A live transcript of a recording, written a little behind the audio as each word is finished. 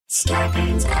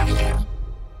Starburns Audio.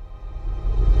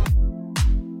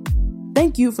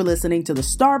 Thank you for listening to the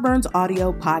Starburns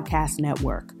Audio Podcast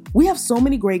Network. We have so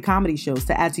many great comedy shows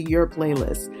to add to your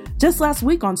playlist. Just last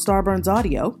week on Starburns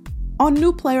Audio, on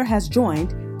New Player Has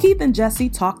Joined, Keith and Jesse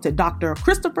talked to Dr.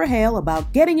 Christopher Hale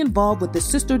about getting involved with the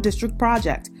Sister District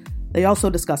Project. They also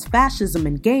discuss fascism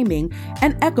in gaming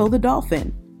and Echo the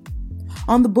Dolphin.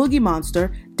 On The Boogie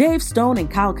Monster, Dave Stone and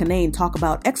Kyle Kinane talk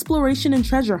about exploration and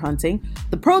treasure hunting,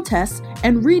 the protests,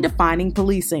 and redefining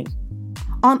policing.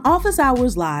 On Office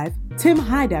Hours Live, Tim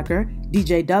Heidecker,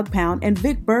 DJ Doug Pound, and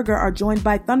Vic Berger are joined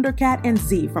by Thundercat and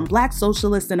Z from Black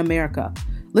Socialists in America.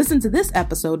 Listen to this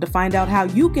episode to find out how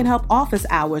you can help Office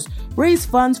Hours raise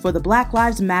funds for the Black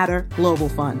Lives Matter Global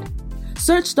Fund.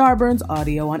 Search Starburns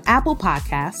Audio on Apple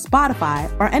Podcasts,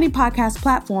 Spotify, or any podcast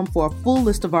platform for a full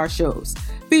list of our shows,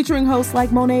 featuring hosts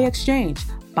like Monet Exchange,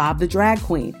 Bob the Drag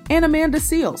Queen, and Amanda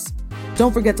Seals.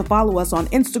 Don't forget to follow us on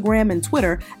Instagram and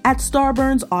Twitter at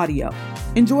Starburns Audio.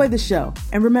 Enjoy the show,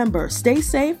 and remember, stay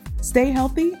safe, stay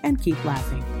healthy, and keep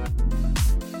laughing.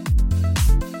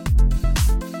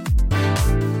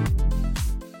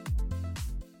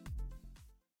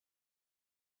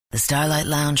 The Starlight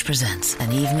Lounge presents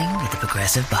An Evening with the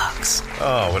Progressive Box.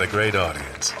 Oh, what a great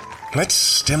audience.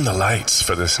 Let's dim the lights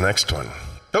for this next one.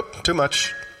 Nope, too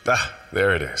much.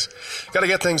 There it is. Gotta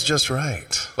get things just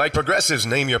right. Like Progressive's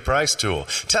Name Your Price tool.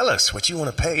 Tell us what you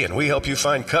want to pay, and we help you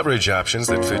find coverage options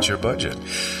that fit your budget.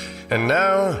 And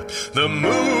now, the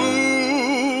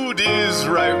mood is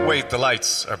right. Wait, the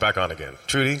lights are back on again.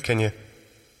 Trudy, can you?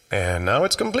 And now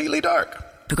it's completely dark.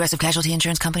 Progressive Casualty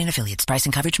Insurance Company and Affiliates. Price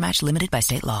and coverage match limited by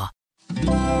state law.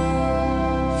 Feral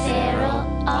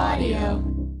Audio.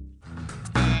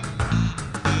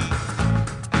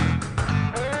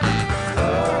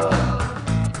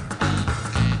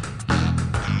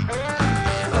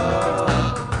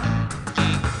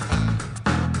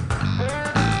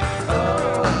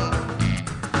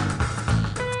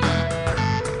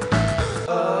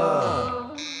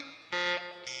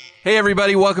 Hey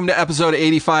everybody, welcome to episode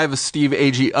 85 of Steve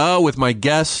A.G.O. with my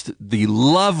guest, the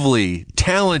lovely,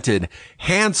 talented,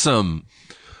 handsome,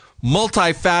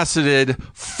 multifaceted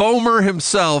foamer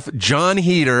himself, Jon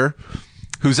Heder,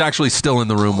 who's actually still in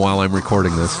the room while I'm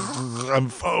recording this. I'm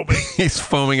foaming. He's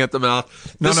foaming at the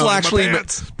mouth. This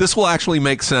will actually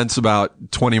make sense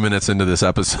about 20 minutes into this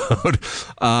episode.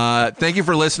 Thank you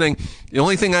for listening. The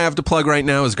only thing I have to plug right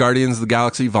now is Guardians of the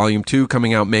Galaxy Volume 2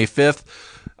 coming out May 5th.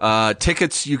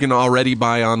 Tickets you can already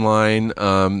buy online.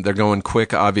 They're going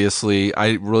quick, obviously.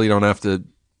 I really don't have to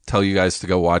tell you guys to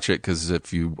go watch it, because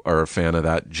if you are a fan of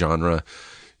that genre,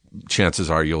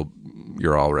 chances are you're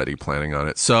already planning on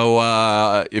it.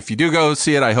 So if you do go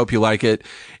see it, I hope you like it.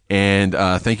 And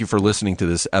thank you for listening to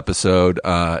this episode.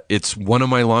 It's one of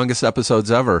my longest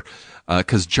episodes ever,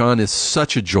 because Jon is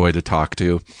such a joy to talk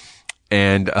to.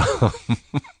 And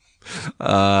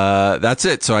that's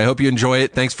it. So I hope you enjoy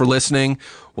it. Thanks for listening.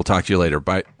 We'll talk to you later.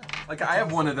 Bye. Like, I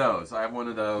have one of those.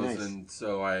 Nice. And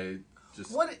so I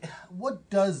just... What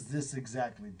does this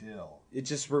exactly do? It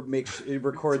just records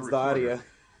the audio.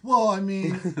 Well, I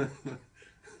mean,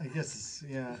 I guess it's,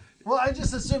 yeah. Well, I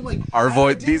just assume, like...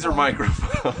 These are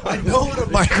microphones. I know what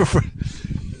a microphone...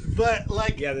 But,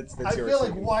 like, yeah, that's I feel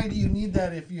like, why do you need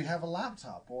that if you have a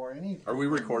laptop or anything? Are we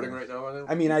recording right now?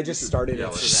 I mean, I just started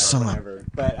it for that, whatever.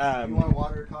 But, you want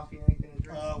water, coffee, anything to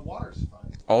drink? Water's fine.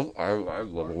 I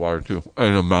love water, too.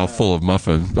 And a mouthful of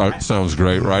muffins. That sounds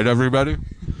great, right, everybody?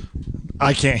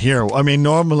 I can't hear. I mean,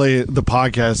 normally the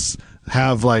podcasts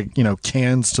have, like,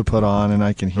 cans to put on, and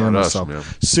I can hear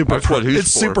myself. Super pro.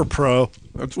 It's super pro.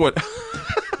 That's what...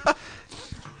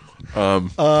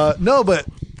 No, but...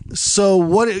 So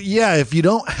what? Yeah, if you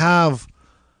don't have,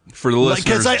 for the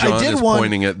listeners, Jon is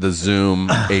pointing at the Zoom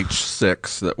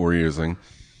H6 that we're using,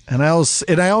 and I'll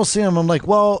see him. I'm like,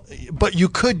 well, but you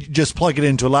could just plug it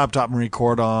into a laptop and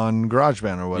record on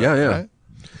GarageBand or whatever. Yeah. Right?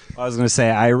 I was going to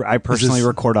say I personally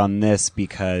record on this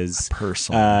because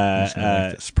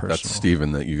That's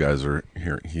Steven that you guys are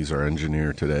here. He's our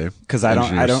engineer today. Because I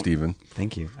don't. Steven.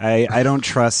 Thank you. I don't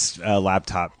trust a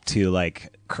laptop to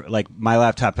like my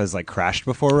laptop has like crashed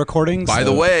before recording. By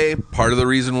the way, part of the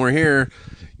reason we're here,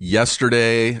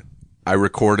 yesterday I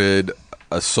recorded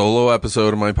a solo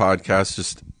episode of my podcast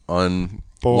just on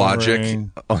Logic,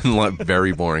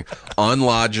 very boring, on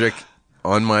Logic,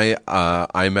 on my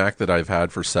iMac that I've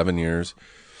had for 7 years.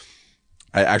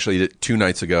 I actually did it 2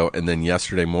 nights ago, and then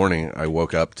yesterday morning I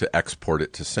woke up to export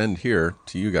it to send here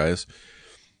to you guys,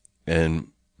 and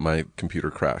my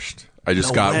computer crashed. I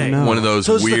just got one of those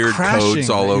weird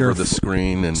codes all over the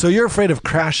screen. And so you're afraid of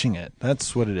crashing it.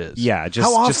 That's what it is. Yeah.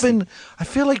 How often? I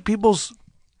feel like people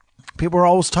people are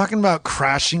always talking about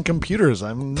crashing computers.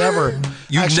 I've never.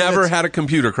 You've never had a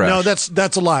computer crash? No,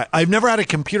 that's a lie. I've never had a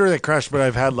computer that crashed, but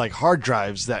I've had like hard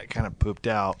drives that kind of pooped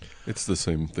out. It's the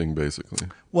same thing, basically.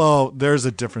 Well, there's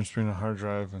a difference between a hard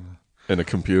drive and a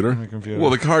computer? Well,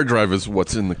 the hard drive is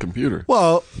what's in the computer.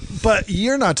 Well, but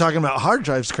you're not talking about hard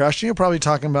drives crashing. You're probably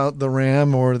talking about the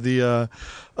RAM or the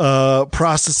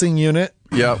processing unit.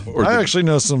 Yeah. I actually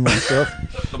know some stuff.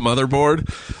 The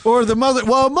motherboard? Or the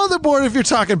motherboard if you're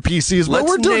talking PCs. But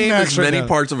we're doing name as many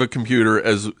parts of a computer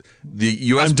as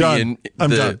the USB I'm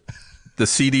done. The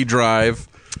CD drive.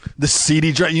 The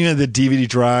CD drive, the DVD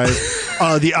drive,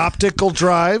 the optical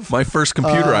drive. My first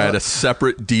computer, I had a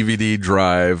separate DVD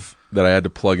drive that I had to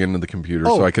plug into the computer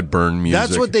so I could burn music.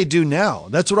 That's what they do now.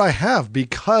 That's what I have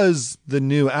because the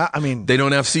new, they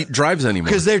don't have drives anymore.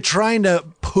 Because they're trying to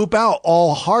poop out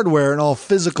all hardware and all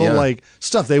physical like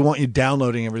stuff. They want you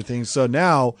downloading everything. So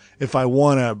now if I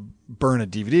want to burn a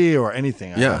DVD or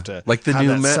anything, I have to like the have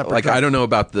new that separate drive. I don't know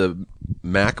about the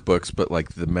MacBooks, but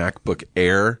like the MacBook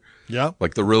Air. Yeah.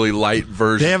 Like the really light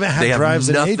version. They haven't had drives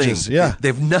in ages. Yeah. They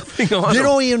have nothing on them. They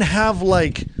don't even have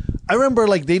I remember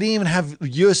they didn't even have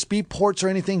USB ports or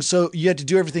anything, so you had to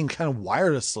do everything kind of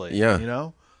wirelessly.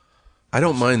 Yeah. I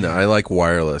don't mind that. I like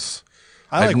wireless.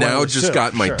 I've now just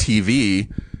got my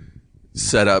TV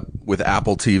set up with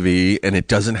Apple TV, and it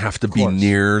doesn't have to be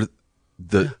near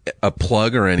a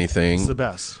plug or anything. It's the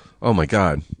best. Oh my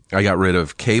God. I got rid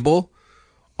of cable.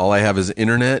 All I have is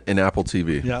internet and Apple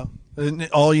TV. Yeah. And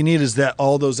all you need is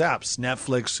all those apps,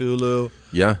 Netflix, Hulu.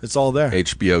 Yeah, it's all there.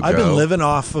 HBO Go. I've been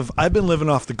living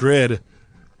off the grid.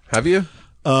 Have you?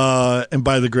 And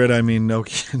by the grid, I mean no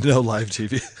live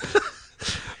TV.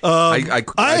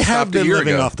 I have been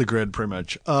living off the grid pretty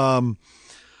much.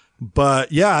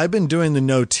 But yeah, I've been doing the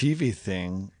no TV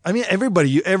thing. I mean,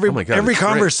 everybody, every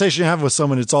conversation you have with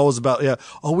someone, it's always about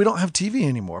we don't have TV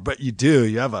anymore, but you do.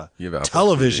 You have a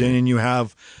television, and you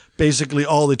have basically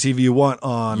all the TV you want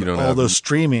on all those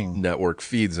streaming network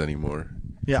feeds anymore.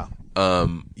 Yeah.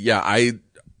 I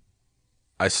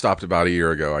stopped about a year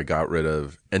ago. I got rid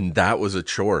of, and that was a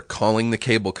chore. Calling the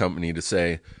cable company to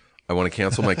say, I want to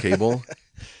cancel my cable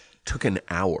took an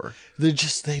hour. They're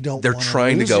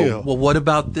trying to go, you. Well, what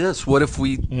about this? What if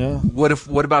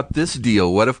what about this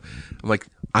deal? What if, I'm like,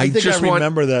 I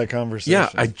remember that conversation. Yeah.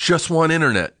 I just want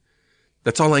internet.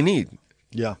 That's all I need.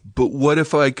 Yeah. But what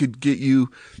if I could get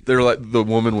you, the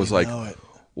woman was like,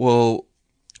 well,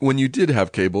 when you did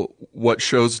have cable, what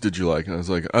shows did you like? And I was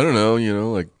like, I don't know,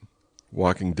 like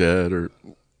Walking Dead or,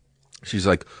 she's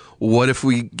like, what if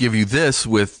we give you this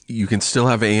you can still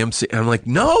have AMC? And I'm like,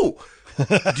 no,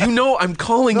 do you know I'm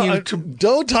calling you to.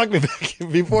 Don't talk me back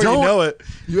before you know it.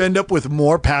 You end up with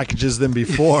more packages than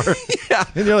before. Yeah.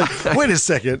 And you're like, wait a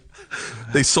second.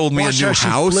 They sold me a new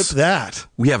house. Flip that.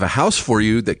 We have a house for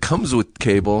you that comes with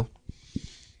cable.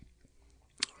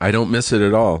 I don't miss it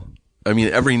at all. I mean,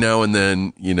 every now and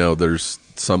then, there's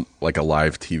some like a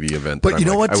live TV event. But you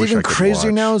know what's even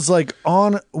crazier now is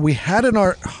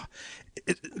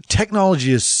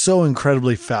technology is so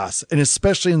incredibly fast, and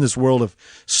especially in this world of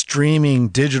streaming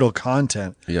digital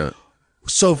content. Yeah.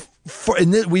 So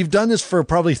we've done this for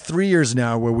probably 3 years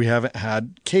now where we haven't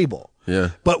had cable. Yeah.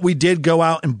 But we did go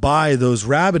out and buy those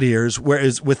rabbit ears,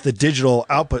 whereas with the digital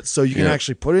output, so you can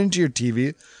actually put it into your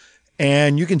TV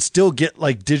and you can still get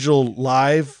like digital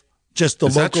live, just the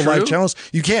local live channels.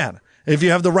 You can. If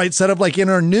you have the right setup, like in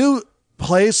our new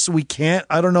place, we can't.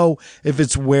 I don't know if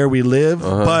it's where we live,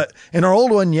 but in our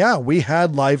old one, we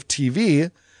had live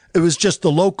TV. It was just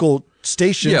the local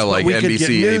stations. Yeah, like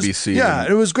NBC, ABC. Yeah,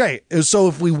 it was great. So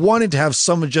if we wanted to have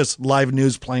some just live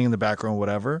news playing in the background,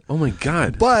 whatever. Oh my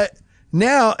God. But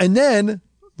now, and then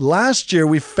last year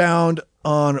we found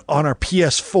on our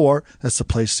PS4, that's the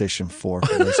PlayStation 4.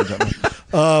 For those who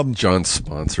don't know. John's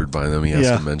sponsored by them. He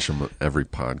has to mention every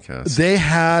podcast. They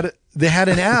had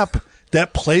an app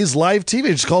that plays live TV.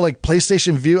 It's called like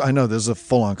PlayStation View. I know this is a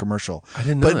full-on commercial. I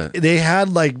didn't know that. They had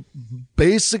like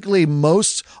basically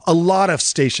a lot of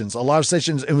stations.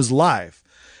 It was live.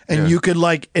 And you could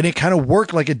and it kind of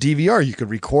worked like a DVR. You could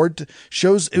record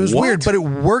shows. It was weird, but it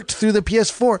worked through the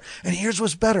PS4. And here's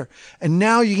what's better. And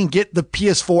now you can get the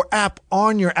PS4 app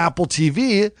on your Apple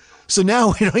TV. So now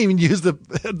we don't even use the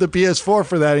PS4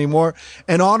 for that anymore.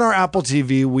 And on our Apple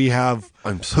TV, we have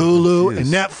Hulu and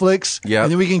Netflix. Yeah,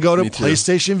 and then we can go to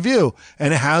PlayStation View,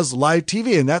 and it has live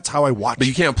TV, and that's how I watch. But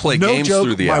you can't play games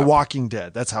through the app. My Walking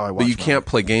Dead. That's how I watch. But you can't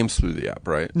play games through the app,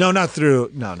 right? No, not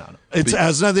through. No. It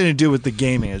has nothing to do with the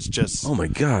gaming. It's just oh my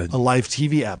God, a live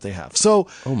TV app they have. So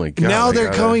oh my God, now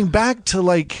they're going back to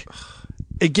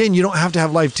again, you don't have to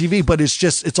have live TV, but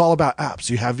it's all about apps.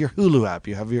 You have your Hulu app.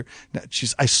 You have your,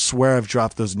 I swear I've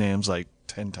dropped those names like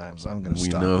 10 times. I'm going to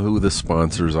stop. We know who the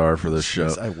sponsors are for this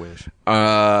show. I wish.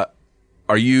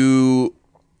 Are you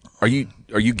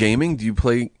gaming? Do you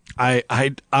play? I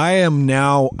am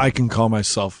now, I can call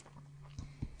myself,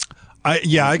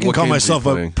 I can call myself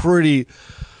a pretty,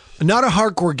 not a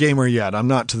hardcore gamer yet. I'm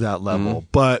not to that level,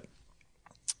 but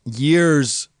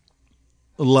years,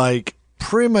 like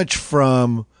pretty much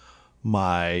from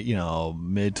my,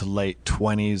 mid to late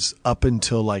 20s up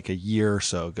until like a year or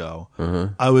so ago,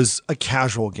 I was a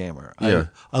casual gamer. Yeah.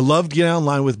 I loved getting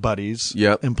online with buddies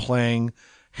and playing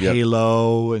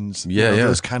Halo and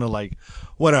those kind of like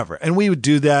whatever. And we would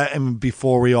do that. And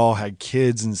before we all had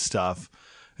kids and stuff.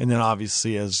 And then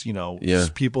obviously as,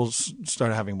 people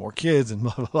started having more kids and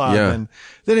blah, blah, blah. And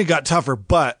then it got tougher.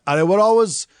 But I would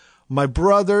always, my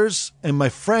brothers and my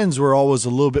friends were always a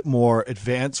little bit more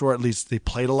advanced, or at least they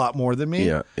played a lot more than me.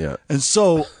 Yeah, yeah. And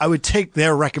so I would take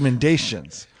their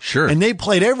recommendations. Sure. And they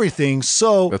played everything.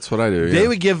 So that's what I do. They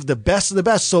would give the best of the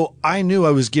best. So I knew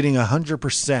I was getting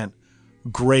 100%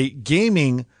 great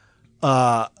gaming,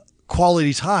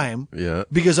 quality time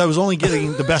because I was only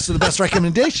getting the best of the best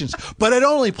recommendations, but I'd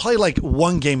only play like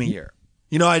one game a year.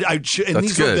 And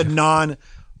these were the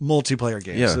non-multiplayer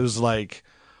games. Yeah. It was like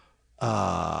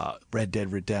Red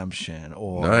Dead Redemption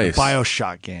or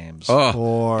BioShock games.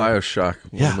 Or BioShock,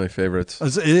 one of my favorites.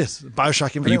 It is.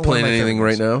 BioShock Infinite. Are you playing anything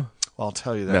right now? Well, I'll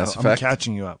tell you that. Mass I'm Effect?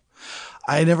 catching you up.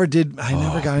 I never did. I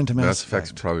never got into Mass Effect.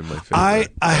 Effect's probably my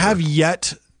favorite. I have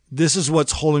yet. This is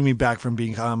what's holding me back from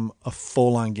becoming a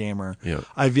full-on gamer. Yeah.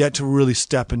 I've yet to really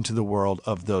step into the world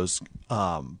of those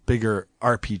bigger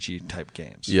RPG type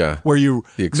games. Yeah. Where you're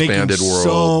the expanded making world.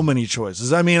 So many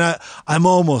choices. I mean, I'm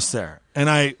almost there.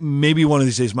 And maybe one of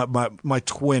these days, my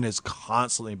twin is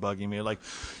constantly bugging me. Like,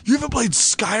 you haven't played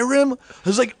Skyrim? I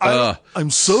was like,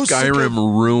 I'm so Skyrim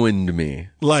ruined me.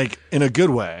 Like, in a good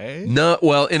way. No,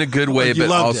 well, in a good way,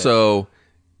 but also...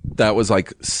 That was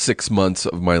like 6 months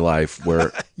of my life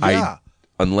where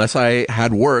unless I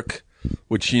had work,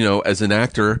 which, as an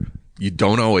actor, you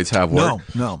don't always have work.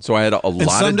 No. So I had a lot of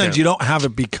sometimes you don't have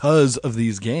it because of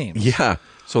these games. Yeah.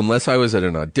 So unless I was at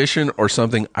an audition or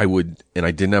something, and I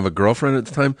didn't have a girlfriend at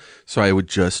the time, so I would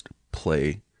just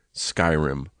play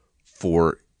Skyrim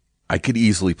I could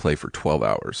easily play for 12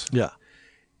 hours. Yeah.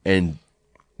 And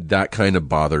that kind of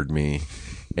bothered me.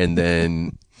 And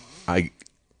then I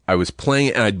was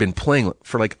playing, and I'd been playing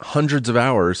for like hundreds of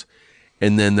hours,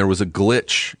 and then there was a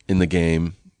glitch in the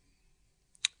game,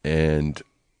 and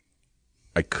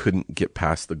I couldn't get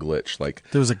past the glitch. Like,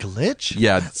 there was a glitch?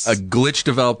 Yeah, a glitch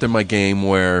developed in my game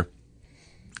where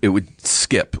it would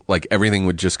skip. Like, everything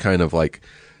would just kind of like,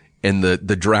 and the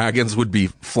dragons would be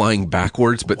flying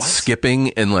backwards, but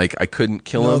skipping, and like I couldn't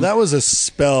kill them. No, that was a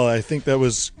spell. I think that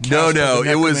was no.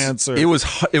 It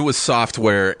was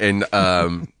software, and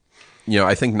I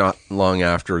think not long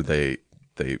after they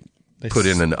put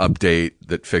in an update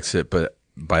that fixed it, but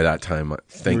by that time,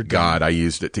 thank God I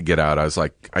used it to get out. I was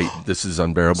like, this is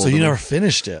unbearable. So you never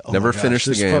finished it? Oh never finished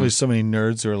the game. There's probably so many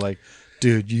nerds who are like,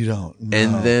 dude, you don't know.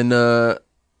 And then, I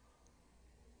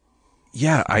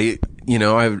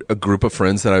have a group of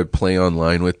friends that I would play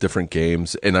online with different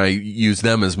games, and I use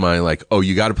them as my like,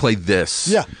 you got to play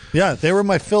this. Yeah, they were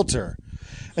my filter.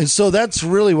 And so that's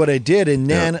really what I did. And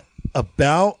then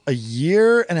about a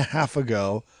year and a half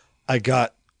ago, I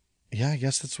got, I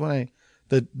guess that's when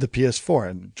the PS4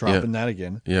 and dropping that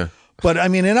again. Yeah. But I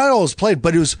mean, and I always played,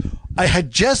 but I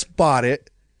had just bought it.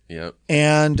 Yeah.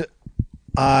 And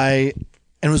it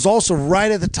was also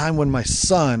right at the time when my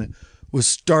son was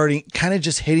starting, kind of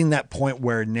just hitting that point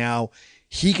where now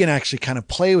he can actually kind of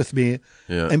play with me.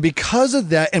 Yeah. And because of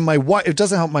that, and my wife, it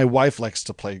doesn't help, my wife likes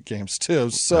to play games too.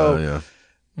 So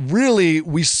really,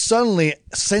 we suddenly,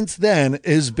 since then, it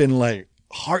has been like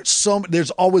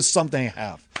there's always something I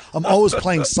have. I'm always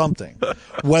playing something,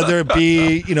 whether it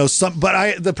be,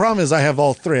 but the problem is I have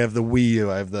all three. I have the Wii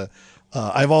U, I have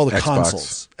all the Xbox.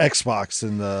 Consoles, Xbox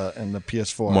and the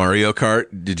PS4. Mario Kart.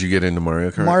 Did you get into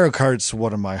Mario Kart? Mario Kart's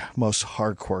one of my most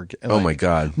hardcore. Oh my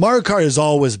God. Mario Kart has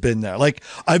always been there. Like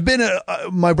I've been,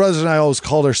 my brothers and I always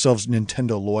called ourselves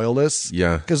Nintendo loyalists.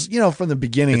 Yeah. Because, from the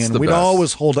beginning, and we'd best.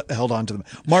 always held on to them.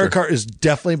 Mario Kart is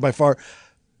definitely by far,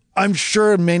 I'm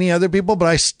sure many other people, but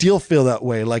I still feel that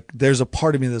way. Like there's a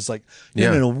part of me that's like,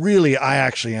 no, really, I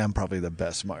actually am probably the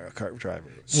best Mario Kart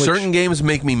driver. Certain games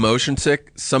make me motion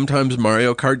sick. Sometimes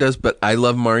Mario Kart does, but I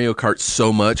love Mario Kart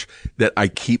so much that I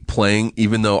keep playing,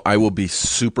 even though I will be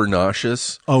super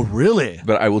nauseous. Oh, really?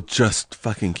 But I will just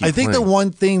fucking keep playing. I think the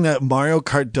one thing that Mario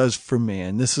Kart does for me,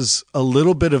 and this is a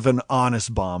little bit of an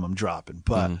honest bomb I'm dropping,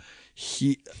 but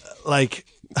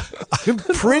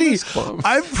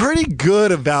I'm pretty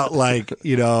good about like,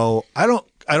 you know, I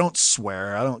don't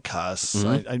swear, I don't cuss.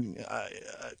 Mm-hmm. I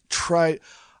try.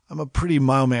 I'm a pretty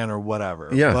mild man or whatever.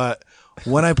 Yeah. But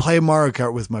when I play Mario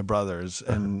Kart with my brothers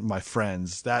and my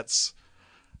friends,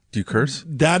 do you curse?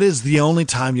 That is the only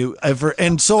time you ever.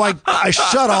 And so I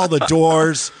shut all the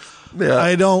doors. Yeah.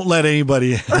 I don't let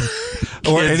anybody in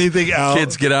or anything out.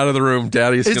 Kids, get out of the room.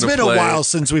 Daddy's going to play. It's been a while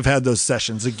since we've had those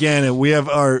sessions again, and we have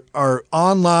our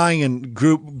online and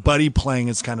group buddy playing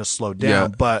is kind of slowed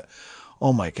down. Yeah. But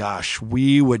oh my gosh,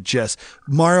 we would just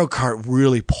Mario Kart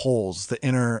really pulls the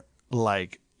inner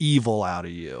like evil out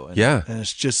of you. And, and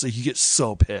it's just you get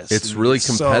so pissed. It's really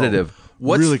competitive.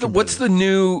 What's the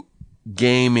new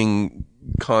gaming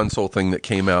console thing that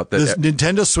came out? This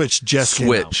Nintendo Switch just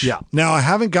came out. Yeah. Now I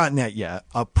haven't gotten that yet.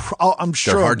 I'm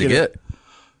sure they're hard to get.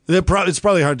 It's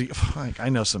probably hard to get. I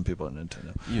know some people at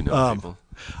Nintendo. You know people.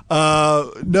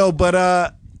 No,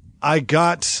 but I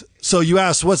got. So you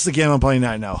asked, what's the game I'm playing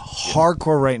right now?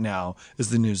 Hardcore right now is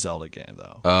the new Zelda game,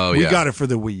 though. Oh, we got it for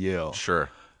the Wii U. Sure.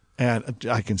 And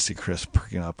I can see Chris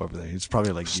perking up over there. He's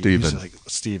probably like Steven. He's like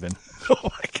Steven. Oh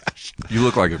my gosh. You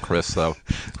look like a Chris, though.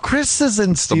 Chris's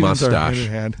and Steven's are hand in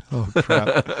hand. Oh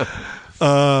crap.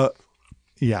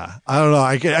 Yeah. I don't know.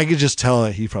 I could just tell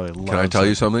that he probably loves. Can I tell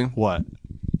you something? What?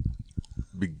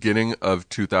 Beginning of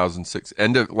 2006,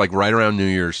 like right around New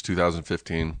Year's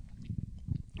 2015,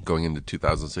 going into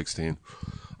 2016,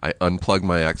 I unplugged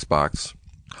my Xbox,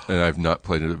 and I've not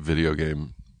played a video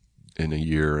game in a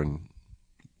year and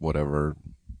whatever.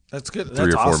 That's good.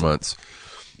 3 or 4 months.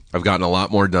 I've gotten a lot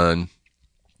more done.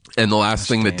 And the last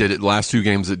last 2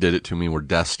 games that did it to me were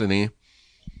Destiny.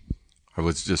 I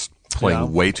was just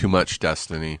playing way too much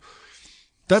Destiny.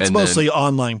 That's mostly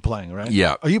online playing, right?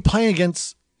 Yeah. Are you playing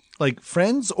against like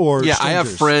friends or strangers? I have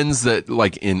friends that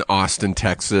like in Austin,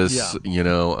 Texas, you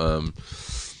know,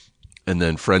 and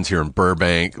then friends here in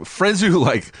Burbank, friends who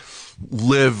like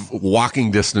live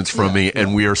walking distance from me,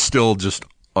 and we are still just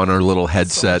on our little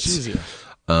headsets.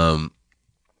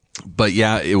 But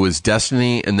yeah, it was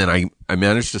Destiny, and then I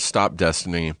managed to stop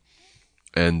Destiny,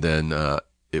 and then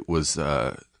it was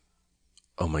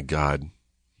oh my god,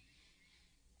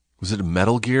 was it a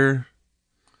Metal Gear?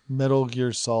 Metal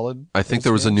Gear Solid. I think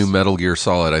there was a new Metal Gear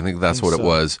Solid. I think that's what it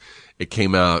was. It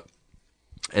came out,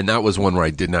 and that was one where I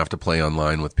didn't have to play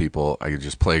online with people. I could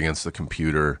just play against the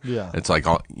computer. Yeah. It's like,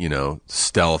 you know,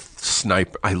 stealth,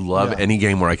 sniper. I love any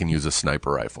game where I can use a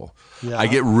sniper rifle. Yeah. I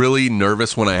get really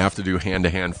nervous when I have to do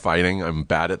hand-to-hand fighting. I'm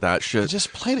bad at that shit. I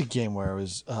just played a game where it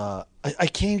was, I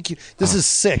can't keep, this is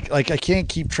sick. Like, I can't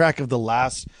keep track of the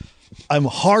last, I'm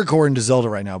hardcore into Zelda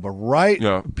right now, but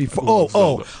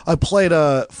before, I played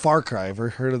Far Cry. Ever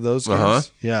heard of those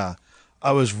games? Yeah.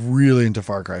 I was really into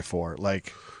Far Cry 4.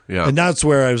 Like, and that's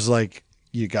where I was like,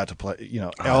 you got to play, you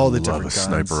know, all the different guns.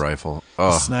 Sniper rifle.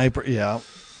 Oh. Sniper, yeah.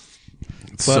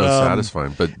 It's so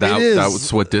satisfying. But that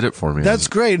was what did it for me. That's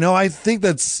great. No, I think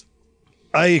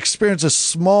I experienced a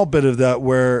small bit of that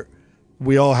where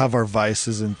we all have our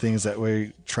vices and things that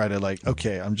we try to like,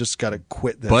 okay, I'm just got to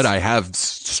quit this. But I have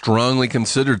strongly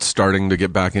considered starting to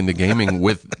get back into gaming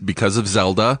because of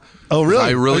Zelda. Oh,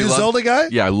 really? Are you a Zelda guy?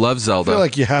 Yeah, I love Zelda. I feel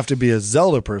like you have to be a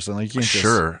Zelda person. Like you can't just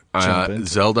jump into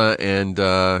Zelda, and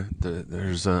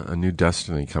there's a new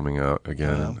Destiny coming out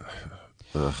again.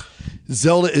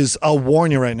 Zelda is, I'll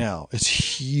warn you right now, it's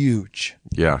huge.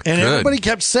 Yeah. And everybody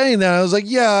kept saying that. I was like,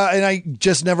 yeah. And I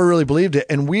just never really believed it.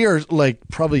 And we are like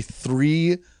probably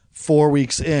 3-4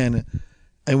 weeks in,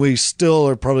 and we still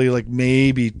are probably like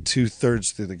maybe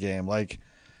 2/3 through the game. Like,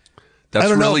 that's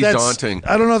really daunting.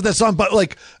 I don't know if that's on, but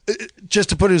like, just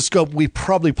to put it in scope, we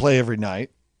probably play every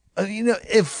night. You know,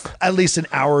 if at least an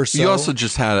hour or so. You also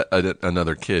just had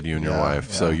another kid, you and your wife,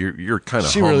 so you're kind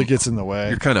of. She really gets in the way.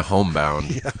 You're kind of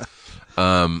homebound.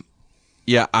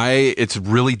 It's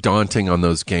really daunting on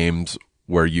those games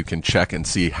where you can check and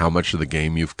see how much of the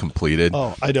game you've completed.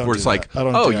 Oh, I don't. Where it's like,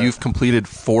 you've completed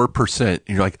 4%, and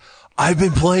you're like, I've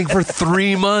been playing for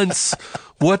 3 months.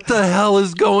 What the hell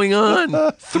is going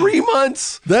on? 3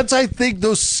 months. That's, I think,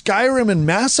 those Skyrim and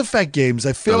Mass Effect games.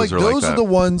 I feel like those are the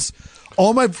ones.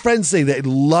 All my friends say they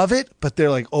love it, but they're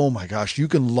like, oh my gosh, you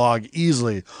can log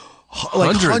easily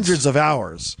like hundreds of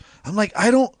hours. I'm like,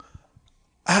 Liam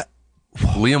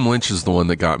Lynch is the one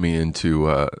that got me into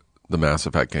the Mass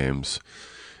Effect games,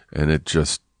 and it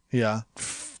just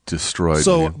destroyed me.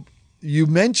 So you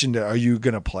mentioned it. Are you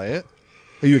going to play it?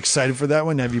 Are you excited for that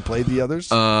one? Have you played the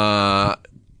others? I'm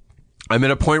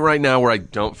at a point right now where I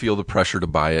don't feel the pressure to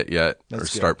buy it yet or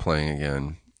start playing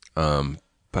again.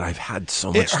 but I've had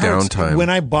so much downtime. When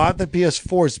I bought the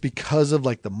PS4, it's because of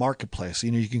like the marketplace.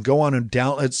 You can go on and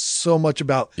it's so much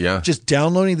about just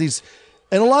downloading these.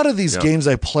 And a lot of these games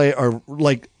I play are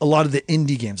like a lot of the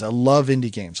indie games. I love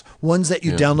indie games. Ones that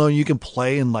you download and you can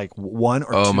play in like 1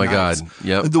 or 2 Oh my nights. God.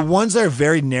 Yep. The ones that are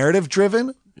very narrative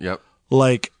driven. Yep.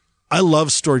 Like I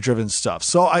love story driven stuff.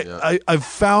 So I've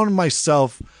found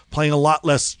myself playing a lot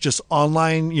less just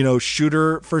online,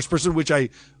 shooter first person, which I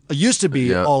used to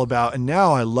be all about. And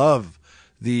now I love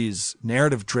these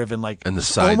narrative driven, like and the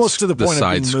side, almost to the point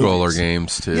side of being scroller movies.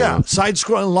 Games too. Yeah. Side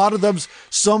scroll. A lot of them,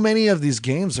 so many of these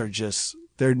games are just,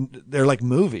 they're like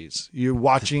movies. You're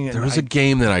watching it. There was a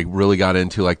game that I really got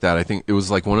into like that. I think it was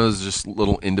like one of those just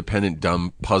little independent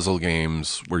dumb puzzle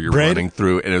games where you're running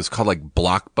through, and it was called like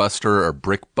Blockbuster or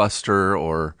Brickbuster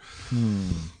or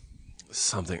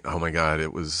something. Oh my God.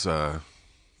 It was, I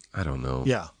don't know.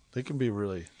 Yeah. They can be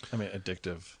really,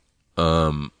 addictive.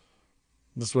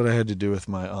 That's what I had to do with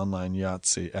my online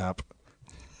Yahtzee app.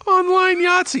 Online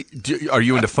Yahtzee. Are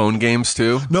you into phone games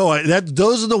too? No,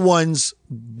 those are the ones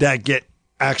that get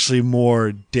actually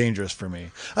more dangerous for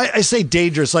me. I say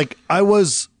dangerous. Like I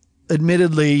was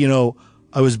admittedly,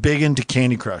 I was big into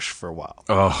Candy Crush for a while.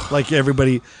 Oh. Like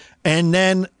everybody. And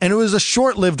it was a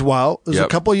short-lived while. It was a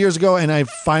couple of years ago. And I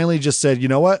finally just said, you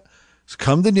know what?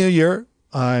 Come the new year,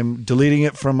 I'm deleting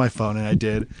it from my phone. And I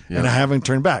did. And I haven't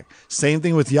turned back. Same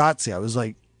thing with Yahtzee. I was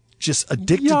like, just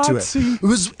addicted to it.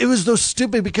 It was those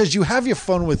stupid, because you have your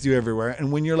phone with you everywhere.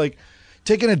 And when you're like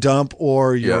taking a dump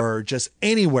or you're just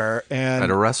anywhere and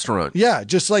at a restaurant. Yeah.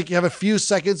 Just like you have a few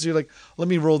seconds. You're like, let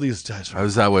me roll these dice. I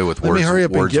was that way with Let me hurry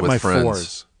up and get my friends.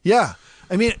 fours. Yeah.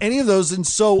 Any of those. And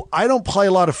so I don't play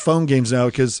a lot of phone games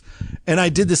now and I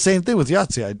did the same thing with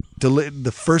Yahtzee. I deleted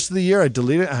the first of the year. I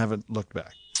deleted it. I haven't looked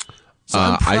back. So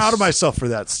I'm proud of myself for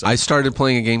that stuff. I started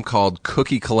playing a game called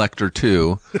Cookie Collector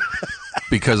 2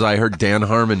 because I heard Dan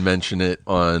Harmon mention it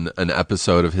on an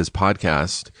episode of his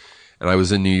podcast. And I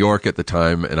was in New York at the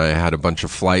time, and I had a bunch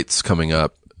of flights coming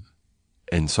up.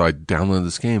 And so I downloaded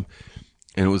this game,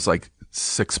 and it was like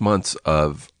 6 months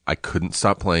of I couldn't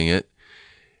stop playing it.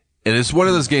 And it's one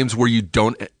of those games where you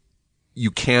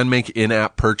can make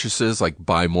in-app purchases, like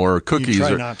buy more cookies. You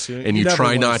try not to. And you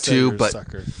try not to,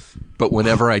 but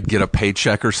whenever I'd get a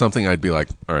paycheck or something, I'd be like,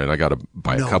 all right, I got to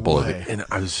buy a couple of it. And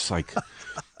I was just like,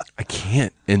 I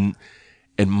can't. And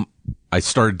I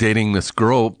started dating this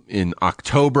girl in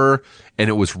October, and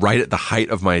it was right at the height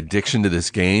of my addiction to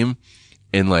this game.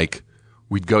 And like,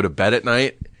 we'd go to bed at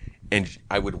night, and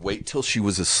I would wait till she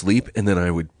was asleep, and then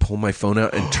I would pull my phone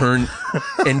out and turn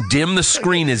and dim the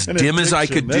screen as dim as I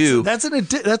could do. That's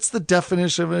the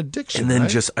definition of an addiction. And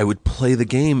then I would play the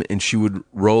game, and she would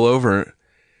roll over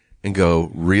and go,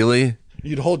 really?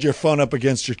 You'd hold your phone up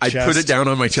against your chest. I'd put it down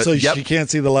on my chest. So she can't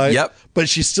see the light. Yep. But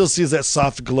she still sees that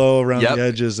soft glow around the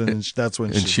edges, and that's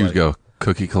when she would go,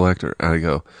 Cookie Collector. And I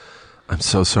go, I'm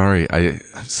so sorry.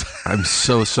 I'm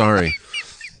so sorry.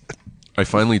 I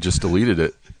finally just deleted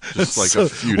it. Just like a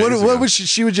few days ago. What would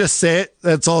she would just say it?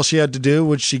 That's all she had to do?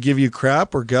 Would she give you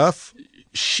crap or guff?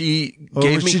 She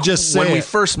gave me, just when we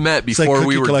first met, before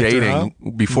we were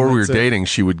dating,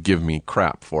 she would give me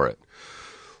crap for it.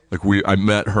 Like I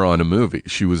met her on a movie.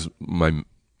 She was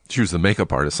the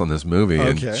makeup artist on this movie.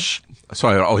 Okay. And so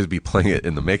I'd always be playing it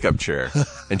in the makeup chair,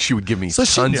 and she would give me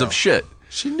tons of shit.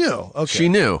 She knew. Okay. She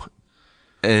knew.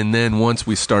 And then once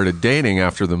we started dating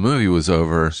after the movie was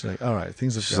over, she's like, all right,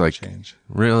 things have got to change.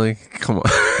 Really? Come on.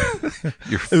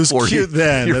 It was cute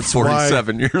then. You're That's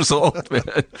 47 years old, man.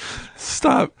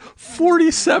 Stop.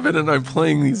 47, and I'm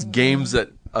playing these games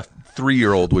that a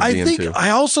 3-year-old would be into.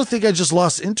 I also think I just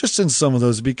lost interest in some of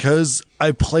those because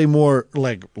I play more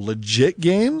like legit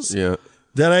games. Yeah.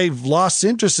 That I've lost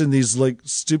interest in these like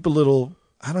stupid little,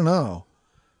 I don't know.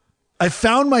 I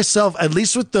found myself, at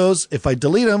least with those, if I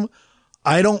delete them,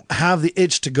 I don't have the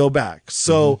itch to go back.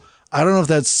 So I don't know if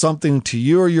that's something to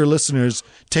you or your listeners.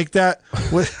 Take that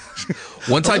with.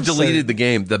 Once I've deleted the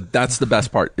game, that's the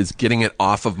best part, is getting it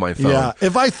off of my phone. Yeah.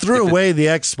 If I threw away the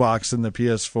Xbox and the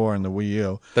PS4 and the Wii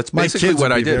U, that's basically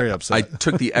what I did. Very upset. I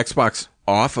took the Xbox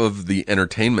off of the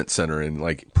entertainment center and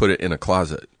like put it in a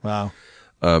closet. Wow.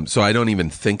 So I don't even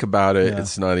think about it. Yeah.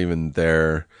 It's not even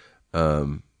there.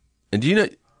 And do you know,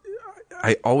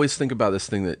 I always think about this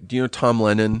thing do you know Tom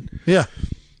Lennon? Yeah.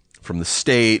 From the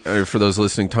State, or for those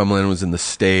listening, Tom Lennon was in the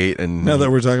State. And now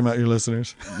that we're talking about your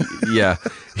listeners. Yeah.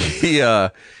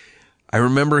 I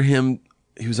remember him,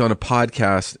 he was on a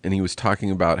podcast and he was talking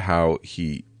about how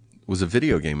he was a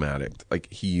video game addict. Like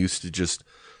he used to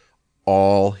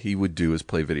all he would do is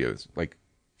play videos, like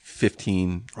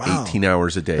 15, 18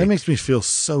 hours a day. That makes me feel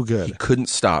so good. He couldn't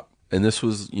stop. And this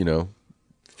was,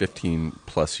 15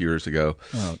 plus years ago.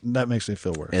 Oh, that makes me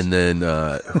feel worse. And then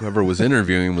whoever was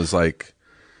interviewing was like,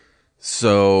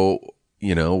 so,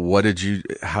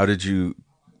 how did you,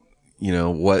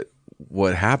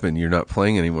 what happened? You're not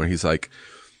playing anymore. He's like,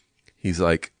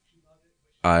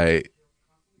 I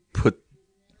put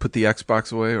the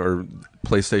Xbox away or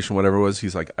PlayStation, whatever it was.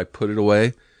 He's like, I put it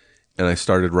away and I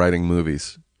started writing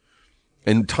movies.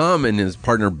 And Tom and his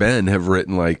partner Ben have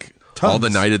written like all the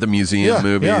Night at the Museum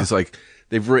movies. Yeah. Like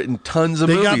they've written tons of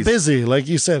movies. They got busy. Like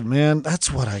you said, man, that's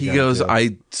what He goes,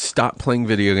 I stopped playing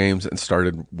video games and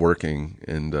started working,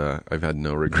 and I've had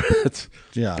no regrets.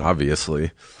 Yeah.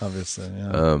 Obviously,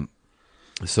 yeah.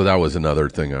 So that was another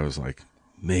thing. I was like,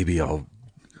 maybe I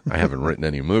haven't written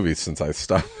any movies since I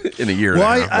stopped in a year.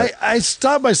 Well, and a half, I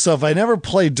stopped myself. I never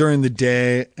played during the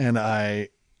day, and I'll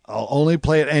only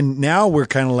play it. And now we're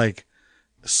kind of like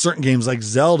certain games like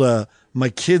Zelda. My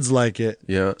kids like it.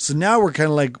 Yeah. So now we're kind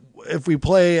of like, if we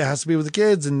play, it has to be with the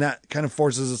kids, and that kind of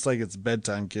forces us like it's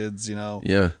bedtime, kids.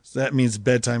 Yeah. So that means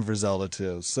bedtime for Zelda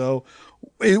too. So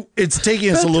it's taking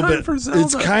us a little bit.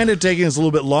 It's kind of taking us a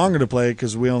little bit longer to play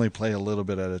because we only play a little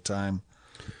bit at a time.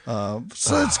 So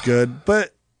it's good,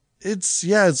 but it's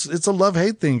a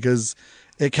love-hate thing because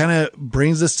it kind of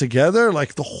brings us together.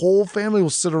 Like the whole family will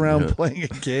sit around playing a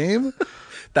game.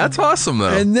 That's awesome though.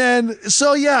 And then,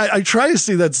 I try to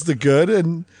see that's the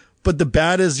good, but the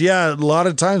bad is, a lot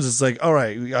of times it's like, all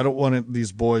right, I don't want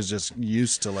these boys just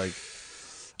used to like.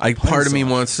 Part of me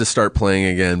wants to start playing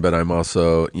again, but I'm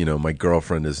also, my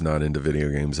girlfriend is not into video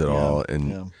games at all,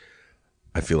 and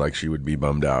I feel like she would be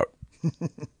bummed out.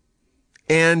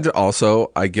 And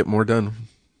also, I get more done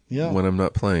when I'm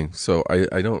not playing, so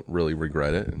I don't really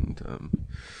regret it. And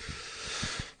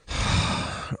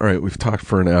all right, we've talked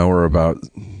for an hour about.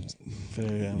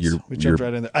 We jumped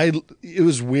right in there. It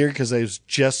was weird because I was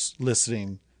just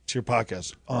listening to your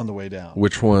podcast on the way down.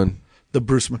 Which one? The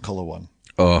Bruce McCullough one.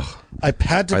 Oh, I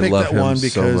had to pick that one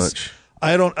because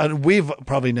so we've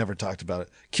probably never talked about it.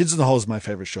 Kids in the Hall is my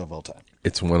favorite show of all time.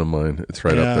 It's one of mine. It's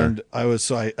right up there. And I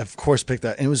of course picked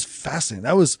that, and it was fascinating.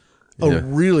 That was a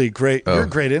really great. You're a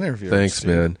great interviewer. Thanks,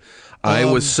 man. I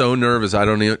was so nervous. I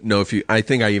don't even know if I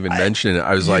think I even mentioned it.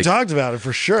 I was like, talked about it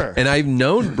for sure. And I've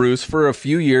known Bruce for a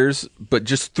few years, but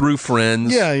just through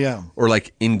friends. Yeah. Or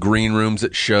like in green rooms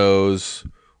at shows.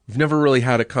 We've never really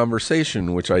had a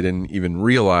conversation, which I didn't even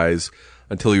realize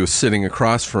until he was sitting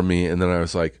across from me. And then I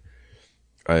was like,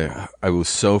 I was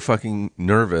so fucking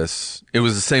nervous. It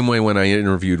was the same way when I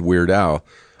interviewed Weird Al.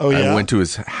 Oh, yeah? I went to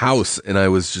his house and I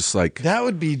was just like, that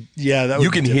would be, that would you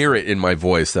can hear it in my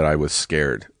voice that I was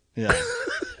scared. Yeah.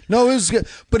 No, it was good.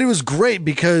 But it was great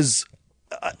because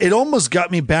it almost got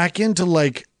me back into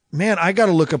like, man, I got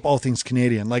to look up all things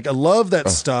Canadian. Like, I love that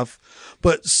stuff.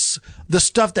 But the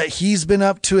stuff that he's been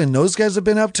up to and those guys have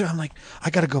been up to, I'm like, I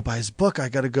got to go buy his book. I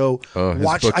got to go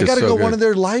watch. I got to go one of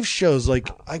their live shows. Like,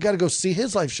 I got to go see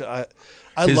his live show.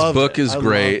 His book is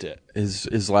great.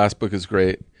 His last book is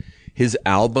great. His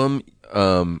album.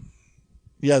 The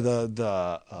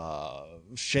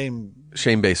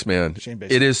Shame-Based Man.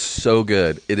 It is so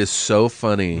good. It is so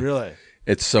funny. Really?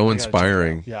 It's so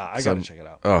inspiring. I got to check it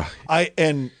out.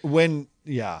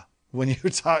 When you were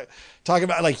talking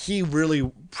about, like, he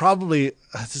really probably,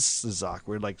 this is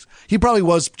awkward. Like, he probably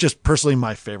was just personally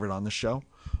my favorite on the show.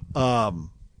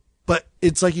 But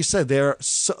it's like you said, they're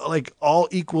so, like, all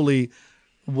equally.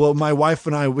 Well, my wife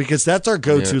and I, because that's our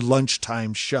go-to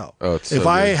lunchtime show. Oh, it's if so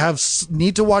I good.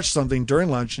 need to watch something during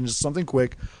lunch and just something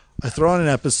quick, I throw on an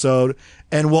episode,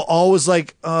 and we'll always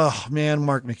like, oh man,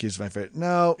 Mark McHugh's my favorite.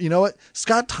 No, you know what?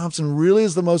 Scott Thompson really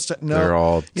is the most. No, they're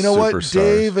all. You know what, superstars.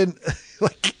 Dave and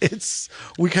like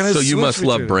we kind of. So you must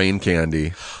love Brain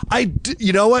Candy.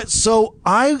 You know what? So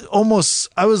I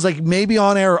was like maybe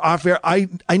on air or off air. I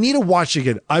need to watch it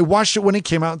again. I watched it when it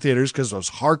came out in theaters because I was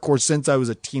hardcore since I was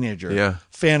a teenager. Yeah.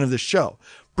 Fan of the show.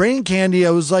 Brain Candy.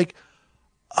 I was like.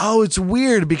 Oh, it's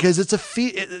weird because it's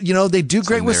they do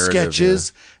great with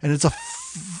sketches and it's a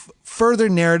further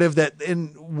narrative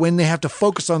when they have to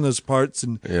focus on those parts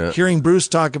and hearing Bruce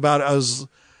talk about it, I was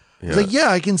like,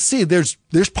 I can see there's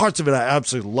parts of it I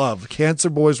absolutely love. Cancer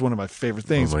Boy is one of my favorite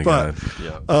things, but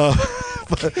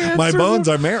my bones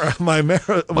are marrow. My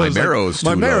marrow's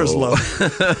low.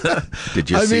 Did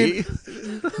you see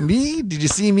me? Did you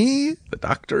see me? The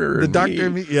doctor.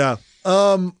 Me? Yeah.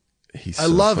 He's I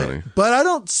love funny. it, but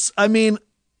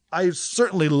I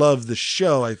certainly love the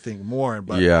show, I think more,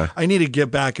 but I need to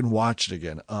get back and watch it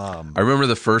again. I remember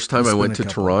the first time I went to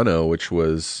Toronto, which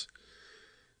was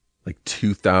like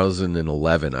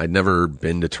 2011. I'd never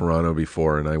been to Toronto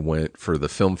before, and I went for the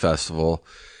film festival,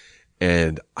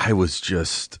 and I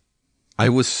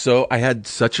I had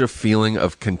such a feeling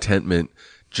of contentment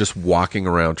just walking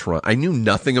around Toronto. I knew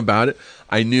nothing about it.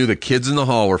 I knew the kids in the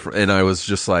hall were and I was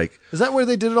just like, is that where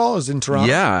they did it all? Is in Toronto?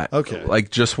 Yeah. Okay.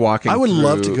 Like just walking I would through.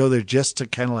 love to go there just to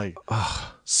kind of like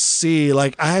see,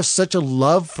 like I have such a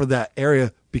love for that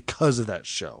area because of that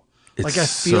show. Like I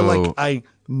feel like I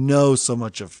know so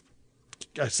much of,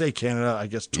 I say Canada, I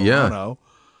guess Toronto.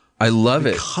 Yeah. I love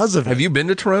it. Because of it. Have you been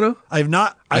to Toronto? I've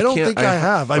not. I don't think I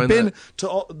have. I've been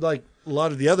to like a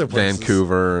lot of the other places.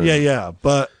 Vancouver. Yeah.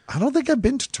 But I don't think I've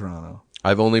been to Toronto.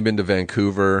 I've only been to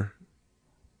Vancouver.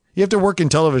 You have to work in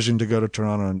television to go to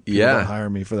Toronto, and people don't hire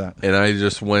me for that. And I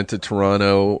just went to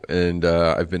Toronto, and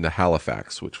I've been to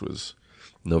Halifax, which was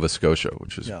Nova Scotia,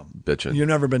 which is bitchin'. You've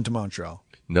never been to Montreal?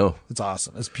 No. It's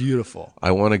awesome. It's beautiful.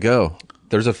 I want to go.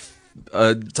 There's a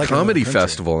like comedy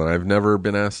festival, and I've never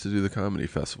been asked to do the comedy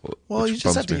festival. Well, you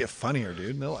just have to get funnier,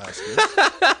 dude. They'll ask you.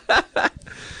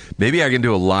 Maybe I can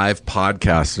do a live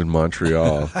podcast in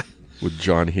Montreal with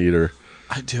Jon Heder.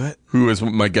 I'd do it. Who is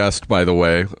my guest, by the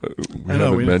way. We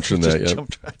haven't mentioned that yet.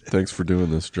 Right. Thanks for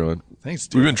doing this, John. Thanks,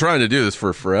 dude. We've been trying to do this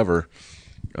for forever.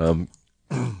 But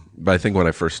I think when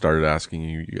I first started asking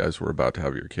you, you guys were about to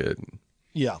have your kid.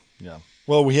 Yeah.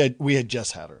 Well, we had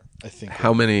just had her, I think.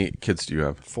 How many kids do you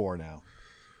have? 4 now.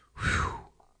 Whew.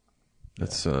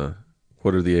 That's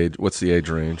what's the age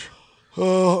range?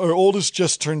 Our oldest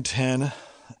just turned 10,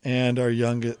 and our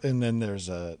youngest, and then there's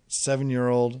a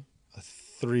 7-year-old, a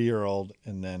 3-year-old,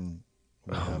 and then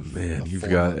man, you've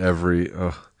got every.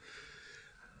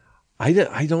 I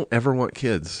don't ever want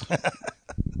kids,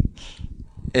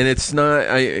 and it's not.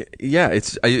 And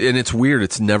it's weird.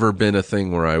 It's never been a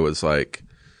thing where I was like,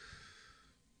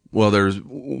 well, there's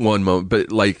one moment,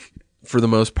 but like for the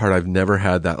most part, I've never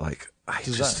had that. Like,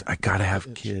 I gotta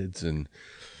have kids, and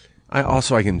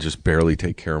I can just barely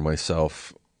take care of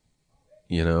myself.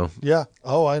 You know? Yeah.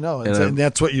 Oh, I know. And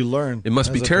that's what you learn. It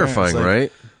must be terrifying,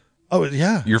 right? Oh,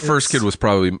 yeah. Your first kid was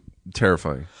probably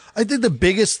terrifying. I think the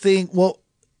biggest thing, well,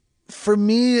 for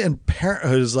me and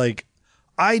parenthood is like,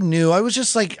 I knew, I was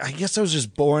just like, I guess I was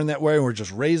just born that way. And we're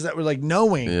just raised that way, like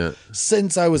knowing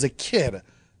since I was a kid,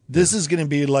 this is going to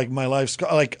be like my life's,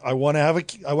 like I want to have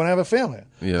a family.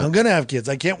 Yeah. I'm going to have kids.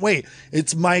 I can't wait.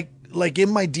 It's my, like in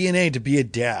my DNA to be a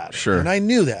dad. Sure. And I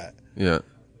knew that. Yeah.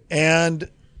 And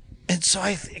so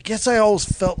I guess I always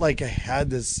felt like I had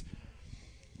this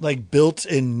like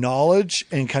built-in knowledge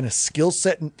and kind of skill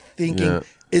set and thinking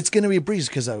it's going to be a breeze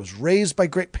because I was raised by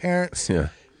great parents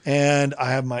and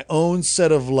I have my own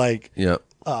set of like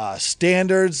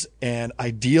standards and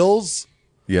ideals.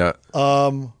 Yeah.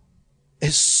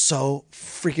 It's so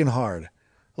freaking hard.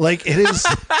 Like it is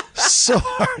so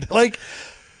hard. Like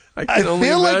I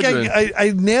feel like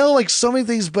I nail like so many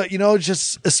things, but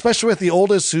just especially with the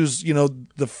oldest, who's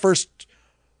the first,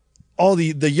 all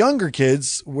the younger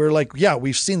kids, we're like,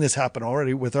 we've seen this happen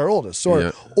already with our oldest. So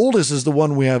our oldest is the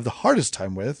one we have the hardest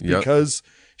time with because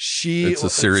it's a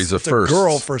series of firsts. A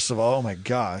girl, first of all. Oh my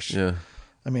gosh. Yeah.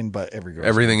 I mean, but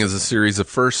everything is a series of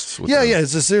firsts.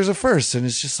 It's a series of firsts, and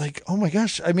it's just like, oh my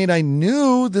gosh. I mean, I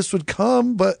knew this would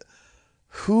come, but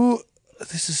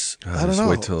this is, I don't know.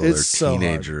 Wait till they're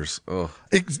teenagers.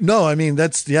 No, I mean,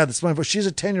 that's my point. She's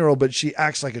a 10-year-old, but she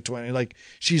acts like a 20. Like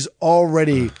she's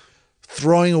already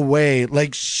throwing away.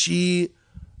 Like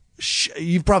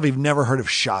you've probably never heard of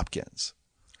Shopkins.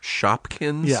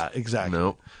 Shopkins? Yeah, exactly.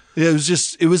 No.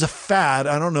 It was a fad.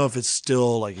 I don't know if it's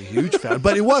still like a huge fad,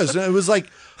 but it was. It was like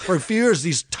for a few years,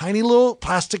 these tiny little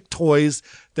plastic toys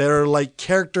that are like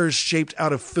characters shaped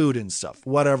out of food and stuff,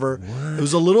 whatever. What? It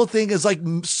was a little thing. It's like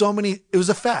so many, it was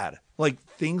a fad, like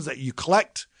things that you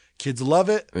collect. Kids love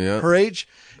it. Yeah. Her age.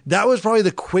 That was probably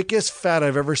the quickest fad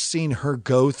I've ever seen her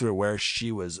go through, where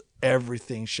she was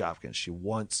everything Shopkins. She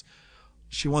wants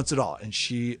it all. And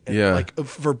like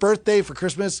for birthday, for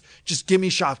Christmas, just give me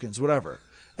Shopkins, whatever.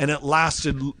 And it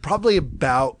lasted probably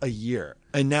about a year.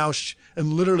 And now,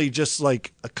 and literally just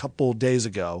like a couple days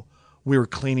ago, we were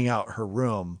cleaning out her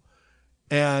room,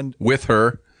 and with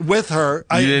her,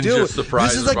 I didn't do. Just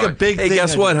surprise this is like a big thing. Hey,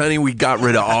 guess what, honey? We got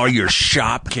rid of all your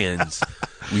Shopkins.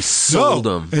 We sold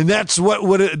them, and that's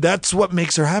what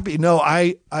makes her happy. No,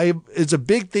 it's a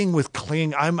big thing with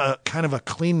cleaning. I'm a kind of a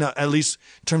clean nut, at least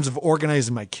in terms of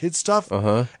organizing my kids' stuff.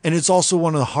 And it's also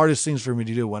one of the hardest things for me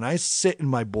to do when I sit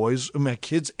in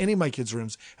any of my kids'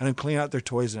 rooms, and I'm cleaning out their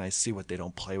toys, and I see what they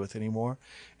don't play with anymore,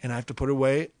 and I have to put it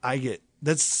away. I get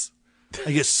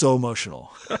so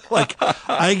emotional. Like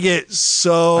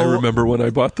I remember when I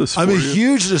bought this. I'm a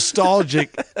huge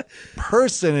nostalgic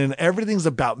person, and everything's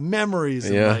about memories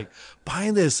and like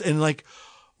buying this. And like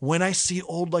when I see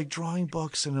old like drawing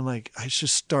books, and I'm like, I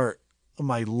just start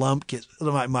my lump gets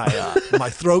my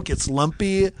throat gets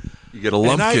lumpy. You get a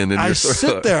lumpkin in your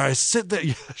throat. I sit there,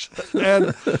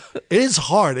 and it is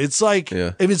hard. It's like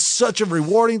it's such a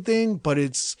rewarding thing, but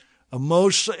it's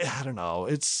emotional. I don't know.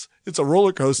 It's a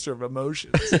roller coaster of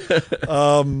emotions.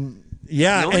 And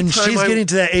she's getting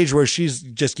to that age where she's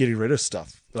just getting rid of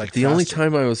stuff. Like the only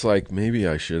time I was like, maybe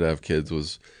I should have kids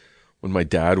was when my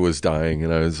dad was dying,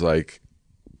 and I was like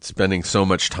spending so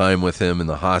much time with him in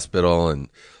the hospital, and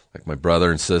like my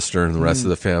brother and sister and the rest of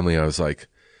the family. I was like,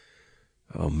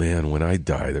 oh man, when I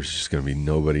die, there's just going to be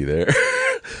nobody there.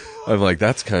 I'm like,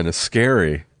 that's kind of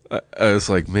scary. I was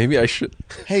like, maybe I should.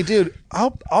 Hey, dude,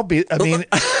 I'll be. I mean,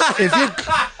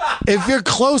 if you're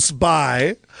close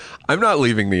by, I'm not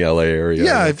leaving the LA area.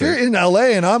 Yeah, if you're in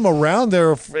LA and I'm around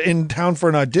there in town for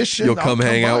an audition, you'll come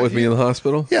hang out with me in the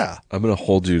hospital. Yeah, I'm going to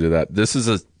hold you to that. This is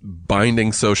a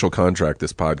binding social contract.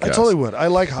 This podcast. I totally would. I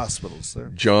like hospitals. They're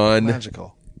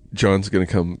magical. John's going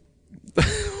to come.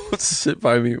 Sit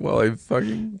by me while I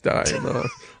fucking die.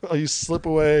 While you slip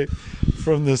away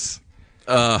from this.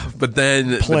 But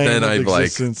then I'm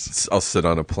like, I'll sit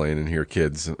on a plane and hear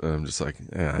kids, and I'm just like,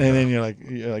 yeah. And then you're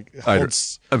like,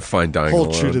 I'm fine dying hold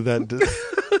alone. true to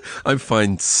that. I'm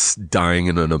fine dying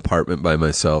in an apartment by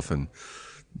myself, and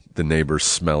the neighbors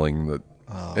smelling the.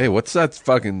 Oh. Hey, what's that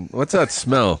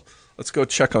smell? Let's go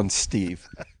check on Steve.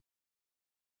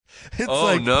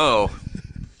 No.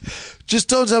 Just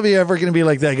don't tell me you're ever going to be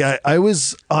like that guy. I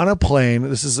was on a plane.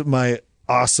 This is my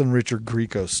awesome Richard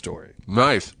Grieco story.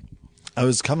 Nice. I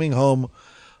was coming home,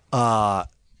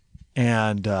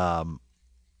 and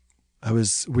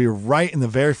we were right in the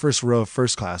very first row of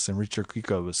first class, and Richard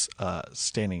Grieco was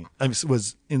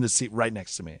was in the seat right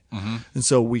next to me. Mm-hmm. And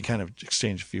so we kind of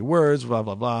exchanged a few words, blah,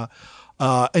 blah, blah.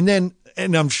 And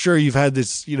I'm sure you've had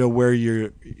this, where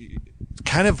you're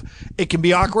kind of, it can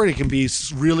be awkward. It can be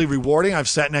really rewarding. I've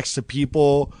sat next to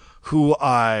people who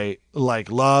I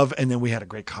love, and then we had a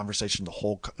great conversation the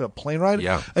whole plane ride.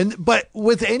 Yeah. But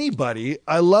with anybody,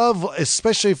 I love,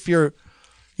 especially if you're,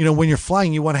 when you're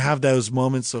flying, you want to have those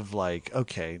moments of like,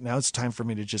 okay, now it's time for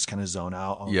me to just kind of zone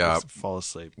out, fall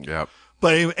asleep. Yeah.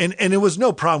 But and it was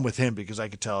no problem with him because I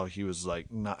could tell he was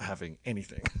like not having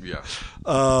anything. Yeah.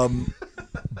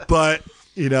 But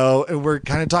and we're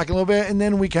kind of talking a little bit, and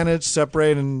then we kind of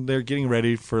separate, and they're getting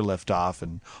ready for liftoff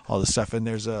and all this stuff. And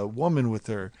there's a woman with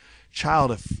her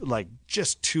child,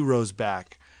 just 2 rows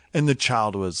back, and the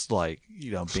child was being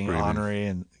screaming. Ornery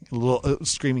and a little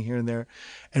screaming here and there.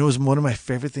 And it was one of my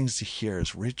favorite things to hear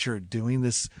is Richard doing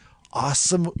this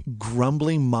awesome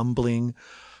grumbling, mumbling,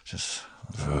 just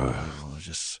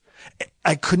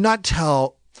I could not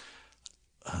tell.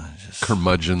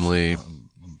 Curmudgeonly.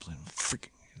 Freaking.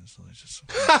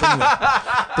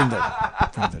 Bring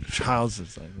that child.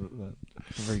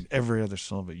 Every other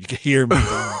syllable. You can hear me.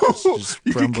 Just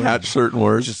you can catch certain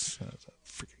words. Just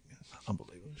freaking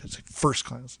unbelievable. It's like first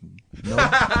class.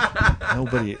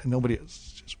 Nobody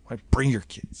else. Just bring your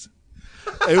kids.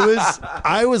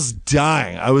 I was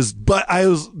dying. I was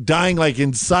dying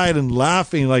inside and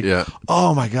laughing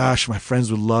oh my gosh, my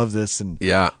friends would love this. And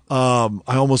I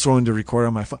almost wanted to record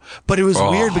on my phone, but it was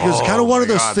weird because it's kind of one of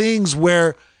those things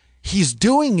where he's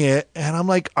doing it and I'm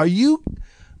like, are you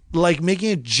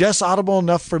making it just audible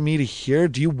enough for me to hear?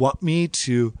 Do you want me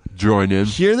to join in,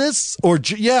 hear this? Or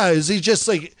is he just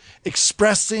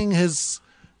expressing his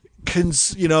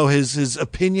his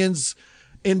opinions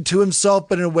into himself,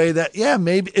 but in a way that,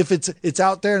 maybe if it's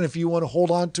out there and if you want to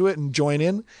hold on to it and join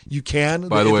in, you can.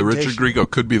 By the way, Richard Grieco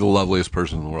could be the loveliest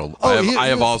person in the world. I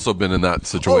have also been in that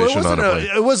situation on a plane.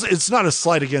 It's not a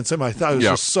slight against him. I thought it was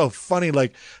just so funny,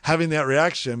 having that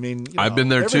reaction. I mean, I've been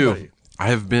there too.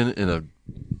 I've been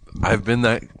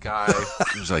that guy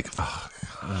who's like,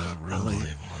 really?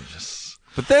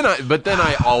 But then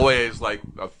I always a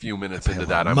few minutes into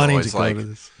that, I'm always like,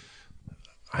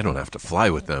 I don't have to fly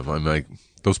with them. I'm like,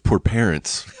 those poor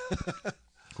parents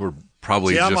who are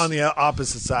probably I'm on the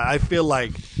opposite side. I feel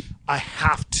like I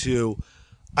have to.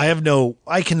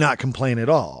 I cannot complain at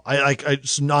all.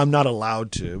 I'm not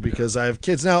allowed to because I have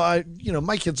kids now.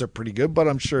 My kids are pretty good, but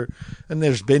I'm sure, and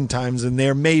there's been times, and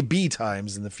there may be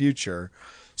times in the future.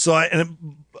 So I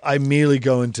immediately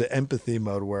go into empathy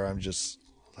mode where I'm just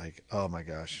like, oh my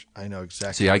gosh, I know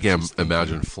exactly. See, I can't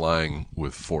imagine flying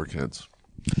with 4 kids.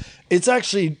 It's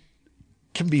actually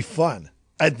can be fun.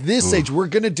 At this age, we're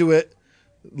going to do it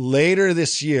later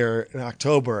this year in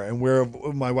October, and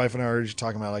my wife and I are just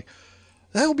talking about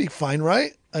that'll be fine,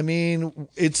 right? I mean,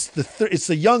 it's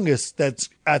the youngest that's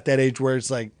at that age where it's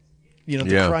the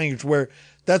crying age where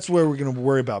that's where we're going to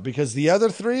worry about, because the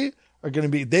other 3 are going to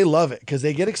be, they love it because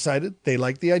they get excited, they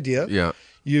like the idea. Yeah,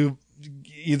 you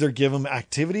either give them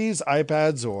activities,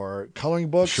 iPads or coloring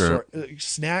books or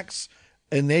snacks,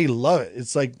 and they love it.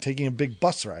 It's like taking a big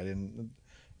bus ride, and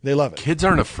they love it. Kids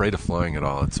aren't afraid of flying at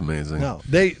all. It's amazing.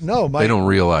 They don't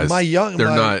realize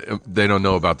they don't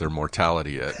know about their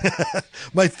mortality yet.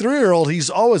 My 3-year-old, he's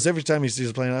always, every time he sees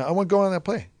a plane, I want to go on that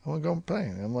plane. I want to go on a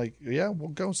plane. I'm like, yeah, we'll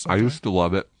go sometime. I used to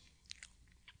love it.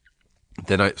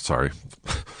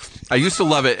 I used to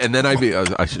love it, and then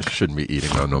I shouldn't be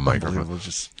eating on no microphone.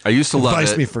 I used to love it.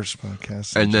 Advice me first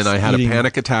podcast. And then I had a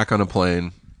panic attack on a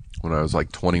plane when I was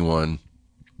like 21,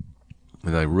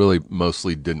 and I really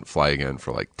mostly didn't fly again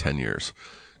for like 10 years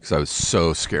because I was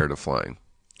so scared of flying.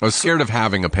 I was scared of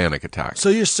having a panic attack. So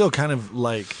you're still kind of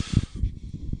like...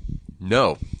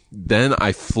 No. Then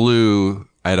I flew.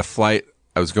 I had a flight.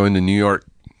 I was going to New York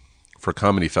for a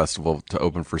comedy festival to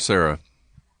open for Sarah,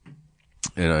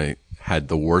 and I had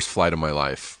the worst flight of my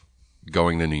life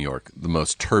going to New York, the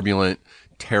most turbulent,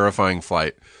 terrifying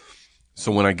flight.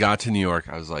 So when I got to New York,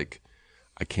 I was like,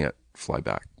 I can't fly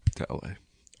back to LA.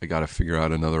 I got to figure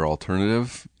out another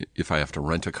alternative if I have to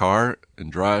rent a car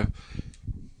and drive.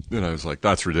 And I was like,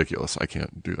 that's ridiculous. I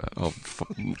can't do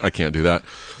that. I can't do that.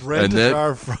 Rent a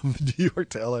car from New York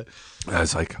to LA. I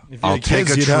was like, I'll take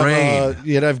a train.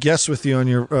 You'd have guests with you on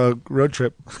your road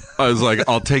trip. I was like,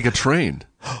 I'll take a train.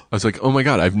 I was like, oh my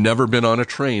God, I've never been on a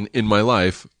train in my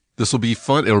life. This will be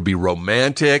fun. It'll be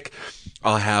romantic.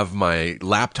 I'll have my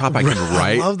laptop. I can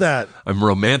write. I love that. I'm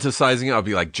romanticizing it. I'll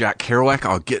be like Jack Kerouac.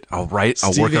 I'll write.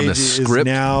 I'll work on the script. Is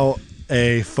now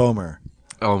a foamer.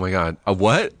 Oh my God. A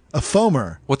what? A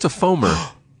foamer. What's a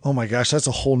foamer? Oh my gosh, that's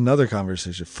a whole nother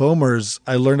conversation. Foamers,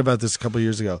 I learned about this a couple of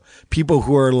years ago. People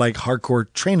who are like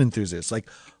hardcore train enthusiasts, like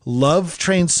love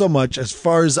trains so much. As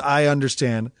far as I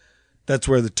understand, that's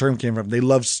where the term came from. They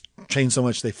love trains so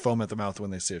much they foam at the mouth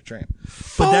when they see a train.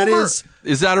 But that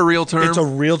is that a real term? It's a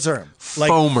real term.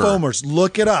 Like Foamer. Foamers.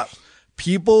 Look it up.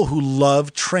 People who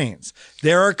love trains.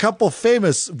 There are a couple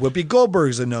famous. Whoopi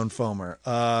Goldberg's a known foamer.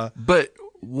 But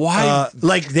why?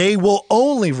 Like they will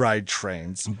only ride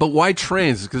trains. But why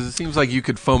trains? Because it seems like you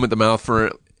could foam at the mouth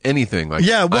for anything. Like,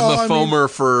 yeah, well, I'm a foamer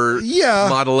for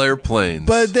model airplanes.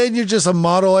 But then you're just a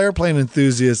model airplane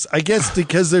enthusiast. I guess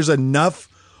because there's enough.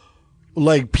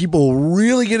 Like people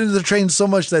really get into the train so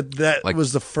much that like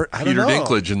was the first. Peter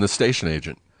Dinklage in The Station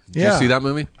Agent. Did you see that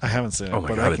movie? I haven't seen it. Oh my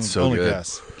God, I can it's so good.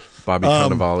 Guess. Bobby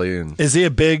Cannavale and is he a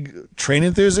big train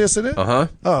enthusiast in it? Uh-huh.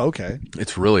 Oh, okay.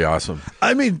 It's really awesome.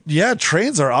 I mean, yeah,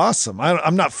 trains are awesome.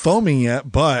 I'm not foaming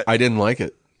yet, but I didn't like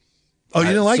it. Oh, you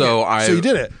didn't like it? So you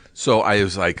did it. So I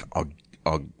was like,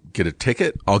 I'll get a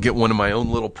ticket. I'll get one of my own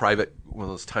little private. One of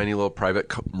those tiny little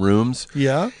private rooms.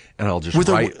 Yeah. And I'll just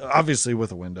write. Obviously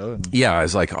with a window. Yeah. I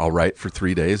was like, I'll write for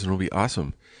 3 days and it'll be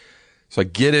awesome. So I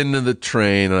get into the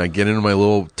train and I get into my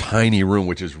little tiny room,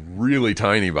 which is really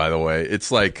tiny, by the way.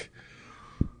 It's like,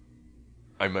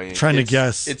 trying to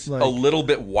guess. It's like, a little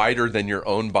bit wider than your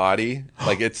own body.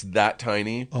 Like it's that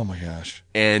tiny. Oh my gosh.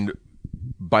 And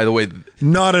by the way,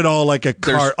 not at all like a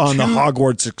cart on the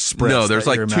Hogwarts Express. No, there's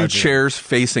like two chairs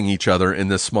facing each other in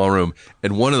this small room.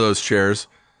 And one of those chairs,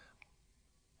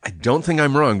 I don't think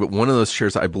I'm wrong, but one of those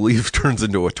chairs I believe turns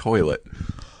into a toilet.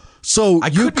 So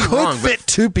you could fit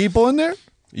 2 people in there?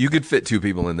 You could fit 2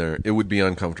 people in there. It would be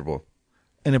uncomfortable.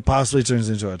 And it possibly turns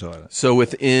into a toilet. So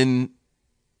within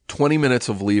 20 minutes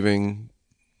of leaving,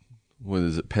 what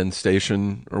is it, Penn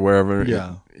Station or wherever?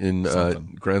 Yeah. In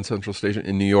Grand Central Station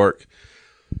in New York.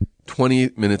 20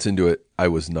 minutes into it, I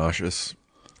was nauseous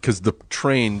because the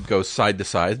train goes side to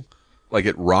side, like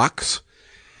it rocks,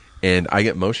 and I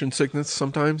get motion sickness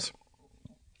sometimes.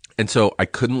 And so I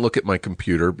couldn't look at my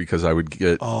computer because I would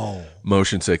get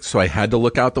motion sick. So I had to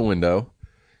look out the window.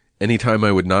 Anytime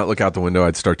I would not look out the window,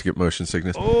 I'd start to get motion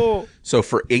sickness. Oh. So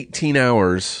for 18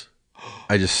 hours,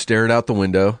 I just stared out the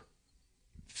window,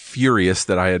 furious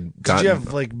that I had gotten... Did you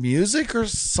have like music or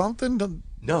something?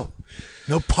 No.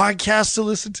 No podcast to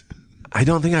listen to? I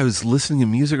don't think I was listening to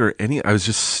music or any. I was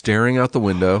just staring out the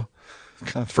window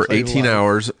for 18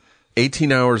 hours.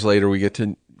 18 hours later, we get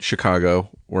to Chicago,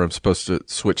 where I'm supposed to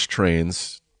switch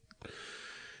trains.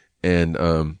 And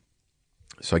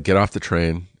so I get off the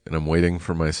train, and I'm waiting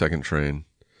for my second train.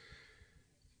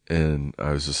 And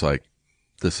I was just like,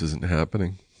 this isn't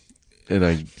happening. And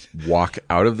I walk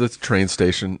out of the train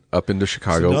station up into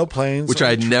Chicago. So no planes. Which I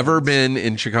had never been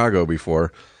in Chicago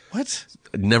before. What?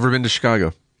 I'd never been to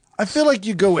Chicago. I feel like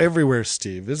you go everywhere,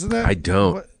 Steve, isn't that? I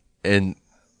don't. What? And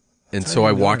so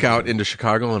I walk out into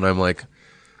Chicago and I'm like,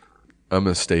 I'm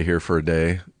going to stay here for a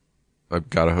day. I've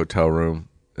got a hotel room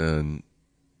and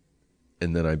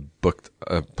then I booked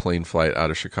a plane flight out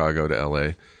of Chicago to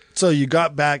LA. So you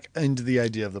got back into the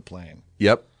idea of the plane.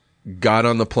 Yep. got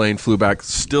on the plane, flew back,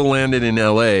 still landed in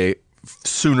LA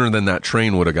sooner than that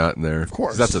train would have gotten there. Of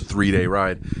course. That's a 3-day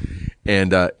ride.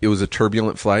 And it was a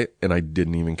turbulent flight, and I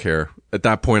didn't even care. At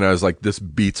that point, I was like, this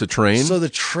beats a train. So the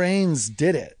trains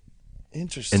did it.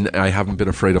 Interesting. And I haven't been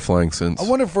afraid of flying since. I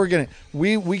wonder if we're going to,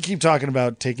 we keep talking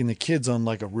about taking the kids on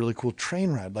like a really cool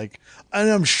train ride. Like, and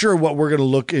I'm sure what we're going to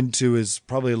look into is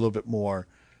probably a little bit more,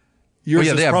 yours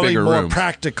is probably more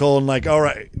practical and like, all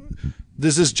right,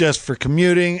 this is just for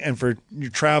commuting and for you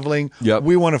traveling. Yep.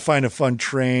 We want to find a fun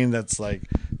train that's like,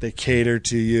 they cater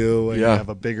to you and you have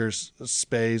a bigger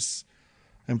space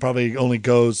and probably only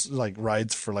goes like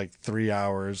rides for like 3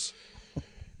 hours.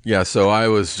 Yeah. So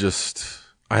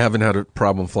I haven't had a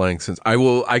problem flying since.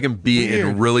 I can be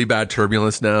in really bad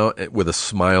turbulence now with a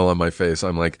smile on my face.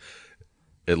 I'm like,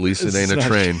 at least it ain't a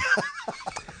train.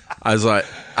 I was like,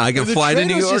 I can fly to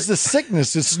New York. It's just the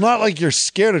sickness. It's not like you're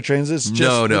scared of trains. It's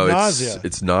just nausea.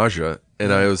 It's nausea.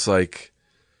 And I was like,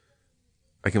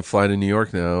 I can fly to New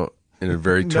York now in a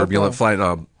very turbulent flight.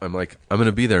 And I'm like, I'm going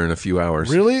to be there in a few hours.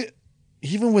 Really?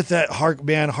 Even with that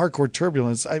hardcore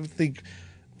turbulence, I think,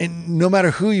 and no matter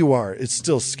who you are, it's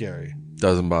still scary.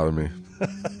 Doesn't bother me.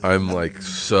 I'm like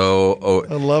I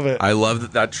love it. I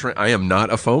love that train. I am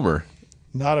not a foamer.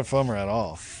 Not a foamer at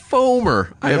all.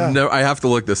 Foamer. I have to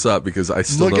look this up because I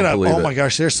still don't believe it. Oh my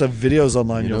gosh, there's some videos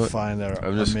online you'll find that are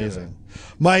amazing.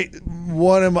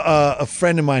 A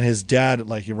friend of mine, his dad,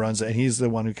 like he runs it, and he's the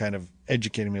one who kind of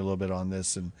educated me a little bit on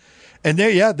this. And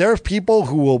there are people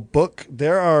who will book.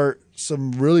 There are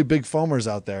some really big foamers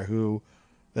out there who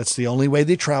that's the only way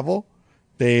they travel.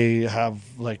 They have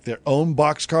like their own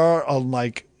boxcar on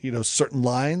like, certain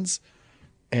lines.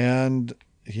 And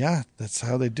yeah, that's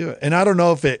how they do it. And I don't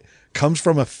know if it comes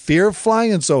from a fear of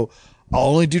flying. And so I'll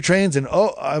only do trains and,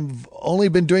 I've only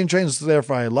been doing trains. So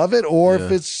therefore I love it. Or if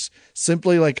it's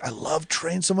simply like, I love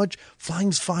trains so much.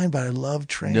 Flying's fine, but I love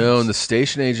trains. No, and the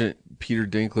station agent, Peter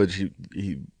Dinklage,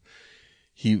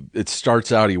 it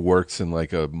starts out, he works in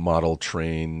like a model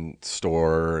train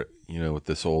store, with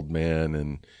this old man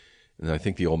and I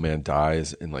think the old man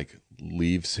dies and like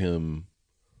leaves him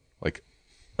like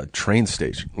a train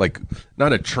station, like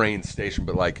not a train station,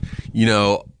 but like,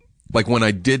 like when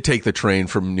I did take the train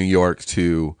from New York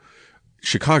to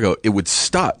Chicago, it would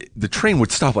stop. The train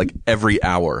would stop like every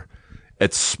hour.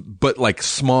 But like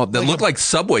small, that looked like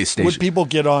subway stations. Would people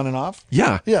get on and off?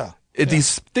 Yeah. Yeah.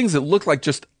 These things that look like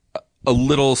just a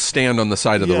little stand on the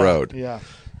side of the road. Yeah.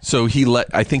 So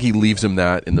I think he leaves him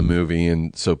that in the movie.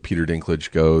 And so Peter Dinklage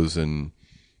goes and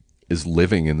is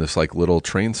living in this like little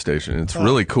train station. It's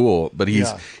really cool. But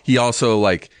he also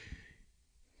like,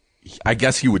 I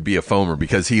guess he would be a foamer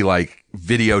because he like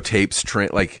videotapes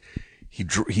he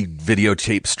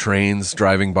videotapes trains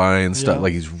driving by and stuff.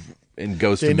 Like and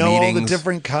goes to meetings. They know all the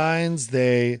different kinds.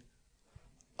 They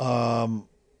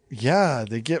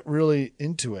get really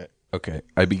into it. Okay.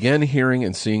 I began hearing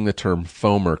and seeing the term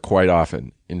foamer quite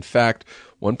often. In fact,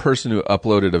 one person who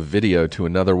uploaded a video to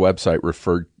another website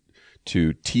referred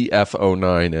to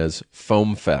TF09 as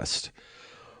Foam Fest.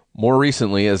 More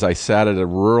recently, as I sat at a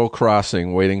rural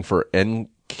crossing waiting for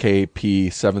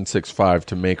NKP 765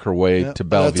 to make her way to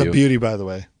Bellevue. That's a beauty, by the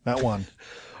way. That one.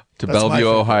 That's Bellevue,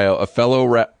 Ohio. A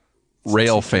fellow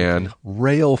rail fan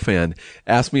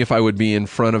asked me if I would be in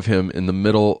front of him in the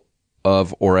middle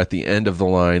of or at the end of the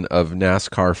line of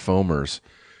NASCAR foamers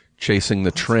chasing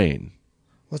the train.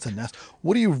 What's a NASCAR?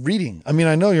 What are you reading? I mean,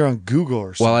 I know you're on Google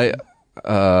or something.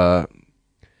 Well,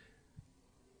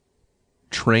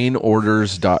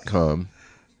 trainorders.com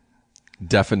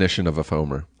definition of a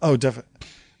foamer. Oh,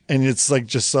 and it's like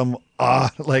just some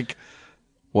like.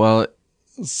 Well,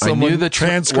 I knew the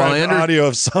transcribed audio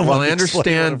of someone. While I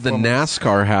understand the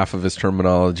NASCAR half of his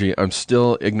terminology, I'm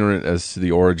still ignorant as to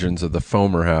the origins of the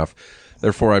foamer half.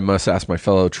 Therefore, I must ask my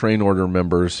fellow train order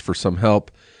members for some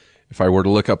help. If I were to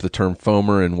look up the term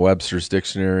foamer in Webster's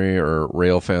dictionary or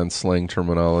railfan slang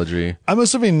terminology, I'm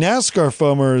assuming NASCAR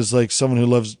foamer is like someone who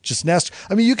loves just NASCAR.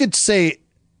 I mean, you could say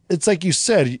it's like you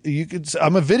said. You could.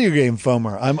 I'm a video game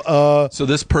foamer. So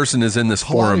this person is in this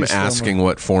forum asking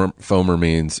what foamer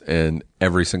means, and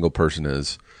every single person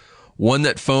is one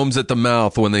that foams at the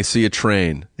mouth when they see a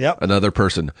train. Yep. Another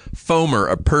person, foamer,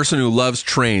 a person who loves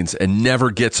trains and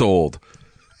never gets old.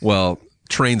 Well,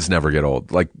 trains never get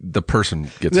old. Like the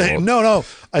person gets old. No.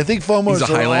 I think foamers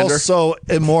are also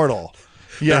immortal.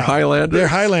 Yeah, They're Highlanders. They're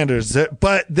Highlanders,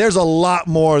 but there's a lot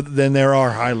more than there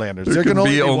are Highlanders. There can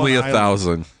be only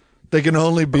 1,000. They can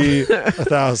only be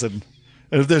 1,000.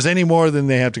 And if there's any more, then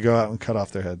they have to go out and cut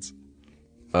off their heads.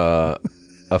 A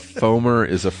foamer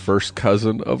is a first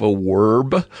cousin of a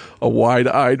werb, a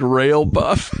wide-eyed rail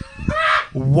buff.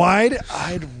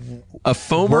 Wide-eyed A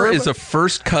foamer Werb? is a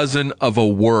first cousin of a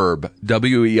werb,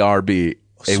 W-E-R-B,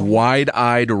 a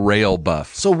wide-eyed rail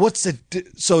buff. So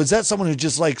so is that someone who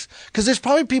just likes, because there's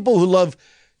probably people who love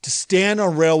to stand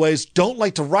on railways, don't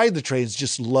like to ride the trains,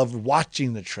 just love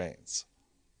watching the trains.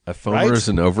 A foamer is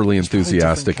an overly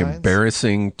enthusiastic,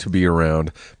 embarrassing to be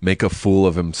around, make a fool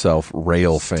of himself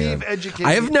rail fan.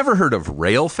 I have never heard of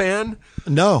rail fan.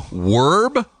 No.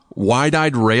 Werb,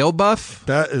 wide-eyed rail buff.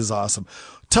 That is awesome.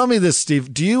 Tell me this, Steve.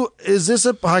 Is this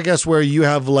a podcast where you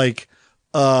have like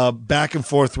back and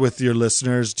forth with your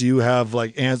listeners? Do you have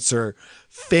like do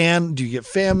you get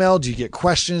fan mail? Do you get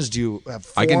questions? Do you have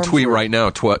forms? I can tweet right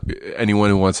now to anyone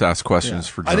who wants to ask questions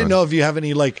for John. I didn't know if you have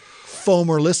any like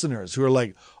foamer listeners who are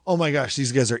like, oh my gosh,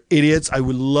 these guys are idiots. I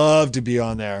would love to be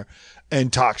on there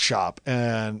and talk shop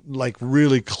and like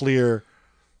really clear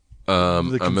the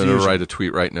confusion. I'm going to write a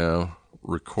tweet right now.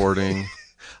 Recording.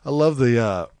 I love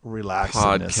the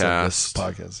relaxedness of this podcast.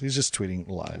 podcast. He's just tweeting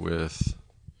live.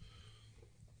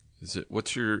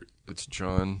 It's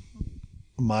John.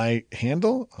 My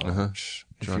handle? Oh, Uh-huh. If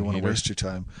Jon you want to Heder. waste your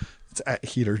time, it's at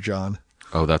Heater John.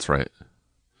 Oh, that's right.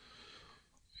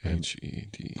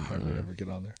 H-E-D. Hardly ever get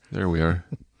on there. There we are.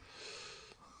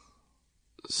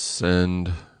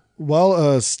 Send.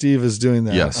 While Steve is doing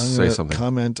that, Yes, I'm say gonna something.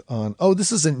 comment on. Oh,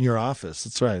 this isn't your office.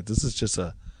 That's right. This is just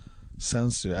a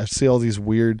sound studio. I see all these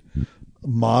weird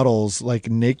models, like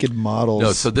naked models.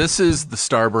 No, so this is the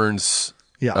Starburns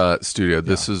studio.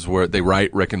 This is where they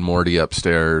write Rick and Morty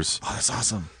upstairs. Oh, that's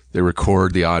awesome. They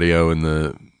record the audio in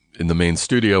the main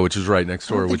studio, which is right next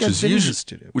door, which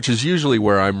is usually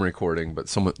where I'm recording. But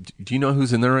do you know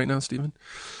who's in there right now, Stephen?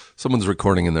 Someone's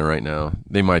recording in there right now.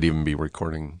 They might even be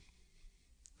recording.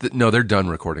 No, they're done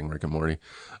recording Rick and Morty.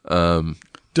 Done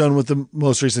with the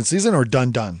most recent season, or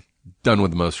done? Done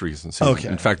with the most recent season. Okay.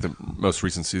 In fact, the most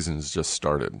recent season has just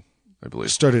started, I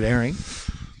believe. Started airing.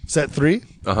 Is that 3?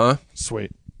 Uh-huh.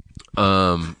 Sweet.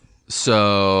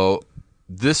 So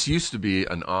this used to be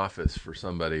an office for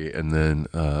somebody, and then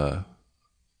I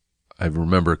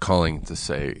remember calling to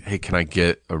say, hey, can I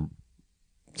get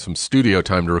some studio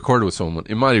time to record with someone?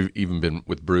 It might have even been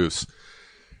with Bruce.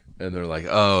 And they're like,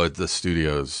 oh, the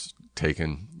studio's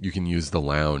taken. You can use the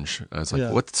lounge. I was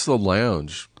like, what's the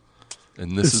lounge?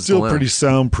 And this is still pretty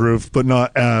soundproof, but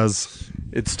not as.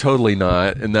 It's totally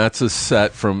not. And that's a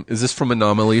set from. Is this from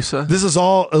Anomalisa? This is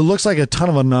all. It looks like a ton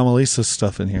of Anomalisa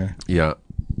stuff in here. Yeah,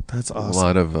 that's awesome. A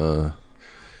lot of.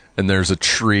 And there's a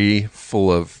tree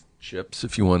full of chips.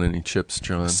 If you want any chips,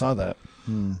 John. I saw that.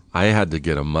 I had to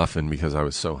get a muffin because I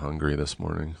was so hungry this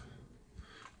morning,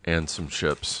 and some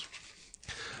chips.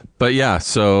 But yeah,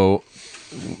 so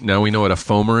now we know what a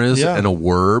foamer is and a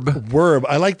werb. Werb.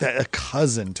 I like that. A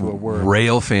cousin to a werb.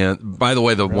 Rail fan. By the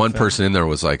way, the one person in there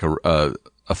was like a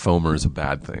foamer is a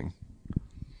bad thing.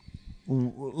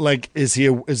 Like, is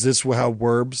this how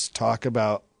werbs talk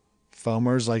about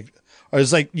foamers? Like, or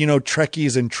it's like,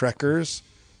 Trekkies and Trekkers.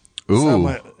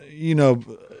 Ooh.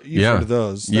 You've heard of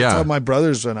those. That's how my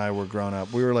brothers and I were growing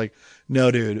up. We were like, no,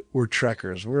 dude, we're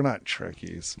Trekkers. We're not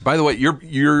Trekkies. By the way,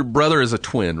 your brother is a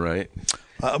twin, right?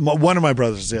 One of my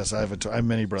brothers, yes. I have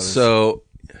many brothers. So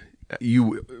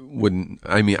you wouldn't.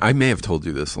 I mean, I may have told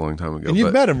you this a long time ago. And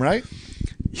you've met him, right?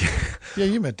 Yeah,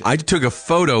 you met him. I took a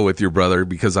photo with your brother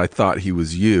because I thought he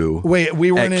was you. Wait,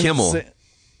 we weren't at Kimmel.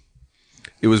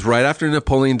 It was right after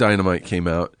Napoleon Dynamite came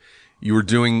out. You were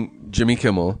doing Jimmy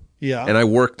Kimmel. Yeah. And I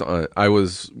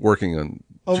was working on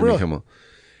Jimmy Kimmel.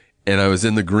 And I was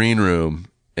in the green room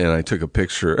and I took a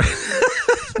picture.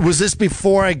 Was this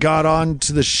before I got on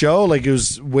to the show? Like, it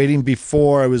was waiting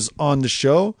before I was on the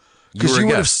show? Because you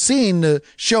would have seen the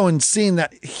show and seen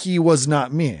that he was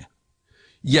not me.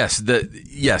 Yes,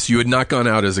 you had not gone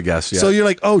out as a guest yet. So you're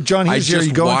like, oh, Jon Heder here.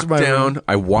 You go into my room.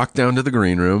 I walked down to the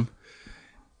green room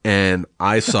and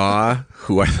I saw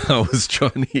who I thought was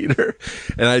Jon Heder.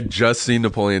 And I'd just seen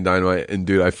Napoleon Dynamite. And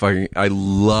dude, I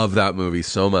love that movie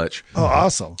so much. Oh,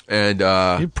 awesome. And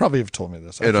you probably have told me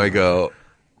this. I go,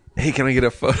 hey, can I get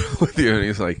a photo with you? And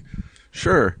he's like,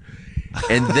 sure.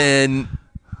 And then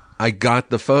I got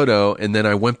the photo and then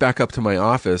I went back up to my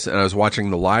office and I was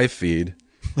watching the live feed.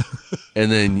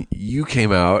 And then you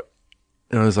came out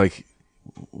and I was like,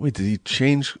 wait, did he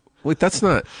change? Wait, that's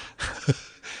not.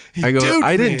 I go,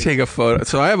 I didn't take a photo.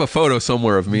 So I have a photo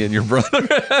somewhere of me and your brother.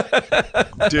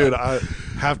 Dude, I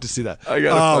have to see that. I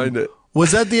got to find it.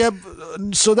 Was that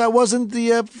so that wasn't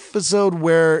the episode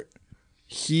where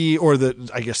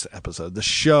the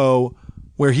show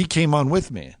where he came on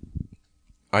with me?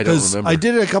 I don't remember. I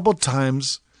did it a couple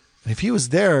times. And if he was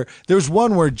there was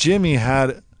one where Jimmy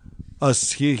had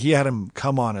us, he had him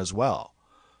come on as well.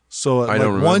 So I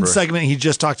don't remember. one segment he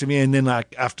just talked to me, and then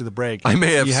like after the break, I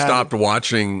may have stopped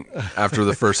watching after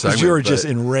the first segment. You were just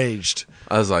enraged.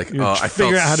 I was like, I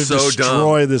figuring out how to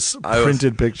destroy this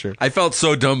printed picture. I felt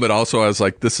so dumb, but also I was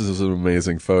like, this is an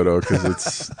amazing photo because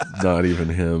it's not even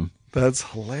him. That's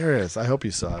hilarious. I hope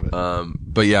you saw it.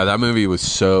 But yeah, that movie was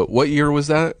so. What year was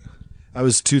that? I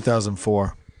was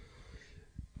 2004.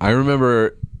 I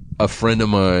remember a friend of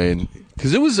mine,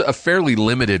 because it was a fairly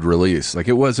limited release. Like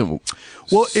it wasn't.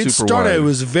 Well, it started. Wide. It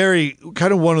was very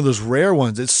kind of one of those rare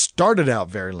ones. It started out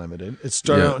very limited. It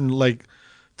started out in like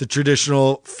the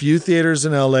traditional few theaters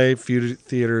in LA, few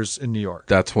theaters in New York.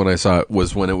 That's when I saw it.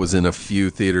 Was when it was in a few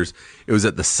theaters. It was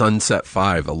at the Sunset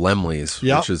 5, a Lemley's,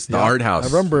 which is the art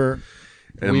house. I remember.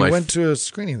 And we went to a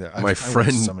screening there. My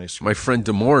friend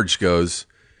DeMorge goes,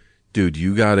 dude,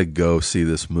 you got to go see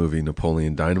this movie,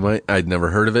 Napoleon Dynamite. I'd never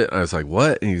heard of it. I was like,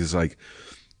 what? And he's like,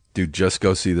 dude, just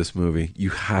go see this movie.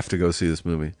 You have to go see this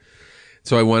movie.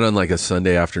 So I went on like a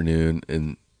Sunday afternoon,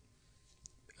 and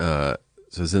so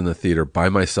I was in the theater by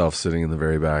myself, sitting in the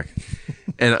very back.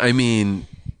 And I mean,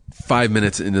 5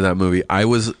 minutes into that movie, I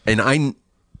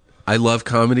love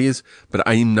comedies, but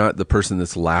I'm not the person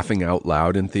that's laughing out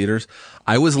loud in theaters.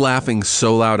 I was laughing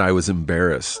so loud I was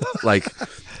embarrassed. Like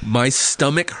my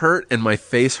stomach hurt and my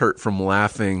face hurt from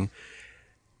laughing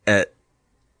at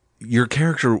your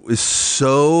character is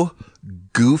so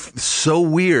so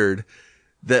weird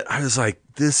that I was like,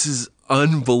 this is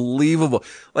unbelievable.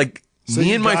 Like so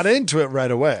you got into it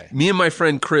right away. Me and my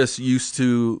friend Chris used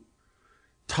to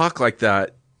talk like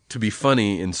that to be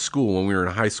funny in school when we were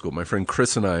in high school. My friend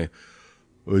Chris and I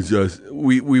was just,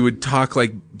 we would talk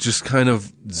like just kind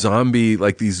of zombie,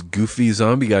 like these goofy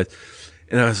zombie guys.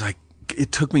 And I was like,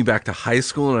 it took me back to high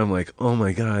school, and I'm like, oh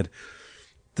my God,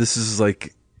 this is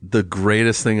like the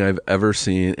greatest thing I've ever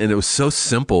seen. And it was so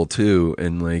simple too.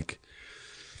 And like,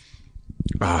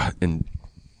 and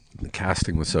the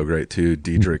casting was so great too.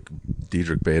 Diedrich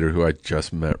Bader, who I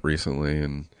just met recently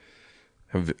and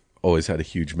have always had a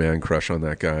huge man crush on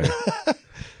that guy.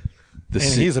 And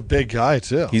he's a big guy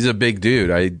too. He's a big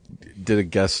dude. I did a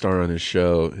guest star on his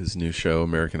show, his new show,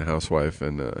 American Housewife,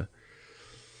 and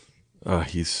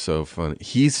he's so funny.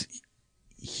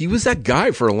 He was that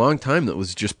guy for a long time that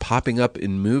was just popping up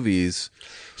in movies.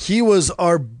 He was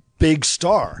our big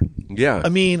star. Yeah. I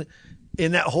mean,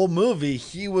 in that whole movie,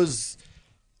 he was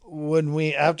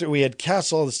after we had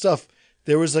cast all the stuff,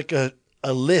 there was like a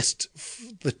list.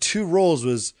 The two roles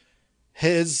was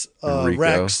his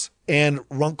Rex and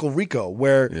Runkle Rico,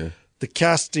 where the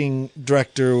casting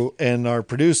director and our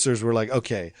producers were like,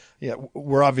 okay, yeah,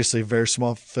 we're obviously a very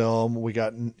small film. We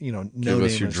got, no Give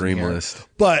us your dream list.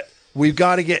 But we've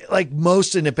got to get, like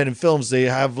most independent films, they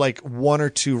have like one or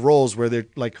two roles where they're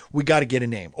like, we got to get a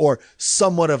name or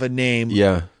somewhat of a name.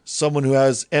 Yeah. Someone who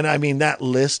has, and I mean, that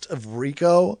list of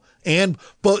Rico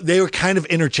but they were kind of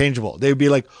interchangeable. They would be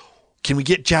like, can we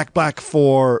get Jack Black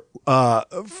for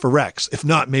Rex? If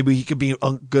not, maybe he could be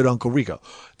good Uncle Rico.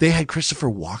 They had Christopher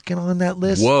Walken on that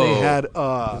list. Whoa. They had,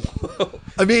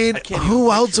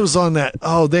 who else was on that?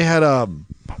 Oh, they had,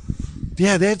 they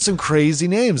had some crazy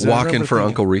names. Walken for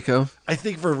Uncle Rico? I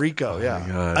think for Rico, yeah. My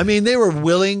God. I mean, they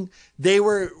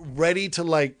were ready to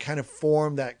like kind of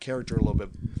form that character a little bit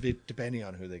depending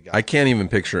on who they got. I can't even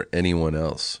picture anyone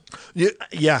else.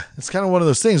 Yeah, it's kind of one of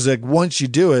those things. Like once you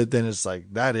do it, then it's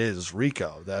like that is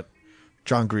Rico, that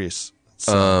John Grease.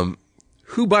 So.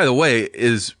 Who, by the way,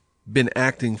 is been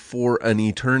acting for an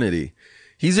eternity.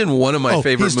 He's in one of my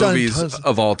favorite movies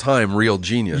of all time, Real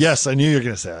Genius. Yes, I knew you were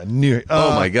going to say. I knew.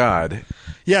 Oh my God!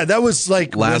 Yeah, that was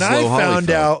like when I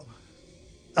found out.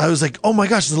 I was like, oh my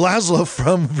gosh, it's Laszlo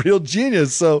from Real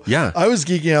Genius. So yeah, I was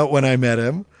geeking out when I met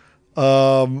him.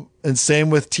 And same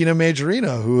with Tina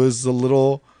Majorino, who was the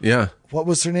little, what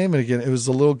was her name again? It was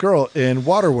the little girl in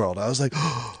Waterworld. I was like,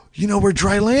 you know where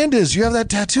Dry Land is. You have that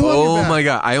tattoo on your back. Oh my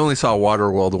God. I only saw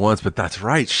Waterworld once, but that's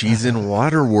right. She's in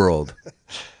Waterworld.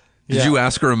 Did you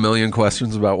ask her a million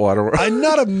questions about Waterworld?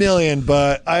 Not a million,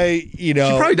 but she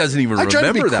probably doesn't even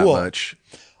remember that much.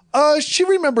 She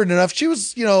remembered enough. She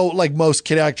was, like most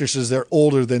kid actresses, they're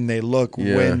older than they look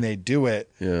when they do it.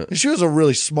 Yeah. And she was a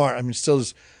really smart, still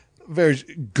just very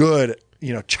good,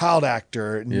 child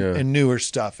actor and knew her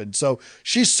stuff. And so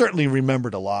she certainly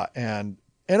remembered a lot. And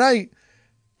I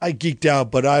geeked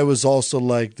out, but I was also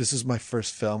like, this is my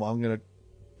first film. I'm going to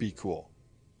be cool.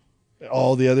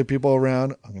 All the other people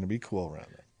around, I'm going to be cool around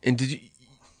them. And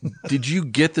did you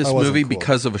get this movie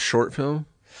because of a short film?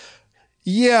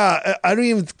 Yeah, I don't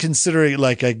even consider it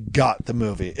like I got the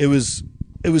movie. It was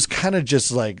kind of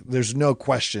just like there's no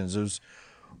questions.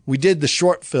 We did the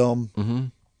short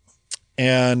film,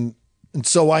 and And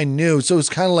so I knew. So it was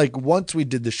kind of like once we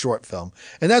did the short film,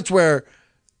 and that's where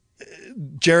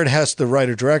Jared Hess, the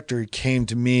writer director, came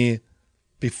to me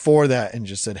before that and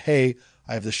just said, "Hey,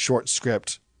 I have this short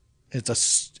script.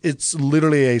 It's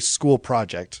literally a school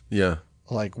project. Yeah,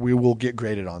 like we will get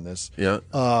graded on this. Yeah,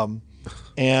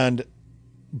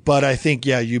 but I think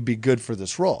you'd be good for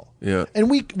this role. Yeah, and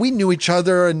we knew each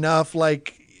other enough,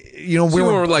 like." We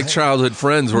weren't like childhood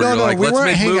friends where we let's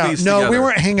weren't make movies together. together. We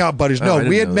weren't hangout buddies. No,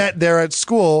 we had met there at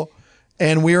school,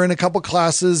 and we were in a couple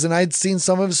classes, and I'd seen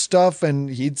some of his stuff, and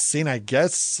he'd seen, I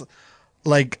guess,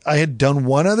 like I had done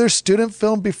one other student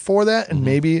film before that, and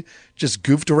maybe just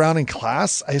goofed around in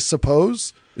class, I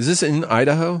suppose. Is this in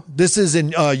Idaho? This is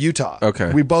in Utah.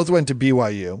 Okay. We both went to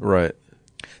BYU. Right.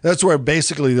 That's where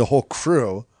basically the whole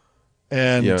crew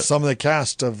and some of the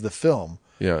cast of the film.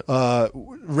 Yeah.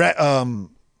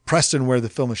 Preston, where the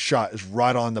film is shot, is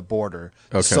right on the border,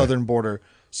 the southern border.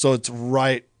 So it's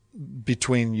right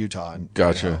between Utah and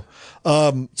Gotcha.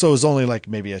 Idaho. So it was only like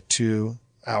maybe a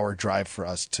 2-hour drive for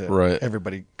us to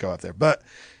everybody go up there. But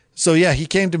so he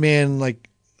came to me and like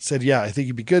said, I think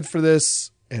you'd be good for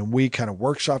this. And we kind of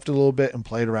workshopped a little bit and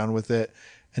played around with it.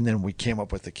 And then we came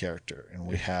up with the character, and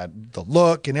we had the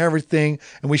look and everything,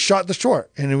 and we shot the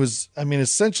short. And it was,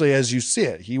 essentially as you see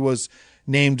it, he was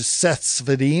named Seth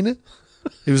Svedin.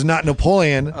 It was not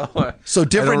Napoleon. So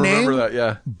different name. Remember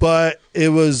that, But it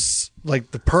was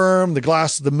like the perm, the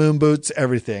glasses, the moon boots,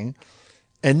 everything.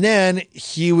 And then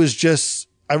he was just,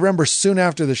 I remember soon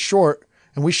after the short,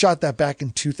 and we shot that back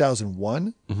in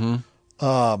 2001.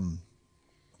 Mm-hmm.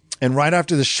 And right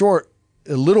after the short,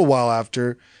 a little while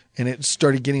after, and it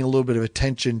started getting a little bit of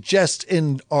attention just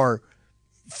in our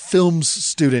films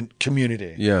student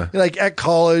community. Yeah. Like at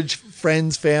college,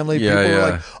 friends, family, people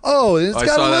were like, oh, it's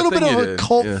got a little bit of a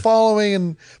cult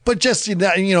following, but just, it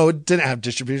didn't have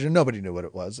distribution. Nobody knew what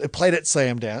it was. It played at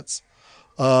Slam Dance.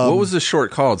 What was the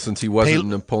short called since he wasn't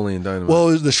Napoleon Dynamite?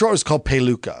 Well, the short was called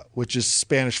Peluca, which is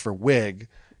Spanish for wig,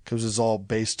 because it's all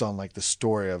based on like the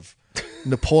story of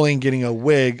Napoleon getting a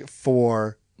wig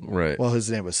for, well,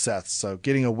 his name was Seth. So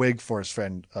getting a wig for his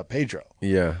friend Pedro.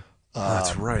 Yeah.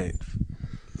 That's right.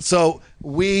 So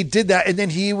we did that, and then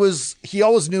he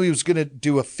always knew he was going to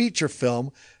do a feature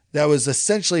film that was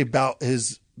essentially about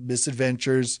his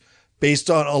misadventures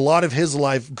based on a lot of his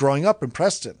life growing up in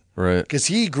Preston. Right. Because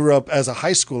he grew up as a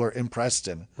high schooler in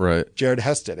Preston. Right. Jared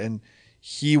Hess did. And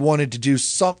he wanted to do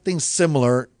something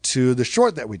similar to the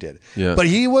short that we did. Yeah. But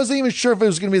he wasn't even sure if it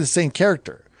was going to be the same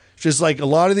character. Just like a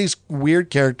lot of these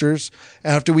weird characters.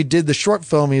 After we did the short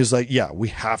film, he was like,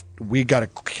 we got a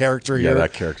character here. Yeah,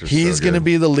 that character's He's so going to good.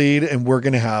 be the lead, and I'm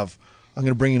going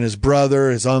to bring in his brother,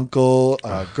 his uncle,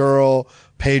 girl,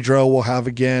 Pedro we'll have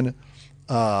again,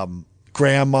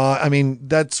 grandma.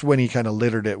 That's when he kind of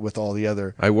littered it with all the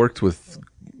other. I worked with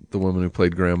the woman who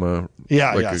played grandma.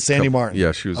 Sandy Martin.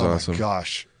 Yeah, she was awesome. Oh my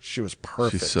gosh, she was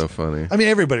perfect. She's so funny.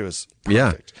 Everybody was perfect.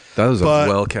 Yeah, that was a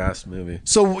well-cast movie.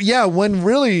 So when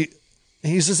really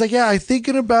he's just like, I'm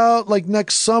thinking about like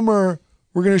next summer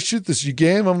we're going to shoot this. You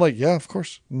game? I'm like, yeah, of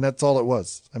course. And that's all it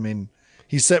was.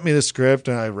 He sent me the script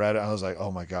and I read it. I was like,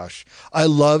 oh my gosh, I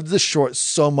loved the short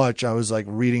so much. I was like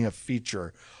reading a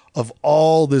feature of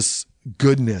all this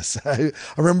goodness. I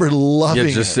remember loving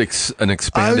it. An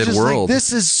expanded I was just world. Like,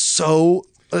 this is so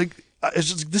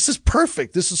this is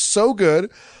perfect. This is so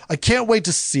good. I can't wait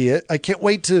to see it. I can't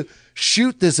wait to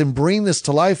shoot this and bring this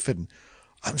to life. And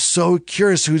I'm so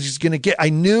curious who he's going to get. I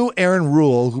knew Aaron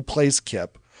Rule, who plays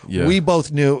Kip. Yeah. We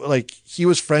both knew, like, he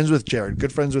was friends with Jared,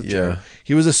 good friends with Jared.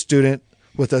 He was a student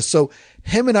with us. So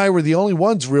him and I were the only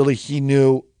ones really he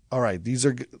knew, all right, these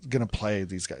are going to play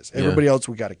these guys. Everybody else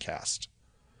we got to cast.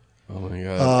 Oh my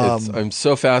God. I'm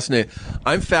so fascinated.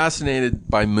 I'm fascinated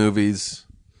by movies.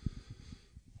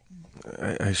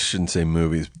 I shouldn't say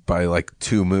movies, by like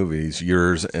two movies,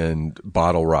 yours and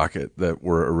Bottle Rocket, that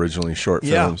were originally short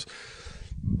films.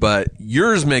 But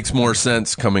yours makes more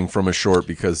sense coming from a short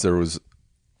because there was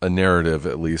a narrative,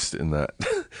 at least in that.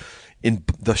 In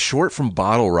the short from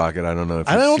Bottle Rocket, I don't know if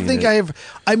I don't think I have.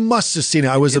 I must have seen it.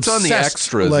 I was It's obsessed. on the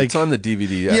extras. Like, it's on the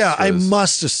DVD extras. yeah, I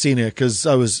must have seen it because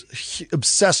I was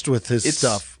obsessed with his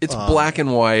stuff. It's black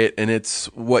and white, and it's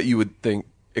what you would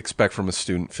expect from a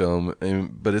student film.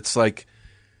 But it's like,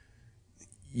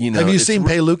 have you seen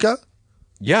Peluca?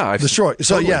 Yeah, The short.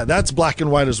 So totally. that's black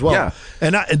and white as well. Yeah.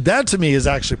 And that to me is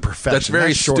actually perfection. That's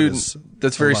very short student.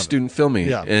 That's very student filmy.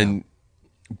 Yeah.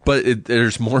 But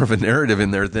there's more of a narrative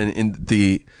in there than in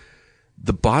the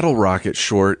Bottle Rocket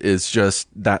short. Is just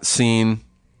that scene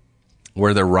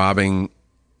where they're robbing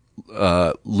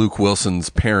Luke Wilson's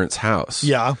parents' house.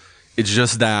 Yeah. It's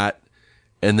just that,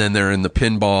 and then they're in the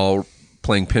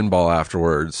playing pinball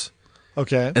afterwards.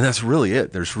 Okay. And that's really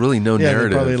it. There's really no Yeah,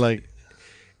 narrative. probably like,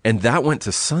 and that went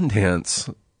to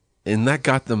Sundance, and that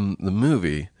got them the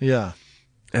movie. yeah.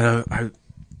 And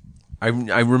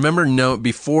I remember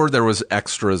before there was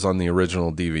extras on the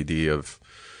original DVD of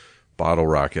Bottle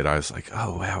Rocket, I was like,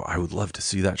 oh wow, I would love to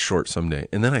see that short someday.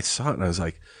 And then I saw it and I was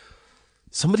like,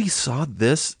 somebody saw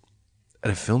this at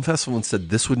a film festival and said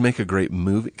this would make a great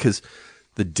movie, because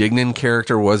the Dignan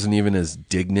character wasn't even as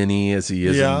Dignan-y as he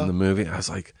is in the movie. I was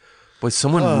like, boy,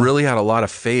 someone really had a lot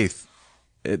of faith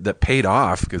that paid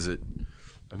off, because it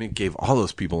gave all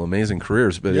those people amazing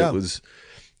careers, but it was,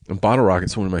 and Bottle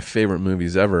Rocket's one of my favorite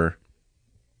movies ever.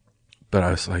 But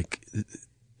I was like,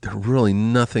 they're really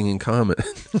nothing in common.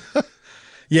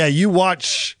 Yeah, you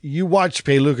watch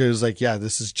Peluca, it was like, yeah,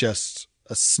 this is just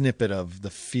a snippet of the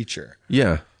feature.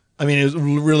 Yeah. I mean, it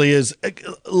really is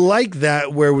like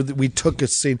that, where we took a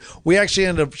scene. We actually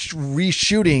ended up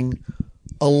reshooting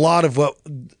a lot of what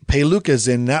Peluca's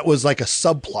in. That was like a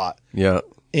subplot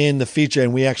in the feature,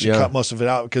 and we actually cut most of it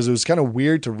out because it was kind of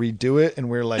weird to redo it, and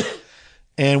we're like,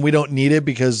 and we don't need it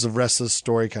because the rest of the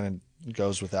story kind of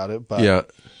goes without it.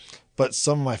 But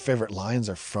some of my favorite lines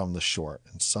are from the short,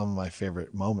 and some of my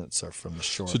favorite moments are from the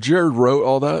short. So Jared wrote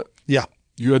all that? Yeah.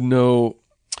 You had no...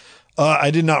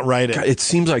 I did not write it. God, it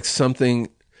seems like something,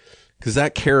 because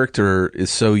that character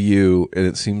is so you, and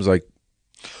it seems like...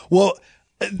 Well,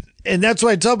 and that's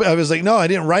why I was like, no, I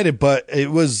didn't write it, but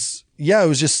it was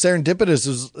just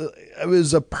serendipitous. It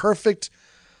was a perfect...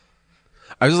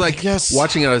 I was like,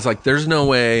 watching it, I was like, there's no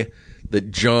way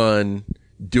that John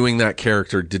doing that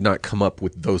character did not come up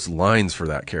with those lines for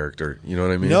that character. You know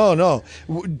what I mean? No.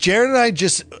 Jared and I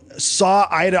just saw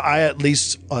eye to eye, at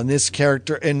least on this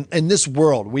character and this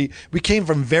world. We came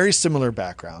from very similar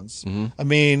backgrounds. Mm-hmm. I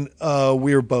mean,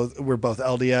 we're both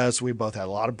LDS. We both had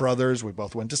a lot of brothers. We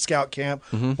both went to scout camp.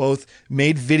 Mm-hmm. Both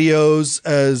made videos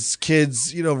as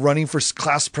kids, running for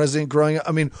class president growing up.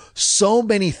 I mean, so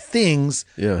many things.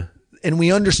 Yeah. And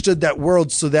we understood that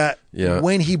world, so that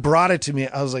when he brought it to me,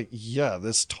 I was like, yeah,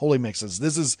 this totally makes sense.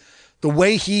 This is the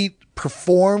way he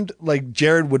performed, like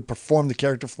Jared would perform the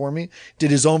character for me,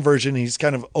 did his own version. He's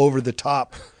kind of over the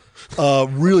top,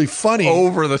 really funny.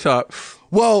 Over the top.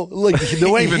 Well, like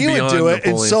the way he would do it. Napoleon.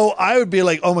 And so I would be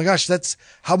like, oh my gosh, that's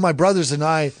how my brothers and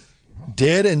I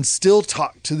did and still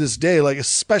talk to this day, like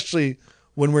especially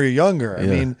when we were younger. I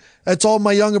mean, that's all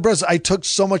my younger brothers. I took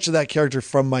so much of that character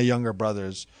from my younger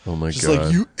brothers. Oh my just God.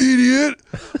 Like, you idiot.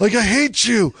 Like, I hate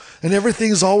you. And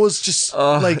everything's always just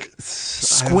like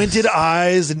squinted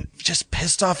eyes and just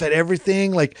pissed off at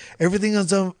everything. Like everything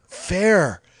is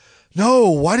unfair. No,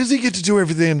 why does he get to do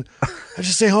everything? I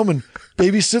just stay home and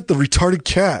babysit the retarded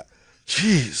cat.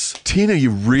 Jeez. Tina,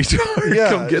 you retard. Yeah,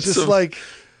 Come get just some. like,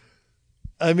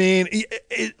 I mean,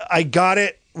 I got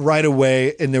it right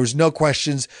away, and there was no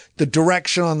questions. The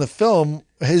direction on the film,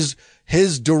 his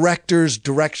director's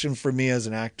direction for me as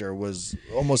an actor was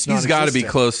almost He's got to be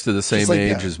non-existent. close to the same like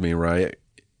age that. as me, right?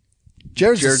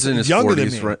 Jared's in his younger 40s,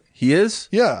 than me. right? He is?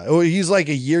 Yeah, well, he's like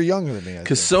a year younger than me.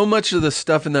 Because so much of the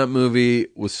stuff in that movie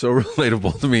was so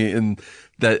relatable to me, in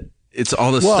that it's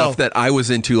all the stuff that I was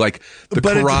into, like the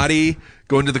karate,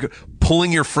 going to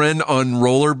pulling your friend on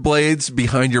rollerblades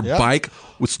behind your bike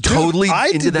was totally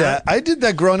into that. I did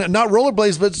that growing up, not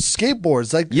rollerblades, but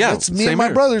skateboards. Like, that's me and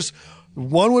my brothers.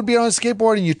 One would be on a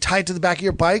skateboard and you tie it to the back of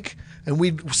your bike, and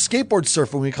we'd skateboard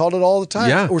surf, and we called it all the time.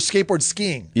 Yeah. Or skateboard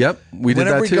skiing. Yep, we did that too.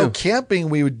 Whenever we go camping,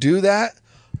 we would do that.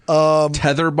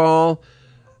 Tetherball.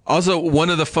 Also, one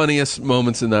of the funniest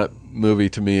moments in that movie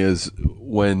to me is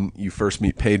when you first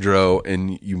meet Pedro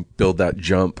and you build that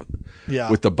jump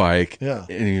with the bike. Yeah.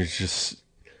 And you're just,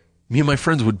 me and my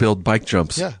friends would build bike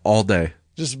jumps all day.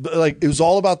 Just like, it was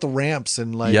all about the ramps,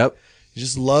 and like, you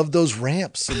just loved those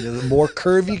ramps. And the more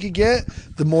curve you could get,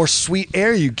 the more sweet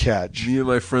air you catch. Me and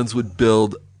my friends would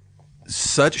build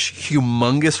such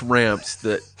humongous ramps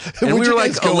that, and we were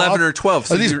like 11 or 12.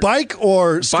 So are these bike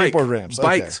or skateboard ramps?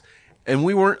 Bikes. Okay. And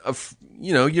we weren't,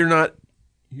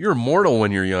 you're immortal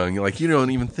when you're young. Like, you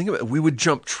don't even think about it. We would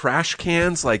jump trash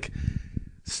cans, like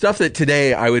stuff that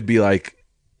today I would be like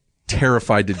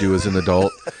terrified to do as an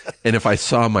adult. And if I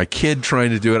saw my kid trying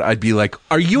to do it, I'd be like,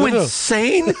 are you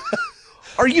insane?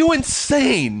 Are you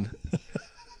insane?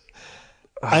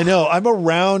 I know. I'm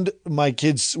around my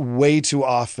kids way too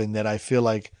often that I feel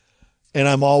like, and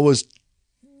I'm always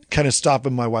kind of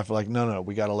stopping my wife, like, no,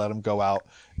 we got to let them go out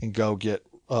and go get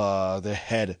their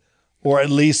head, or at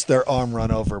least their arm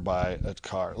run over by a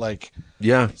car. Like,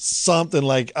 something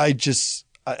like I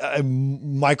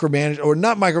micromanage, or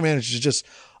not micromanage, it's just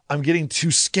I'm getting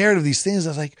too scared of these things.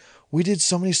 I was like, we did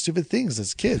so many stupid things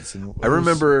as kids. And I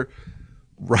remember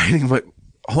riding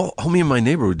homie in my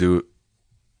neighbor would do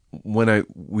when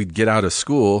we'd get out of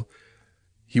school,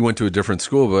 he went to a different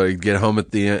school, but he'd get home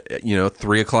at the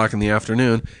 3:00 in the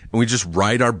afternoon, and we'd just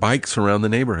ride our bikes around the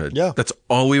neighborhood. Yeah, that's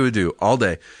all we would do all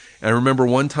day. And I remember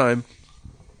one time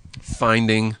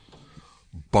finding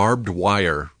barbed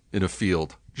wire in a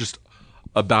field, just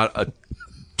about a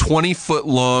 20-foot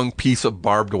long piece of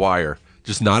barbed wire,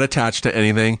 just not attached to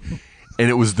anything. And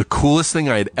it was the coolest thing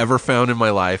I had ever found in my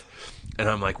life. And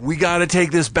I'm like, we got to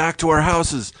take this back to our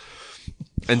houses.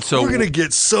 And so we're going to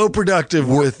get so productive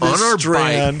with this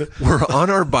strand. Bike. We're on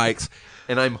our bikes,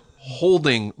 and I'm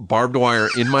holding barbed wire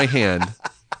in my hand,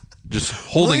 just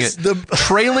holding it,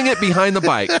 trailing it behind the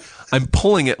bike. I'm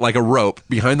pulling it like a rope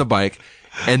behind the bike,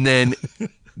 and then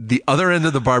the other end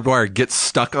of the barbed wire gets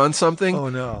stuck on something. Oh,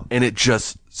 no. And it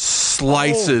just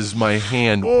slices my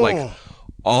hand like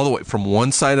all the way from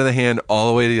one side of the hand all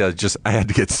the way to the other. I had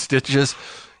to get stitches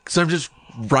because I'm just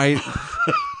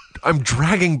I'm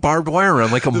dragging barbed wire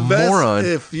around like a moron.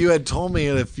 If you had told me,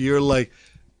 and if you're like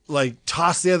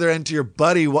toss the other end to your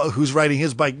buddy who's riding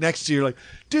his bike next to you, you're like,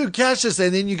 dude, catch this,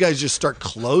 and then you guys just start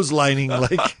clotheslining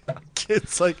like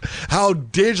kids. Like, how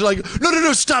did you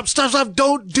no, stop,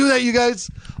 don't do that, you guys.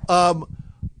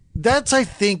 That's, I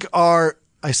think, our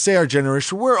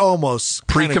generation. We're almost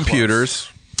pre-computers,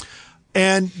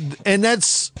 and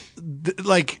that's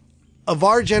like of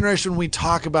our generation. We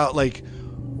talk about like,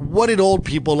 what did old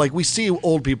people like? We see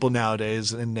old people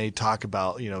nowadays, and they talk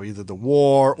about either the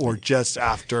war or just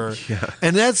after,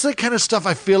 and that's the kind of stuff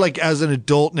I feel like as an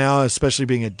adult now, especially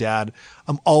being a dad,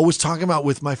 I'm always talking about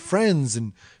with my friends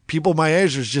and people my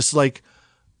age. Is just like,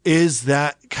 is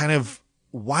that kind of,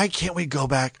 why can't we go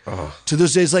back to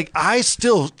those days? Like, I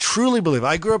still truly believe.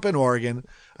 I grew up in Oregon.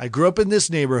 I grew up in this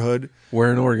neighborhood.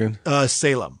 Where in Oregon?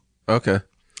 Salem. Okay.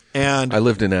 And I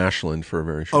lived in Ashland for a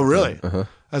very short time. Oh, really? Uh-huh.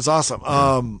 That's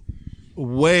awesome.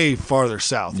 Way farther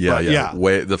south. Yeah.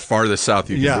 Way the farthest south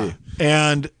you can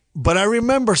be. But I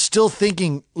remember still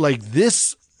thinking like,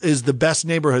 this is the best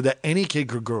neighborhood that any kid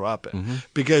could grow up in,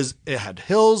 because it had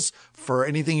hills for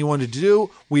anything you wanted to do.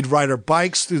 We'd ride our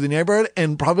bikes through the neighborhood,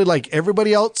 and probably like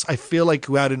everybody else, I feel like,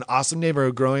 who had an awesome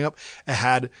neighborhood growing up, it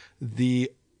had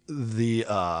the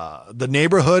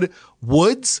neighborhood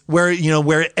woods where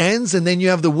it ends, and then you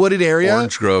have the wooded area.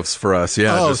 Orange groves for us, we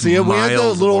had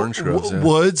the little orange groves,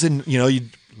 woods, and you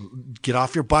get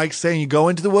off your bike, and you go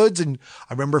into the woods. And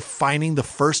I remember finding the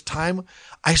first time.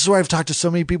 I swear I've talked to so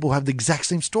many people who have the exact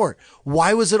same story.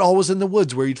 Why was it always in the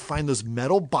woods where you'd find those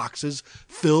metal boxes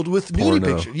filled with nudie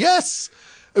pictures? Yes.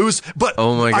 It was, but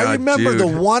oh my God, I remember dude. The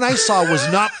one I saw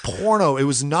was not porno. It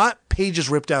was not pages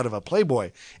ripped out of a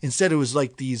Playboy. Instead, it was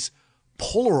like these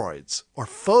Polaroids or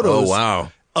photos. Oh,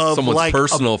 wow. Of someone's like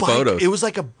personal photos. It was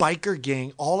like a biker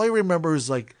gang. All I remember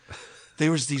is like, there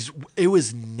was it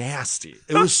was nasty.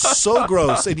 It was so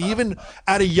gross. And even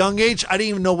at a young age, I didn't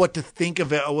even know what to think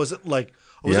of it. I wasn't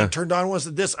turned on. Was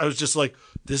it this? I was just like,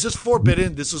 this is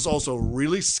forbidden. This is also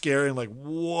really scary. And like,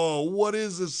 whoa, what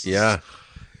is this? Yeah.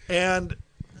 And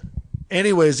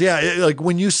anyways, like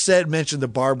when you mentioned the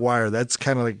barbed wire, that's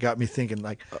kind of like got me thinking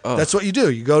like, that's what you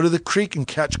do. You go to the creek and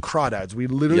catch crawdads. We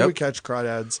literally would catch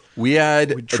crawdads. We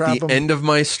had at the end of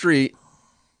my street,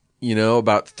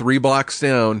 about 3 blocks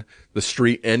down, the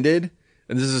street ended,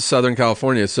 and this is Southern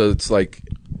California, so it's like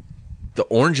the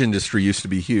orange industry used to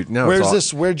be huge. Now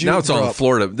Where'd you now it's all grow in up?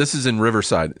 Florida. This is in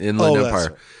Riverside, Inland Empire. That's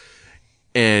right.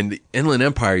 And Inland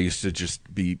Empire used to just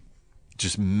be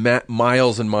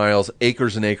miles and miles,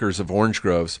 acres and acres of orange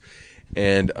groves.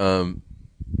 And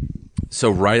so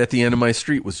right at the end of my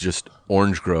street was just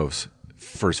orange groves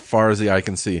for as far as the eye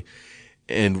can see.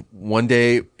 And one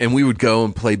day, and we would go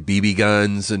and play BB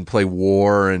guns and play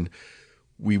war, and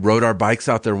we rode our bikes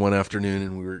out there one afternoon,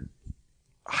 and we were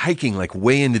hiking like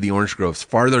way into the orange groves,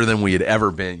 farther than we had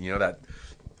ever been. That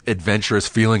adventurous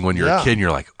feeling when you're a kid and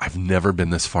you're like, I've never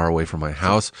been this far away from my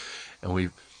house.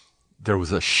 And there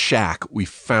was a shack. We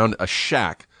found a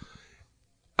shack.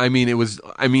 There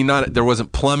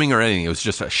wasn't plumbing or anything. It was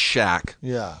just a shack.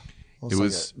 Yeah. It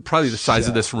was probably the size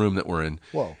of this room that we're in.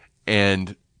 Whoa.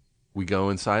 And we go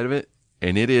inside of it,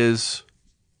 and it is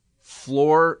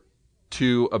floor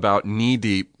to about knee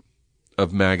deep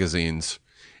of magazines.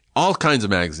 All kinds of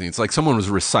magazines. Like someone was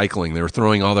recycling. They were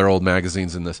throwing all their old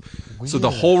magazines in this. Weird. So the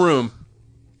whole room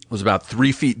was about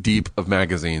 3 feet deep of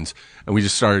magazines, and we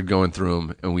just started going through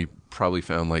them, and we probably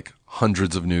found like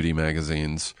hundreds of nudie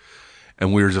magazines.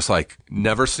 And we were just like,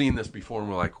 never seen this before. And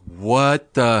we're like,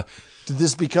 what the? Did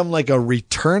this become like a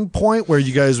return point where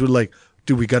you guys would like,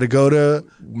 dude, we got to go to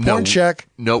porn check?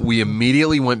 No, we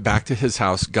immediately went back to his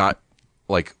house, got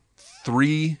like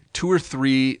 2 or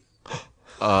 3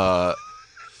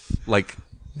 like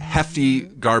hefty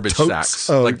garbage Totes? sacks,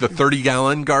 Oh. like the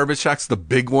 30-gallon garbage sacks, the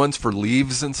big ones for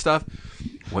leaves and stuff.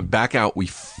 Went back out. We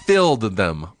filled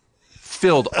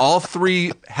all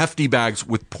 3 hefty bags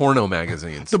with porno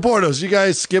magazines. The pornos. You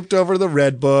guys skipped over the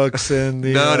Red Books and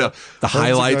the The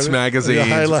Highlights magazines,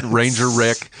 Highlights. Ranger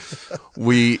Rick.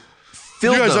 We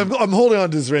filled you guys, them. I'm holding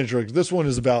on to this Ranger Rick. This one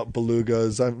is about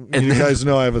belugas. You guys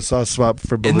know I have a soft spot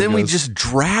for belugas. And then we just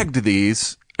dragged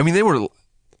these. I mean, they were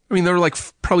like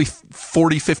probably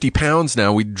 40, 50 pounds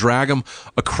now. We'd drag them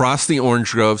across the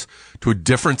orange groves to a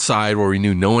different side where we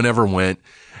knew no one ever went.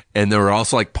 And there were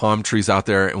also like palm trees out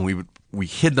there, and we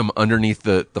hid them underneath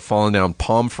the fallen down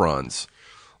palm fronds.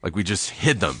 Like we just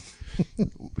hid them.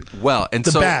 Well, and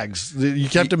the bags. You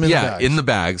kept them in the bags. Yeah, in the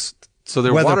bags. So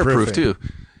they're waterproof too.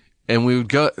 And we would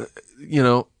go,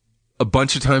 a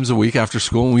bunch of times a week after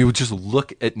school, and we would just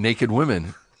look at naked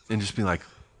women and just be like,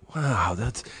 wow,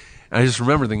 I just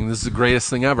remember thinking this is the greatest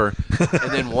thing ever.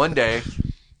 And then one day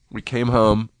we came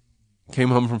home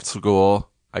from school.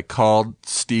 I called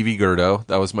Stevie Gerdo.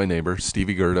 That was my neighbor,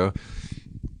 Stevie Gerdo.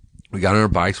 We got on our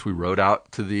bikes. We rode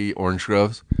out to the orange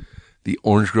groves. The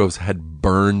orange groves had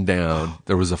burned down.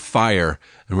 There was a fire,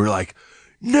 and we were like,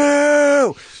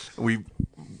 no! We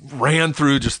ran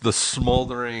through just the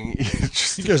smoldering.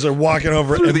 You guys are walking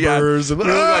over embers. We were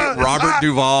like Robert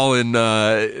Duvall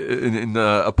in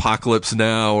Apocalypse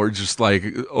Now, or just like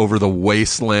over the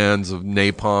wastelands of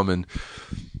napalm, and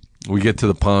we get to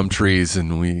the palm trees,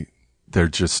 and they're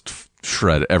just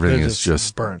shredded. Everything is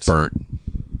just burnt.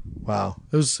 Wow,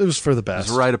 it was for the best.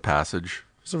 It was a rite of passage.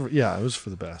 It was for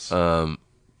the best.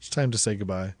 It's time to say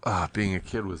goodbye. Being a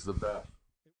kid was the best.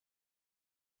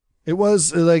 It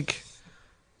was like,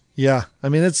 yeah. I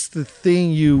mean, it's the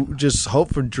thing you just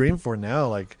hope for and dream for now.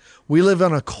 Like, we live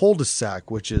on a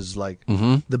cul-de-sac, which is like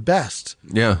the best.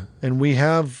 Yeah. And we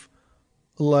have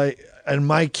and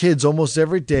my kids almost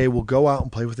every day will go out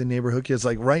and play with the neighborhood kids.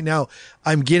 Like right now,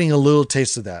 I'm getting a little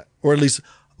taste of that, or at least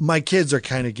my kids are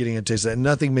kind of getting a taste of that. And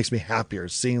nothing makes me happier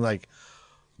seeing like,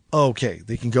 okay,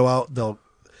 they can go out.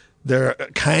 They're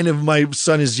kind of, my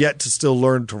son is yet to still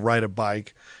learn to ride a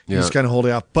bike. He's kind of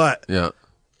holding out, but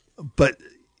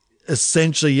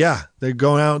essentially, yeah, they're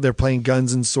going out, they're playing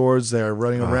guns and swords, they're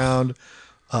running around.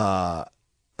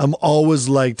 I'm always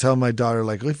like telling my daughter,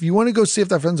 like, if you want to go see if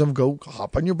that friend's home, go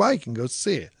hop on your bike and go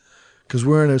see it. Because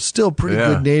we're in a still pretty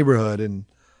good neighborhood. And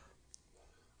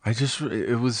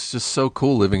it was just so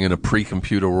cool living in a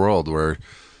pre-computer world where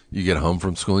you get home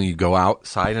from school and you go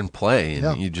outside and play,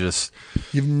 and you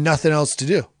have nothing else to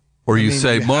do. Or you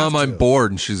say, Mom, I'm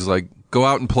bored. And she's like, go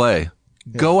out and play.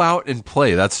 Yeah. Go out and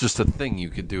play. That's just a thing you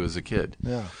could do as a kid.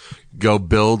 Yeah. Go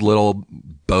build little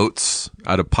boats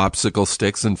out of popsicle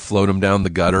sticks and float them down the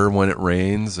gutter when it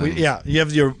rains. You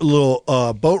have your little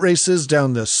boat races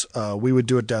down this. We would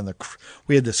do it down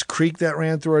we had this creek that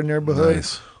ran through our neighborhood.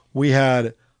 Nice. We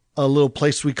had a little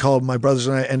place we called, my brothers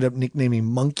and I ended up nicknaming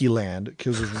Monkey Land,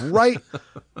 because it was right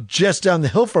just down the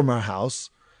hill from our house.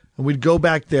 And we'd go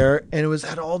back there, and it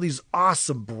had all these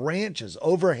awesome branches,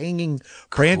 overhanging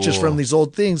branches from these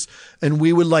old things. And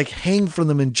we would like hang from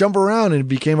them and jump around, and it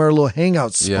became our little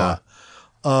hangout spot.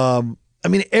 Yeah. I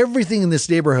mean, everything in this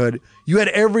neighborhood, you had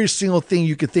every single thing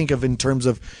you could think of in terms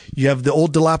of, you have the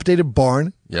old dilapidated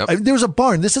barn. Yep. There was a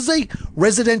barn. This is a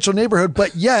residential neighborhood,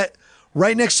 but yet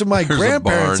right next to my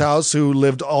grandparents' house, who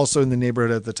lived also in the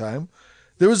neighborhood at the time,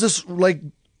 there was this like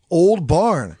old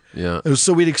barn. Yeah.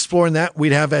 So we'd explore in that.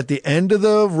 We'd have at the end of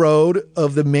the road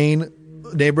of the main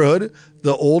neighborhood,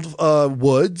 the old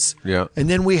woods. Yeah. And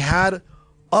then we had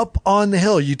up on the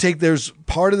hill, there's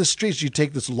part of the streets, you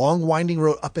take this long winding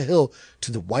road up a hill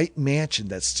to the white mansion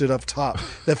that stood up top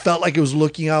that felt like it was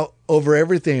looking out over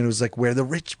everything. It was like where the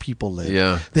rich people live.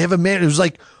 Yeah. They have it was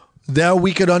like, now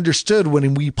we could understood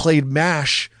when we played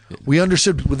MASH. We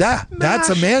understood that's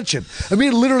a mansion. I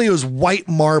mean, literally it was white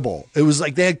marble. It was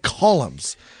like they had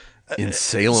columns. In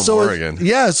Salem, Oregon.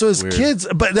 So as kids,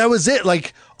 but that was it.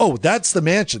 Like, oh, that's the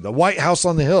mansion, the White House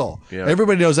on the hill. Yeah.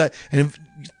 Everybody knows that. And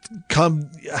come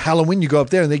Halloween, you go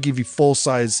up there and they give you full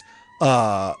size,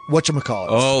 whatchamacallits.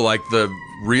 Oh, like the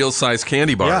real size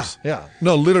candy bars. Yeah.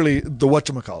 No, literally the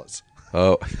whatchamacallits.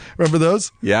 Oh, remember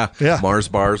those? Yeah. Mars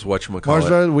bars, whatchamacallit. Mars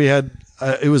bars. We had.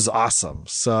 It was awesome.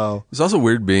 So it's also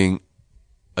weird being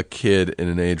a kid in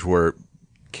an age where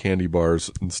candy bars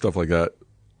and stuff like that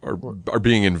are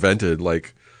being invented.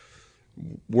 Like,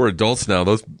 we're adults now.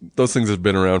 Those things have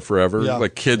been around forever. Yeah.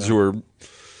 Like kids who are,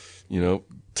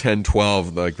 10,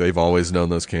 12, like they've always known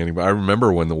those candy bars. I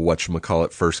remember when the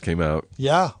whatchamacallit first came out.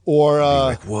 Yeah. Or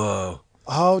like, whoa.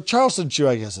 Oh, Charleston Chew,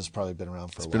 I guess, has probably been around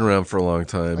for a while. It's been around for a long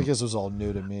time. I guess it was all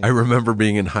new to me. I remember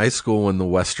being in high school when the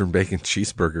Western Bacon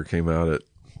Cheeseburger came out at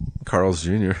Carl's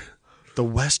Jr. The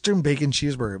Western bacon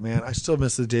cheeseburger, man. I still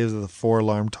miss the days of the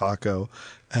 4-alarm taco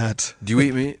at. Do you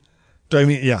eat meat? Do I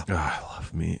mean, yeah. Oh, I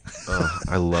love meat.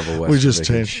 I love a Western We just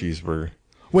bacon changed. cheeseburger.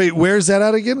 Wait, where's that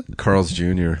at again? Carl's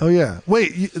Jr. Oh yeah.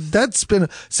 Wait, that's been.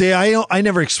 See, I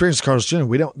never experienced Carl's Jr.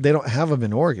 They don't have them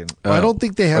in Oregon. I don't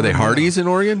think they have. Are they them Hardee's in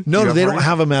Oregon? No, they don't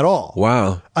have them at all.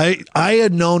 Wow. I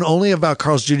had known only about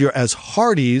Carl's Jr. as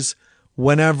Hardee's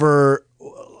whenever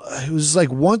it was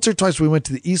like once or twice we went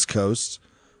to the East Coast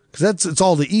because it's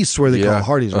all the East where they call it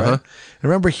Hardee's, right? I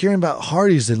remember hearing about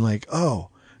Hardee's and like, and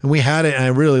we had it and I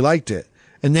really liked it.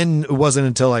 And then it wasn't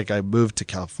until like I moved to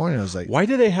California, I was like, why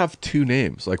do they have two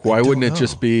names? Like, why wouldn't it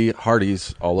just be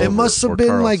Hardee's all over? It must have been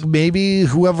Carl's? like maybe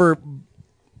whoever.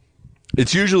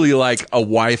 It's usually like a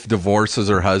wife divorces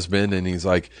her husband and he's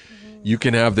like, you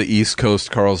can have the East Coast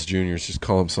Carl's Jr.'s, just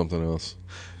call him something else.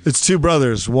 It's two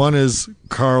brothers. One is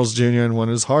Carl's Jr. and one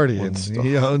is Hardy, and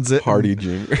he owns it. Hardy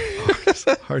Jr.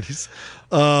 Hardy's.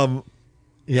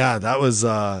 Yeah, that was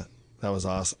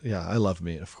awesome. Yeah, I love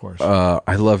meat, of course.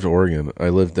 I loved Oregon. I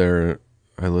lived there.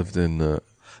 I lived in. I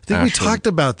think we talked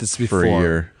about this before. For a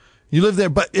year. You lived there,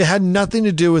 but it had nothing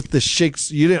to do with the Shakes.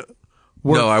 You didn't.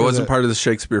 No, I wasn't part of the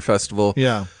Shakespeare Festival.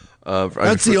 Yeah,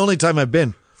 that's the only time I've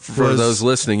been. For those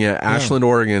listening, Ashland,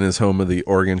 Oregon is home of the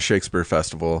Oregon Shakespeare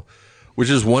Festival, which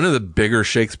is one of the bigger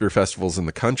Shakespeare festivals in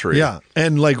the country. Yeah,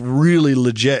 and like really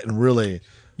legit and really.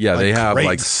 Yeah, they have great.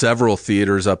 like several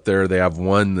theaters up there. They have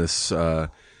one this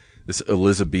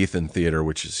Elizabethan theater,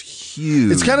 which is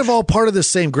huge. It's kind of all part of the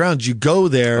same grounds. You go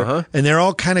there, and they're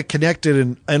all kind of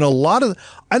connected. And a lot of,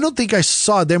 I don't think I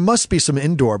saw. There must be some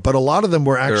indoor, but a lot of them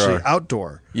were actually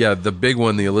outdoor. Yeah, the big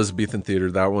one, the Elizabethan theater,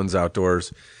 that one's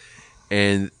outdoors,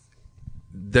 and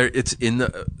there it's in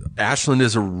the Ashland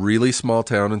is a really small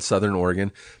town in southern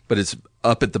Oregon, but it's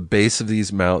up at the base of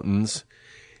these mountains.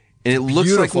 And it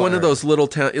looks like one of those little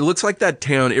towns. It looks like that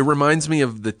town. It reminds me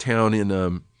of the town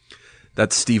in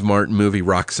that Steve Martin movie,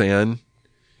 Roxanne.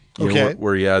 You know,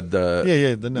 where he had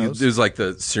the the nose. It was like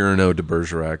the Cyrano de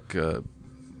Bergerac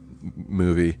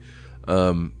movie,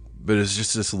 but it's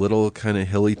just this little kind of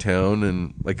hilly town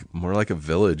and like more like a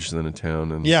village than a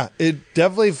town. And yeah, it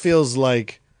definitely feels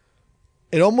like.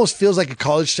 It almost feels like a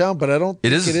college town, but I don't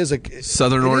think it is a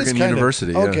Southern Oregon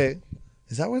University. Okay,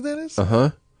 is that where that is?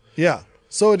 Yeah.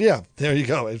 So there you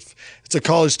go. It's a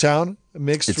college town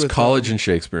mixed with college and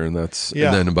Shakespeare, and and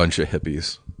then a bunch of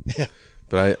hippies. Yeah.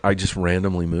 But I just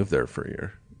randomly moved there for a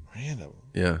year. Random.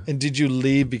 Yeah. And did you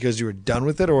leave because you were done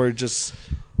with it, or just?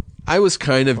 I was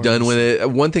kind of done with it.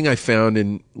 One thing I found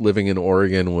in living in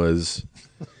Oregon was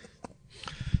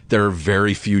there are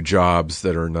very few jobs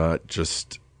that are not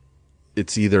just.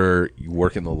 It's either you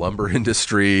work in the lumber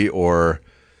industry or,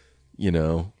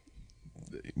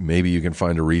 maybe you can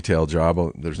find a retail job.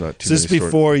 There's not too many stores. This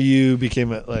before you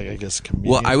became I guess, a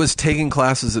comedian? Well, I was taking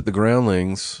classes at the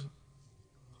Groundlings.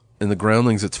 In the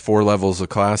Groundlings, it's 4 levels of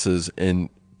classes. And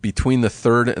between the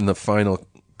third and the final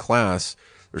class,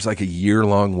 there's like a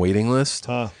year-long waiting list.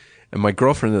 And my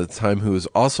girlfriend at the time, who was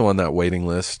also on that waiting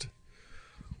list,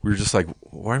 we were just like,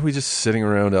 why are we just sitting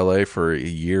around LA for a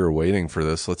year waiting for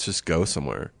this? Let's just go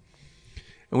somewhere.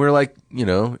 And we were like, in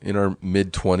our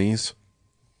mid-20s.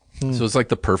 So it's like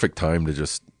the perfect time to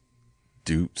just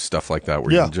do stuff like that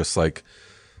where you can just like,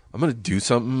 I'm going to do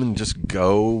something and just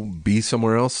go be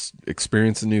somewhere else,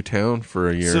 experience a new town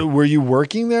for a year. So were you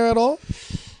working there at all?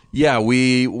 Yeah,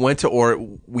 we went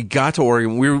to we got to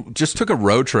Oregon. We just took a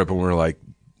road trip and we were like,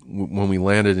 when we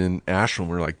landed in Ashland,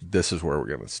 we were like, this is where we're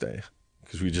going to stay.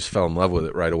 Because we just fell in love with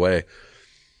it right away.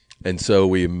 And so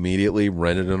we immediately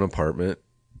rented an apartment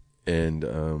and,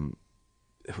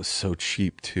 it was so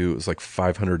cheap too. It was like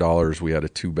 $500. We had a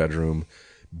 2-bedroom,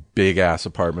 big ass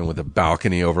apartment with a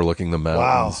balcony overlooking the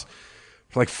mountains. Wow.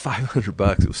 For like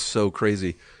 $500. It was so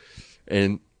crazy.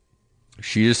 And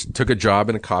she just took a job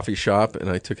in a coffee shop, and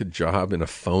I took a job in a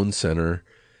phone center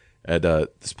at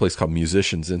this place called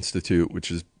Musicians Institute,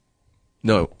 which is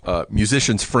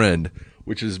Musician's Friend,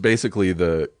 which is basically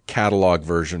the catalog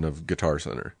version of Guitar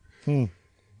Center.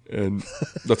 And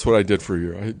that's what I did for a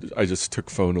year. I just took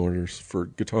phone orders for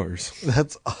guitars.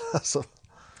 That's awesome.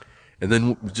 And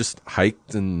then just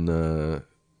hiked and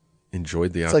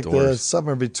enjoyed the outdoors. It's like the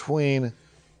summer between,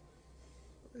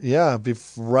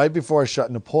 right before I shot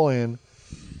Napoleon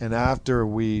and after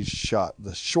we shot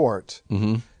the short.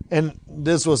 Mm-hmm. And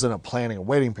this wasn't a planning and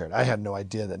waiting period. I had no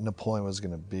idea that Napoleon was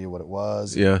going to be what it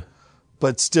was. Yeah.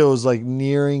 But still, it was like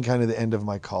nearing kind of the end of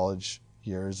my college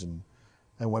years, and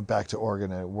I went back to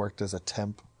Oregon and I worked as a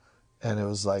temp, and it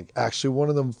was like actually one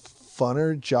of the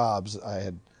funner jobs I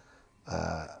had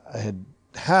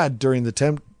had during the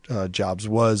temp jobs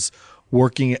was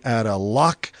working at a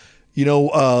lock.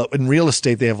 In real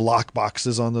estate, they have lock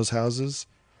boxes on those houses.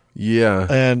 Yeah.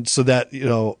 And so that,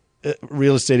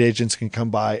 real estate agents can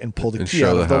come by and pull the key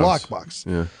out of the lockbox.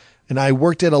 Yeah. And I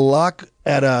worked at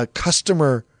a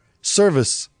customer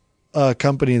service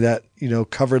company that,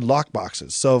 covered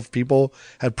lockboxes. So if people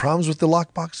had problems with the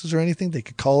lockboxes or anything, they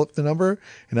could call up the number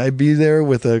and I'd be there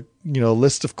with a,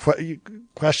 list of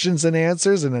questions and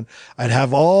answers. And then I'd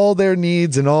have all their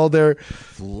needs and all their,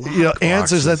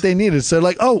 answers that they needed. So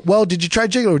like, oh, well, did you try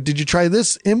Jiggler? Did you try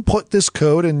this? Input this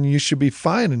code and you should be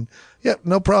fine. And yeah,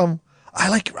 no problem.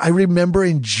 I remember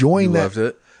enjoying that. Loved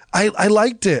it. I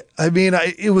liked it. I mean,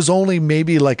 it was only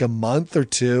maybe like a month or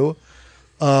two.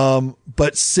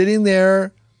 But sitting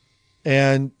there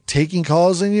and taking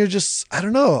calls and you're just, I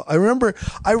don't know. I remember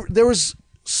there was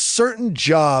certain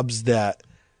jobs that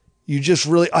you just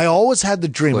really, I always had the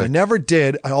dream. I never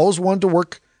did. I always wanted to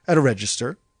work at a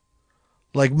register.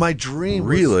 Like my dream.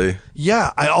 Really?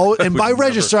 Yeah. And by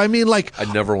register, I mean like, I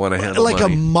never want to handle like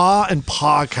money. a ma and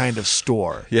pa kind of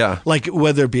store. Yeah. Like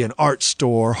whether it be an art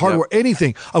store, hardware,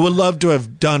 anything. I would love to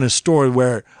have done a store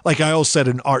where, like I always said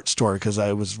an art store because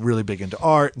I was really big into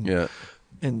art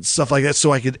and stuff like that.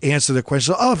 So I could answer the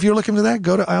question. Oh, if you're looking for that,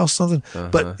 go to aisle something.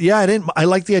 But yeah, I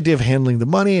like the idea of handling the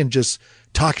money and just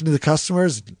talking to the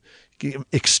customers,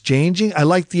 exchanging. I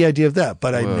like the idea of that,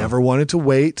 but I never wanted to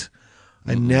wait.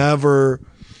 I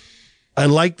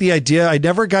like the idea. I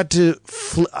never got to,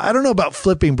 I don't know about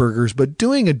flipping burgers, but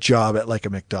doing a job at like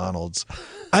a McDonald's.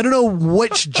 I don't know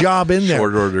which job in there.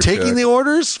 Short order taking check. The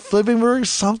orders, flipping burgers,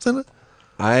 something.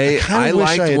 I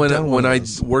liked when I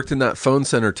worked in that phone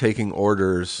center taking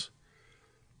orders.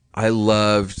 I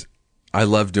loved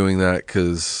doing that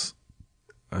because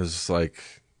I was like,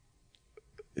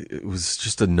 it was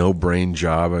just a no-brain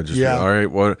job. I just all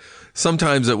right. Well,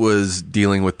 sometimes it was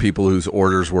dealing with people whose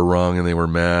orders were wrong and they were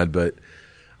mad, but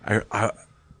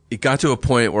it got to a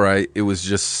point where it was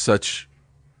just such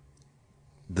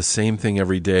the same thing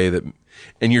every day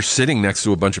and you're sitting next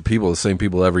to a bunch of people, the same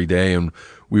people every day, and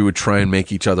we would try and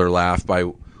make each other laugh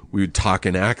we would talk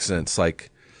in accents like,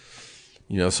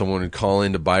 someone would call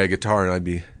in to buy a guitar and I'd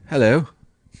be, hello,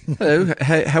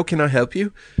 how can I help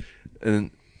you?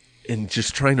 And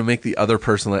just trying to make the other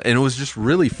person laugh. And it was just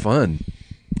really fun.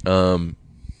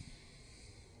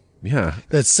 Yeah.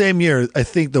 That same year, I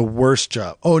think the worst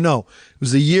job. Oh, no. It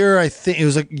was a year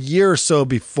or so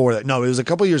before that. No, it was a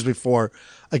couple years before.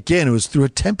 Again, it was through a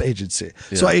temp agency.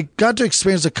 Yeah. So I got to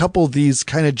experience a couple of these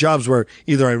kind of jobs where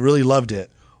either I really loved it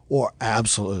or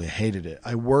absolutely hated it.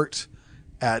 I worked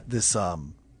at this,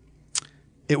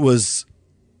 it was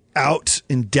out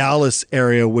in Dallas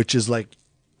area, which is like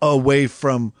away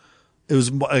from, it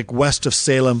was like west of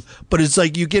Salem, but it's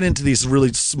like you get into these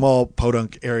really small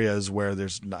podunk areas where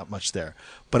there's not much there.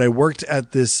 But I worked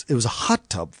at it was a hot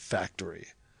tub factory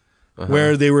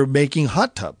where they were making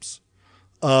hot tubs.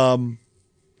 And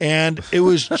it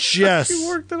was just, You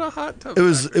worked in a hot tub.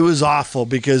 It was awful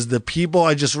because the people,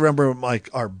 I just remember like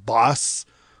our boss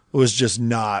was just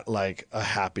not like a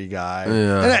happy guy.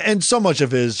 Yeah. And so much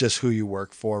of it is just who you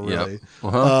work for, really.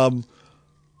 Yep.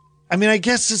 I mean, I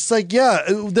guess it's like, I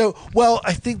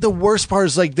think the worst part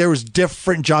is like there was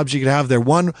different jobs you could have there.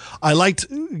 One, I liked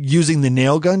using the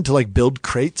nail gun to like build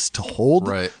crates to hold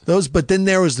those. But then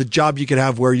there was the job you could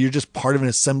have where you're just part of an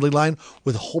assembly line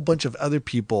with a whole bunch of other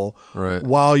people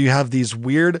while you have these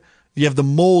you have the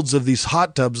molds of these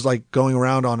hot tubs like going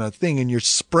around on a thing and you're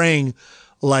spraying,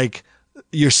 what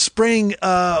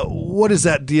is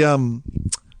that?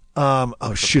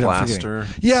 Oh shoot! I'm forgetting.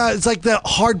 Yeah, it's like that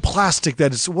hard plastic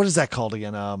that is. What is that called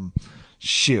again?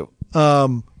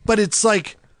 But it's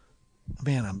like,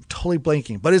 man, I'm totally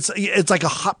blanking. But it's like a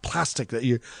hot plastic that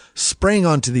you're spraying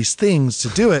onto these things to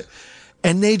do it.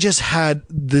 And they just had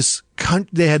this.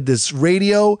 They had this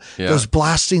radio that was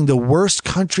blasting the worst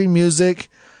country music,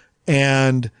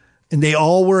 and they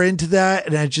all were into that.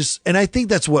 And I think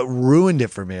that's what ruined it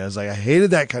for me. I was like, I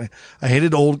hated that I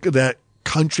hated that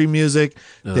country music.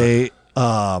 They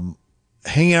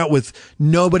hang out with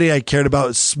nobody I cared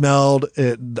about. It smelled.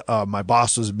 My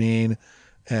boss was mean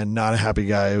and not a happy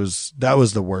guy. That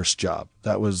was the worst job.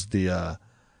 That was and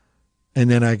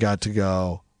then I got to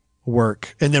go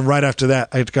work. And then right after that,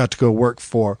 I got to go work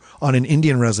on an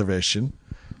Indian reservation,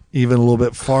 even a little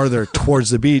bit farther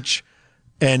towards the beach.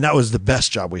 And that was the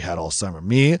best job we had all summer.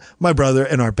 Me, my brother,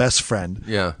 and our best friend.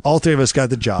 Yeah. All three of us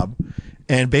got the job.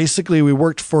 And basically we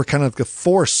worked for kind of like the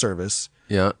Forest Service.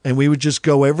 Yeah. And we would just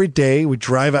go every day. We'd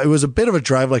drive out. It was a bit of a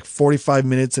drive, like 45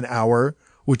 minutes an hour,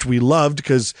 which we loved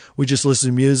because we just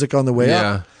listened to music on the way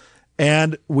up.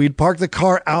 And we'd park the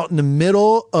car out in the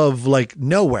middle of like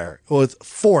nowhere with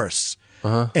forests.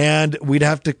 and we'd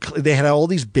have to. They had all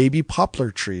these baby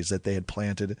poplar trees that they had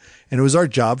planted, and it was our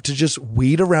job to just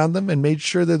weed around them and make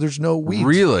sure that there's no weeds.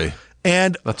 Really?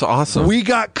 And that's awesome. We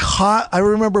got caught. I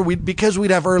remember because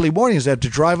we'd have early mornings, I'd have to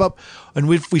drive up,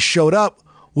 and if we showed up,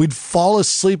 we'd fall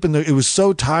asleep in it was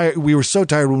so tired. We were so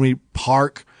tired when we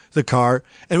park the car,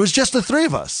 and it was just the three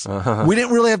of us. We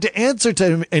didn't really have to answer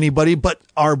to anybody, but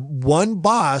our one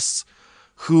boss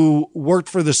who worked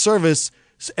for the service,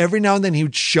 every now and then he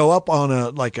would show up on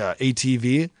a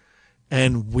ATV,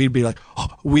 and we'd be like,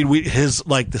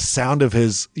 the sound of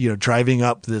his, driving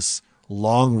up this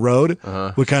long road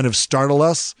would kind of startle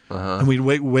us, and we'd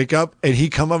wake up, and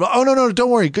he'd come up. Oh no, don't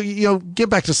worry. Get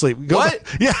back to sleep. What?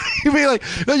 Yeah, he'd be like,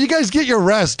 no, you guys get your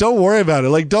rest. Don't worry about it.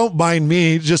 Like, don't mind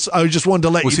me. I just wanted to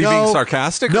let you know. Was he being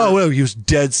sarcastic? No, he was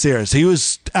dead serious. He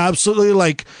was absolutely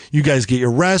like, you guys get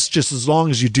your rest just as long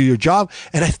as you do your job.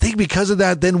 And I think because of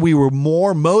that, then we were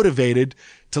more motivated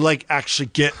to actually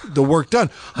get the work done.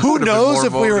 Who knows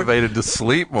if we were motivated to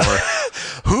sleep more?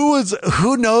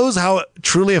 Who knows how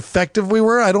truly effective we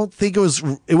were? I don't think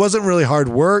it wasn't really hard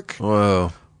work.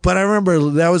 Whoa. But I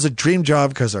remember that was a dream job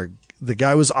because the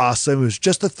guy was awesome. It was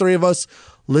just the three of us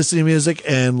listening to music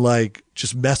and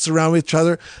just mess around with each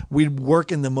other. We'd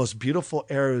work in the most beautiful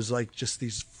areas, just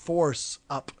these forests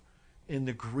up in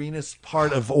the greenest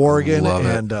part of Oregon. Love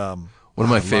it. And one of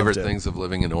my favorite things of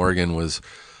living in Oregon was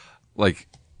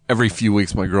every few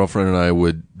weeks, my girlfriend and I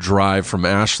would drive from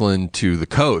Ashland to the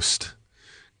coast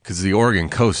because the Oregon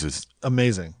coast is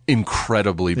amazing,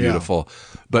 incredibly beautiful.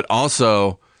 But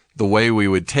also the way we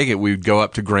would take it, we would go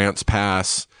up to Grants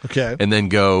Pass, and then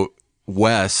go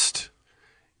west.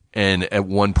 And at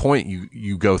one point,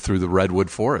 you go through the redwood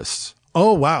forests.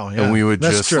 Oh wow! Yeah, and we would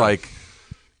that's true.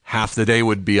 half the day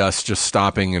would be us just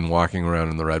stopping and walking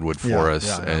around in the redwood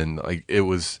forests, and it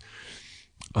was.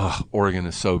 Oh, Oregon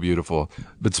is so beautiful.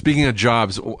 But speaking of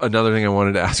jobs, another thing I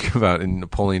wanted to ask about in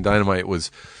Napoleon Dynamite was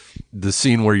the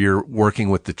scene where you're working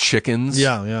with the chickens.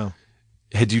 Yeah.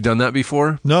 Had you done that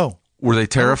before? No. Were they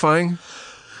terrifying?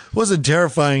 It wasn't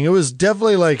terrifying. It was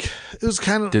definitely it was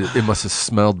kind of. It must have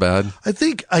smelled bad. I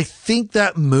think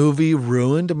that movie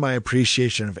ruined my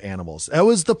appreciation of animals. That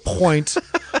was the point.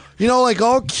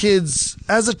 All kids,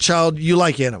 as a child, you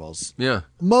like animals. Yeah.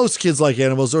 Most kids like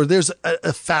animals, or there's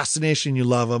a fascination, you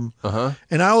love them.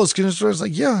 And I was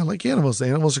like, yeah, I like animals. The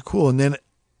animals are cool. And then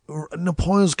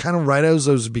Napoleon was kind of right as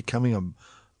I was becoming an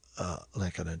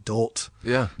adult.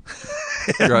 Yeah.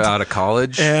 You're out of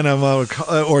college. And I'm out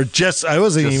of I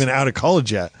wasn't even out of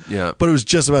college yet. Yeah. But it was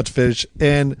just about to finish.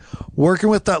 And working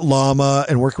with that llama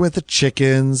and working with the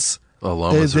chickens. Oh,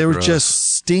 llamas they were gross.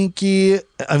 just stinky.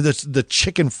 The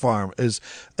chicken farm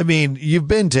you've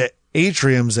been to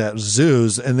atriums at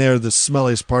zoos, and they're the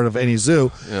smelliest part of any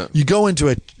zoo. Yeah. You go into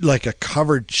a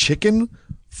covered chicken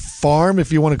farm,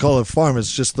 if you want to call it a farm.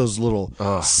 It's just those little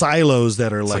silos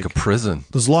that are like a prison.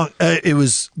 Those long. It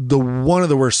was one of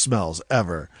the worst smells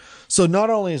ever. So not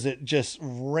only is it just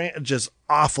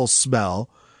awful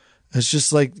smell. It's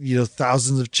just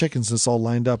thousands of chickens that's all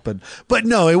lined up. But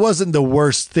no, it wasn't the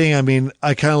worst thing.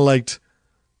 I kind of liked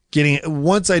getting it.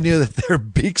 Once I knew that their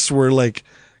beaks were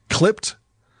clipped.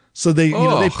 So they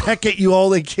peck at you all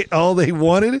they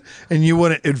wanted, and you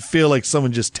wouldn't, it'd feel like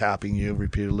someone just tapping you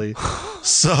repeatedly.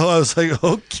 So I was like,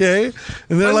 okay.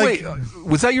 And they're wait,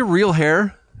 was that your real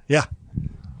hair? Yeah.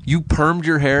 You permed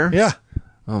your hair? Yeah.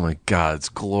 Oh my God, it's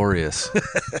glorious.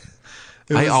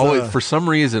 I always, for some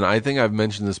reason, I think I've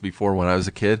mentioned this before. When I was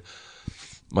a kid,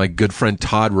 my good friend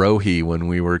Todd Rohe, when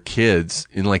we were kids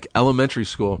in elementary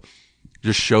school,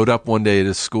 just showed up one day at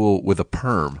his school with a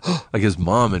perm. His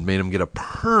mom had made him get a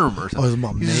perm or something. Oh, his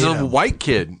mom made He's him. a white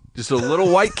kid, just a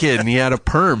little white kid, and he had a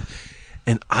perm.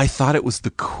 And I thought it was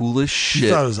the coolest shit. You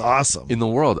thought it was awesome in the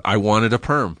world. I wanted a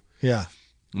perm. Yeah,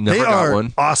 Never they got are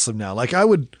one. Awesome now. I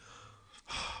would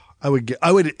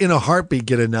in a heartbeat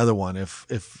get another one if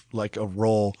a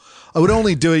role. I would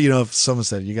only do it, if someone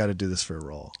said you got to do this for a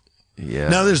role. Yeah.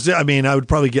 Now I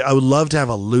would love to have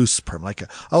a loose perm. I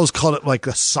always call it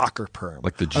a soccer perm.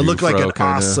 Like the I look like an kinda.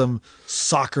 awesome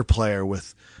soccer player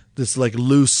with this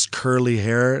loose curly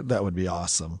hair. That would be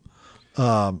awesome.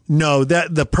 No,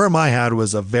 the perm I had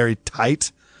was a very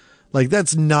tight.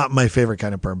 That's not my favorite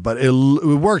kind of perm, but it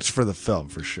worked for the film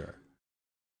for sure.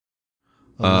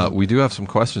 We do have some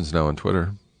questions now on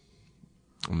Twitter.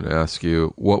 I'm going to ask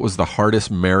you, what was the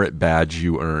hardest merit badge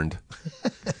you earned?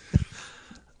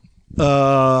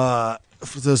 For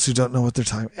those who don't know what they're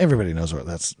talking, everybody knows what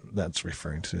that's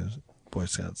referring to. Boy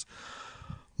Scouts.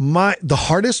 The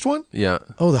hardest one? Yeah.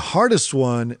 Oh, the hardest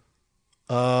one.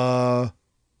 I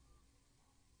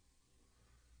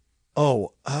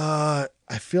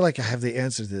I feel like I have the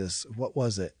answer to this. What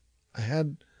was it? I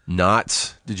had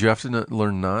knots. Did you have to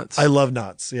learn knots? I love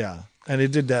knots. Yeah. And I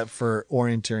did that for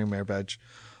orienteering merit badge.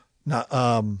 Not,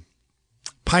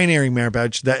 pioneering merit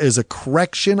badge. That is a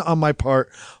correction on my part.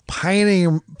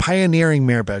 Pioneering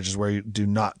merit badge is where you do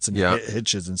knots and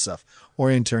hitches and stuff.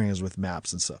 Orienteering is with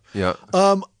maps and stuff. Yeah.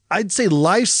 I'd say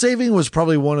life saving was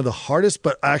probably one of the hardest,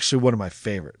 but actually one of my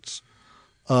favorites.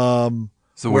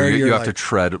 So where you have to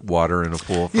tread water in a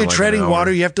pool. You're treading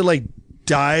water. You have to like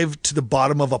dive to the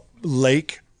bottom of a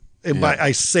lake. And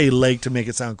I say lake to make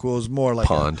it sound cool. It's more like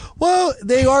pond. Well,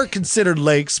 they are considered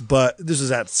lakes, but this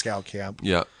is at scout camp.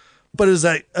 Yeah. But it was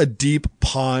like a deep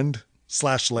pond /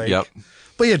 lake. Yep.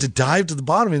 But you have to dive to the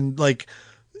bottom and like,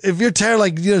 if you're tired,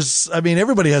 like,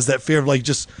 everybody has that fear of like,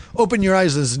 just open your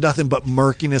eyes and there's nothing but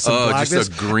murkiness and blackness.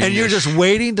 Just a greenish. And you're just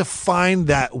waiting to find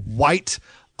that white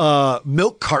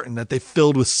milk carton that they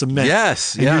filled with cement.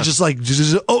 Yes. And you're just like,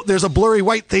 oh, there's a blurry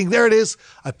white thing. There it is.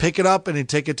 I pick it up and I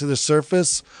take it to the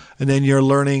surface. And then you're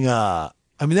learning.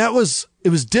 It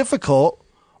was difficult,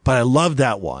 but I loved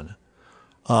that one.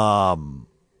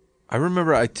 I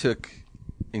remember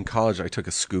in college, I took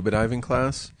a scuba diving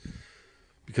class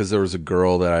because there was a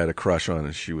girl that I had a crush on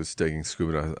and she was taking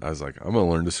scuba diving. I was like, I'm going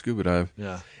to learn to scuba dive.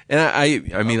 Yeah. And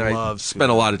I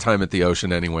spent a lot of time at the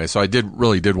ocean anyway, so I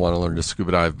really did want to learn to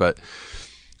scuba dive. But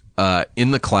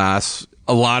in the class,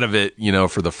 a lot of it,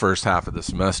 for the first half of the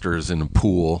semester is in a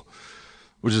pool,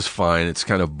 which is fine. It's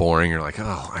kind of boring. You're like,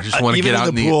 oh, I just want to get out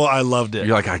in the pool. I loved it.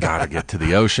 You're like, I got to get to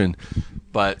the ocean.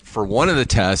 But for one of the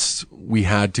tests, we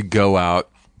had to go out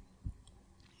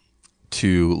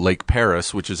to Lake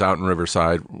Paris, which is out in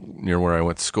Riverside near where I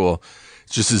went to school.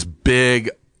 It's just this big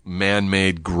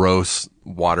man-made gross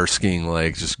water skiing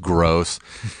lake, just gross.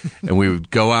 And we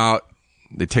would go out,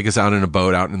 they'd take us out in a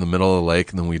boat out in the middle of the lake,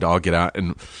 and then we'd all get out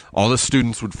and all the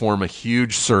students would form a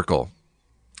huge circle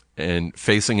and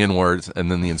facing inwards,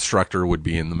 and then the instructor would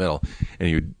be in the middle.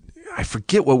 And I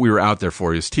forget what we were out there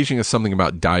for. He was teaching us something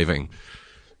about diving.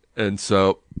 And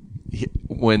so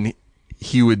when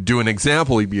he would do an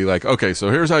example, he'd be like, okay, so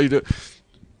here's how you do it.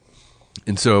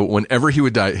 And so whenever he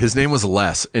would dive, his name was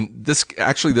Les. And this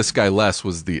guy Les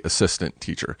was the assistant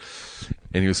teacher.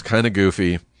 And he was kind of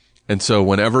goofy. And so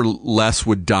whenever Les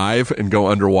would dive and go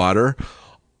underwater,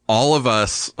 all of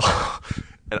us,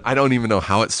 and I don't even know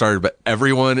how it started, but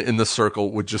everyone in the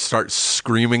circle would just start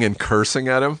screaming and cursing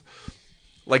at him.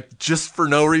 Like, just for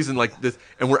no reason, like this.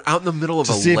 And we're out in the middle of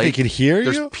a lake. To see if he could hear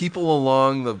you? There's people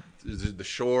along the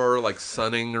shore, like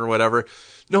sunning or whatever.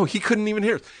 No, he couldn't even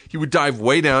hear us. He would dive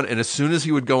way down, and as soon as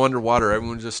he would go underwater,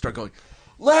 everyone would just start going,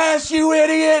 Les, you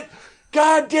idiot!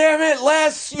 God damn it,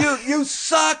 Les, you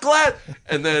suck, Les!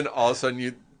 And then all of a sudden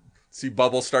you'd see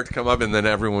bubbles start to come up, and then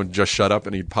everyone would just shut up,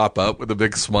 and he'd pop up with a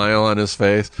big smile on his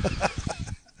face.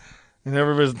 And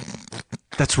everybody's...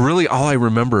 That's really all I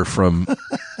remember from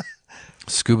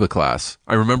scuba class.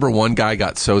 I remember one guy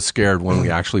got so scared when we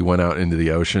actually went out into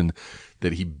the ocean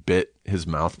that he bit his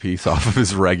mouthpiece off of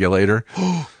his regulator.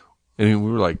 And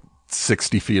we were like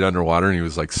 60 feet underwater, and he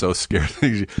was like so scared.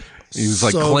 He was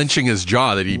like clenching his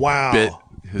jaw that he bit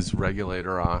his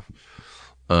regulator off.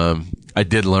 I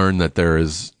did learn that there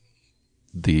is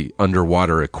the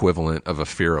underwater equivalent of a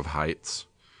fear of heights.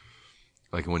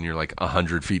 Like when you're like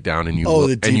 100 feet down and you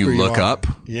look up.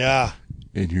 Yeah.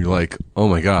 And you're like, oh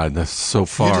my God, that's so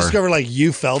far. You discover like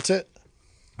you felt it?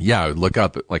 Yeah, I would look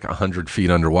up at like 100 feet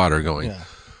underwater going,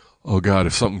 oh God,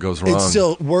 if something goes wrong. It's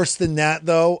still worse than that,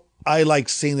 though. I like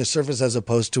seeing the surface as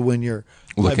opposed to when you're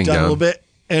looking down down a little bit.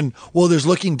 And well, there's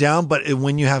looking down, but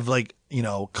when you have like,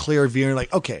 clear view, you're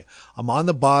like, okay, I'm on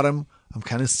the bottom. I'm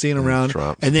kind of seeing around.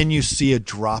 And then you see a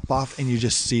drop off and you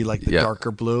just see like the darker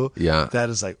blue. Yeah. That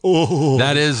is like, oh.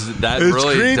 That it's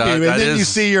really creepy. does. And then you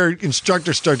see your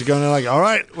instructor start to go and they're like, all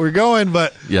right, we're going.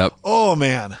 But oh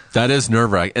man. That is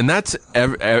nerve wracking. And that's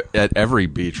at every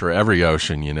beach or every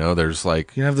ocean, there's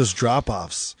like. You have those drop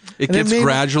offs. It gets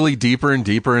gradually deeper and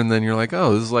deeper. And then you're like,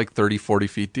 oh, this is like 30, 40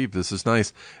 feet deep. This is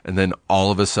nice. And then all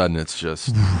of a sudden it's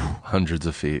just hundreds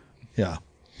of feet. Yeah.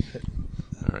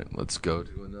 All right, let's go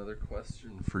to another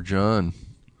question for John.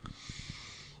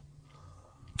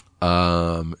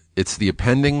 It's the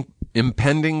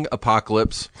impending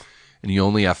apocalypse, and you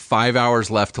only have 5 hours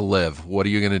left to live. What are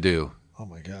you going to do? Oh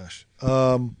my gosh.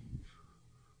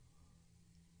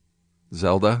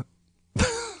 Zelda?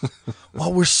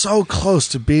 Well, we're so close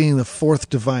to being the fourth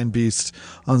divine beast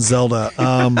on Zelda.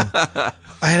 I'd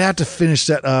have to finish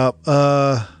that up.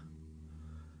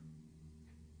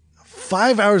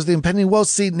 5 hours of the impending. Well,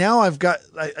 see, now I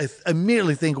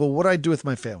immediately think, well, what do I do with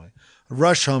my family?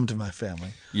 Rush home to my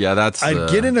family. Yeah, I'd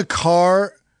get in a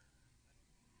car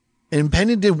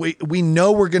impending doom. We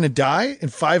know we're going to die in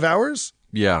 5 hours.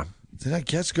 Yeah. Then I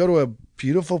guess go to a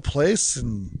beautiful place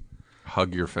and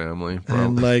hug your family.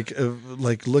 And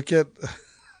like look at,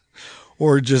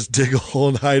 or just dig a hole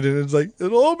and hide it. It's like,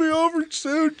 it'll all be over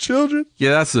soon, children.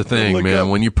 Yeah, that's the thing, man.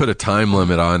 When you put a time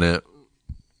limit on it,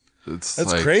 that's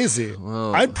like, crazy.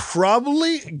 Well, I'd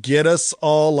probably get us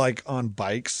all like on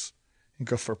bikes and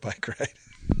go for a bike ride.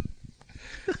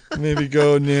 Maybe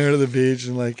go near to the beach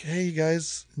and like, hey, you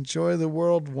guys, enjoy the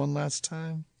world one last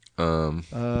time.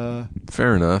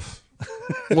 Fair enough.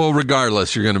 Well,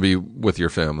 regardless, you're going to be with your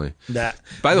family.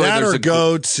 By the way, there's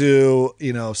go to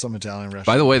some Italian restaurant.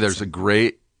 By the way, there's a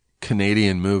great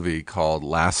Canadian movie called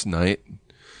Last Night.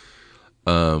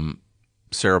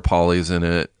 Sarah Pauli's in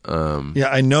it. Yeah,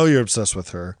 I know you're obsessed with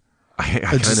her.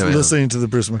 I just listening to the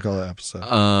Bruce McCullough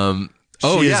episode.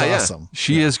 She is awesome.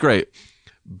 She is great.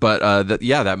 But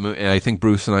that movie. I think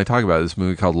Bruce and I talk about this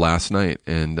movie called Last Night,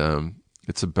 and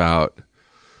it's about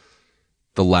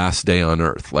the last day on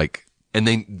Earth. And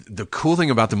the cool thing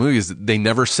about the movie is that they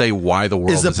never say why the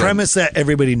world is the premise that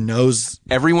everybody knows.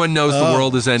 Everyone knows the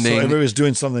world is ending. So everybody's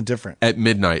doing something different at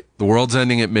midnight. The world's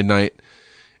ending at midnight.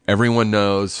 Everyone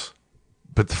knows.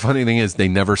 But the funny thing is, they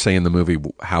never say in the movie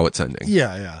how it's ending.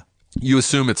 Yeah. You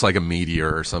assume it's like a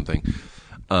meteor or something.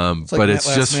 It's like but it's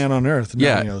Last just Man on Earth.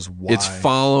 Nobody knows why. It's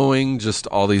following just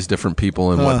all these different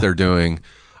people and what they're doing.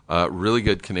 Really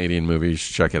good Canadian movie. You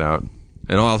should check it out.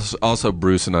 And also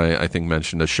Bruce and I think,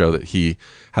 mentioned a show that he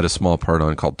had a small part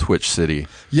on called Twitch City.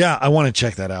 Yeah, I want to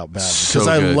check that out bad because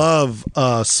I love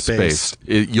space.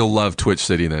 You'll love Twitch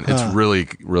City then. It's really,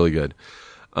 really good.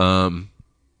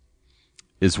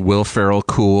 Is Will Ferrell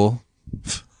cool?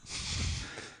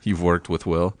 You've worked with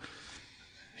Will.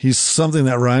 He's something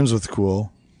that rhymes with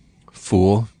cool.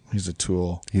 Fool? He's a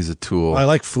tool. He's a tool. I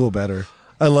like fool better.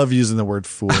 I love using the word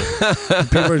fool.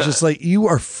 People are just like, you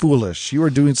are foolish. You are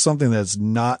doing something that's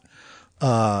not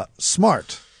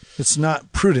smart. It's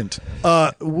not prudent.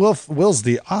 Will's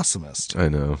the awesomest. I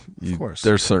know. Of course.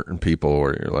 There's certain people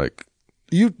where you're like...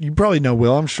 You probably know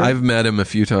Will, I'm sure. I've met him a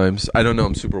few times. I don't know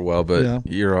him super well, but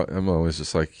I'm always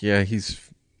just like, yeah, he's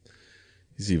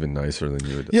even nicer than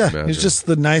you would imagine. He's just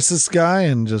the nicest guy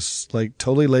and just like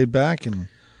totally laid back. And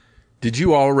did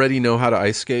you already know how to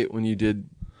ice skate when you did...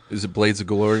 Is it Blades of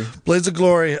Glory? Blades of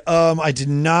Glory. I did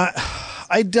not.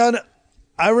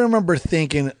 I remember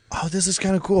thinking, oh, this is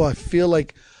kind of cool. I feel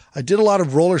like I did a lot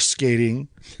of roller skating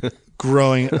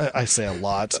growing. I say a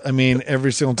lot. I mean,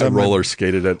 every single time. I roller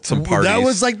skated at some parties. That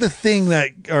was like the thing that,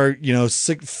 or,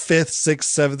 5th, 6th,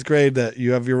 7th grade that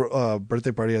you have your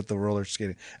birthday party at the roller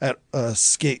skating at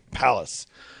Skate Palace.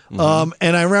 Mm-hmm.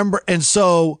 And I remember, and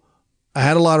so I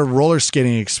had a lot of roller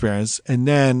skating experience. And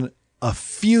then a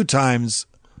few times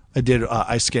I did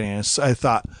ice skating. And I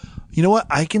thought, you know what?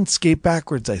 I can skate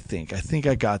backwards, I think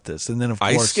I got this. And then, of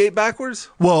course... Ice skate backwards?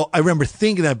 Well, I remember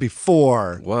thinking that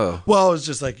before. Whoa. Well, I was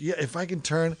just like, yeah, if I can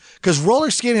turn... Because roller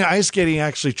skating and ice skating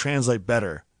actually translate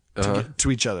better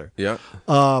to each other. Yeah.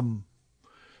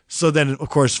 So then, of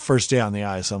course, first day on the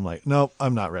ice, I'm like, nope,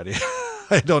 I'm not ready.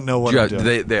 I don't know what I'm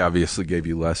doing. They obviously gave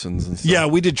you lessons and stuff. Yeah,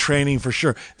 we did training for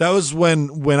sure. That was when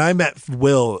I met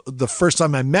Will. The first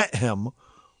time I met him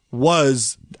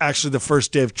was actually the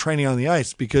first day of training on the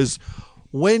ice, because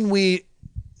when we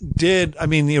did, I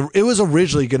mean, it was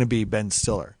originally going to be Ben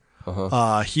Stiller.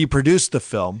 He produced the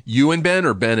film. You and Ben,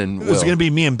 or Ben and Will? It was going to be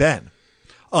me and Ben.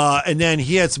 And then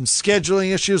he had some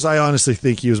scheduling issues. I honestly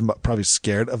think he was probably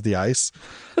scared of the ice.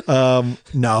 I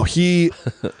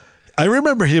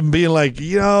remember him being like,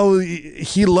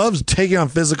 he loves taking on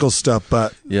physical stuff,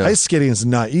 but ice skating is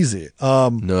not easy.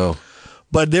 No.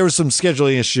 But there were some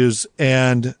scheduling issues,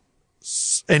 and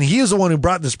he is the one who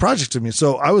brought this project to me.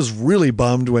 So I was really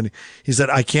bummed when he said,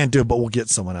 I can't do it, but we'll get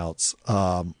someone else.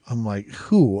 I'm like,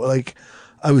 who? Like,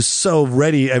 I was so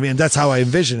ready. I mean, that's how I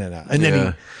envisioned it. And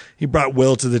then he brought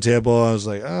Will to the table. I was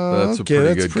like, oh, that's okay,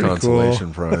 a pretty good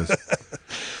consolation prize.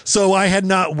 So I had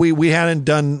not, we hadn't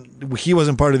done, he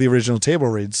wasn't part of the original table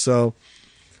read. So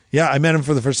yeah, I met him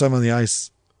for the first time on the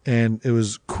ice, and it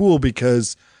was cool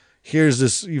because here's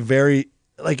this very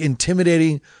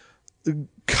intimidating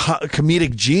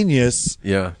comedic genius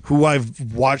who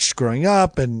I've watched growing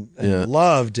up and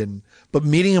loved, but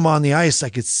meeting him on the ice, I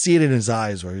could see it in his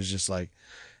eyes where he's like,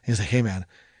 hey man,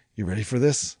 you ready for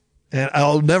this? And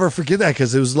I'll never forget that,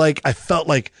 because it was like, I felt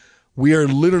like we are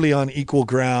literally on equal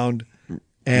ground,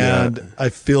 and I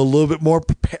feel a little bit more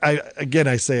prepared.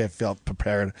 I say I felt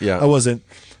prepared. I wasn't.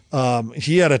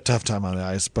 He had a tough time on the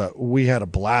ice, but we had a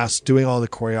blast doing all the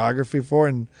choreography for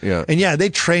it. And they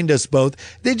trained us both.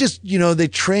 They just, they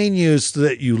train you so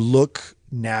that you look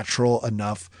natural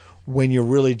enough when you're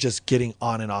really just getting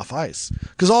on and off ice.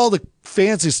 Because all the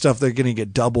fancy stuff, they're going to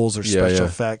get doubles or special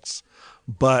effects.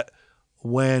 But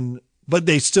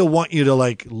they still want you to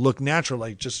like look natural,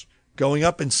 like just going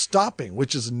up and stopping,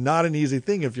 which is not an easy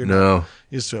thing if you're not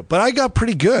used to it. But I got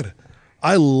pretty good.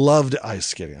 I loved ice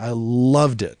skating. I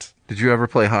loved it. Did you ever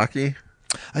play hockey?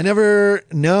 I never,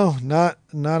 no, not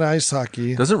ice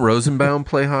hockey. Doesn't Rosenbaum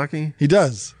play hockey? He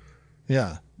does.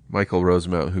 Yeah. Michael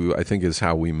Rosenbaum, who I think is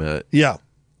how we met. Yeah.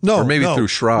 No. Or maybe through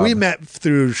Schraub. We met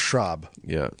through Schraub.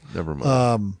 Yeah, never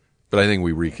mind. But I think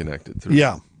we reconnected through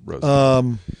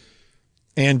Rosenbaum.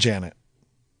 And Janet.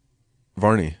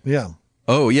 Varney. Yeah.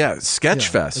 Oh, yeah.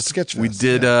 Sketchfest. Sketchfest. We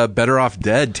did Better Off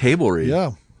Dead table read.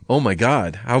 Yeah. Oh, my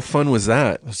God. How fun was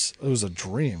that? It was a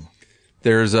dream.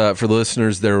 There's for the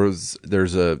listeners,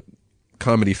 there's a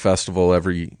comedy festival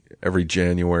every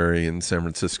January in San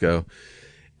Francisco,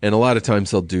 and a lot of times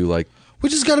they'll do like,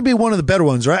 which has got to be one of the better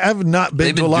ones, right? I've not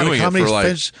been to a lot of comedy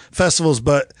festivals,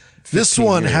 but this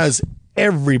one has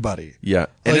everybody. Yeah,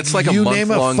 and it's like you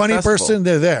name a funny festival. person,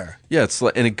 they're there. Yeah, it's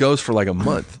like, and it goes for like a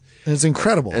month. And it's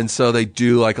incredible. And so they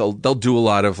do they'll do a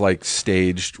lot of like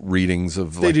staged readings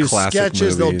of like classic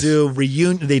sketches. movies.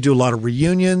 They do a lot of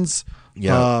reunions.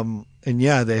 Yeah. And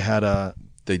yeah, they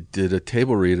did a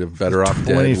table read of Better Off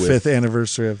Dead. 25th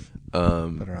anniversary of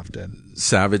Better Off Dead.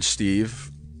 Savage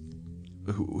Steve,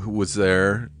 who was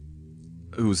there,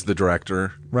 who was the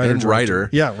director and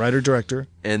writer. Yeah, writer director.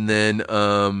 And then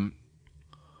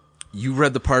you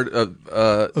read the part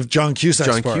of John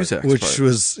Cusack's part, which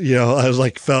was, I was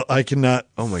like, I cannot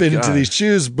fit into these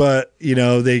shoes, but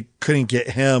they couldn't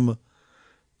get him.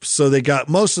 So they got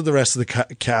most of the rest of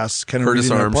the cast kind of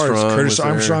Curtis Armstrong. Curtis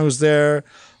Armstrong was there.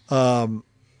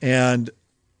 And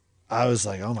I was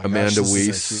like, oh my gosh. Amanda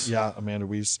Weiss. Yeah, Amanda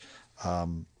Weiss. Oh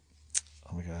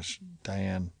my gosh.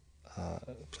 Diane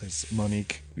plays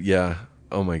Monique. Yeah.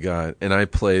 Oh my God. And I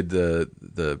played the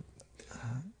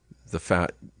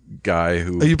fat guy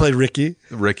who. Oh, you played Ricky?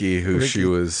 Ricky, who she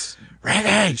was.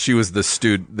 Ricky! She was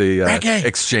the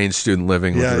exchange student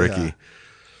living with Ricky. Yeah.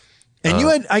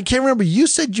 And I can't remember, you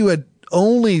said you had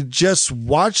only just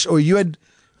watched, or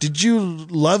did you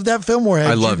love that film? Or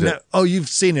I loved it. Oh, you've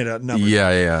seen it a number.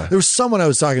 Yeah. There was someone I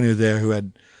was talking to there who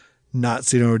had not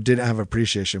seen it or didn't have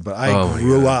appreciation, but I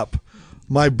grew up.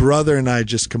 My brother and I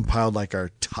just compiled like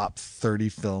our top 30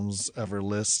 films ever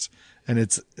list, and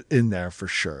it's in there for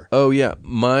sure. Oh yeah.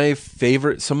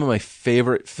 Some of my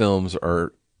favorite films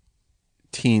are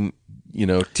teen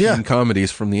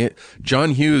comedies from the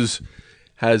John Hughes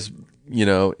has,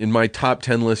 in my top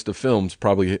 10 list of films,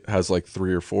 probably has like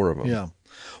 3 or 4 of them. Yeah.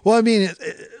 Well, I mean,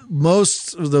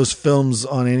 most of those films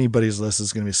on anybody's list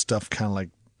is going to be stuff kind of like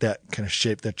that kind of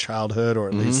shaped their childhood, or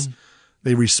at least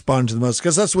they respond to the most.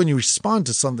 Because that's when you respond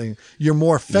to something, you're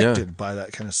more affected by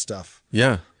that kind of stuff.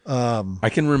 Yeah. I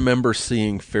can remember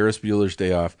seeing Ferris Bueller's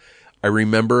Day Off. I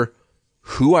remember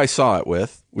who I saw it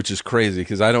with, which is crazy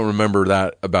because I don't remember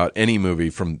that about any movie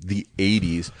from the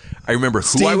 80s. I remember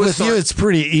who I was with you. It's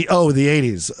pretty. The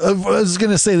 80s. I was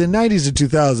going to say the 90s and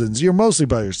 2000s. You're mostly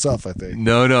by yourself, I think.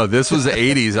 No. This was the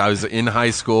 80s. I was in high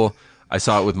school. I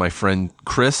saw it with my friend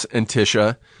Chris and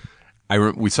Tisha.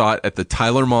 We saw it at the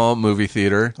Tyler Mall movie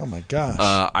theater. Oh my gosh!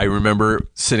 I remember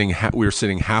we were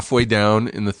sitting halfway down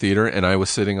in the theater, and I was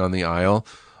sitting on the aisle.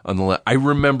 On the left. I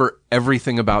remember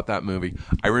everything about that movie.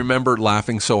 I remember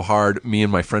laughing so hard. Me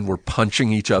and my friend were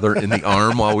punching each other in the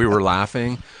arm while we were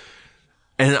laughing.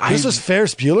 And this was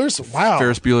Ferris Bueller's? Wow.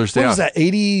 Ferris Bueller's Day Off. What was that,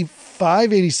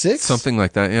 85, 86? Something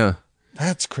like that, yeah.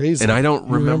 That's crazy. And I don't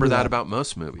remember that about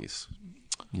most movies.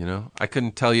 I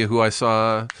couldn't tell you who I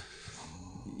saw,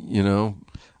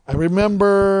 I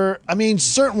remember,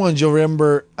 certain ones you'll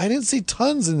remember. I didn't see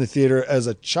tons in the theater as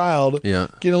a child. Yeah.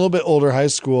 Getting a little bit older, high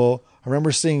school. I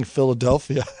remember seeing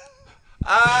Philadelphia. But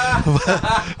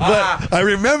I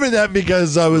remember that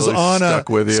because I was really on a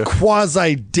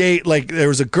quasi date. Like there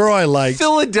was a girl I liked.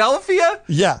 Philadelphia?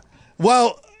 Yeah.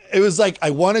 Well, it was like,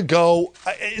 I want to go.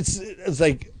 It's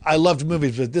like, I loved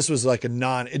movies, but this was like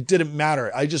it didn't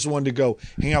matter. I just wanted to go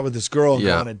hang out with this girl and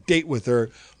go on a date with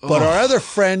her. But our other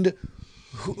friend,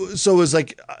 so it was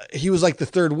like, he was like the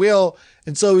third wheel.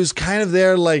 And so he was kind of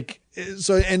there like,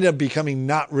 so it ended up becoming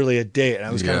not really a date, and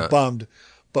I was kind of bummed.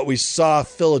 But we saw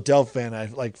Philadelphia, and I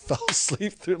like fell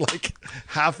asleep through like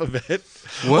half of it.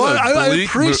 I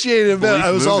appreciated it.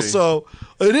 I was also,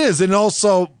 it is, and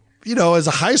also, as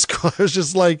a high schooler, I was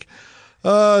just like,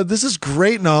 this is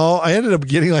great and all. I ended up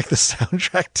getting like the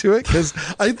soundtrack to it because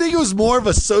I think it was more of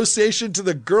association to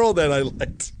the girl that I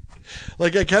liked.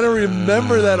 Like, I kind of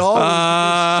remember that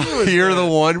all. You're the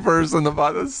one person that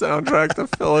bought the soundtrack to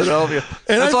Philadelphia.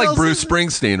 And that's like Bruce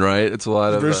Springsteen, right? It's a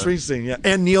lot of Bruce Springsteen, yeah,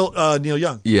 and Neil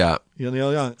Young. Yeah,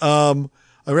 Neil Young.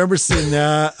 I remember seeing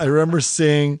that. I remember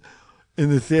seeing in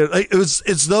the theater. Like,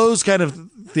 it's those kind of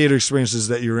theater experiences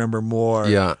that you remember more.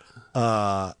 Yeah.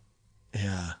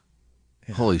 Yeah.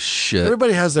 Holy shit!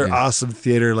 Everybody has their awesome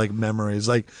theater like memories.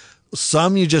 Like,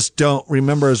 some you just don't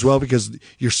remember as well because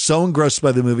you're so engrossed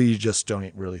by the movie, you just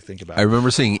don't really think about it. I remember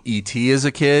seeing E.T. as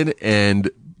a kid, and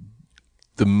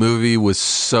the movie was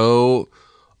so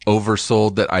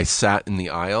oversold that I sat in the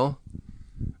aisle.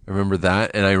 I remember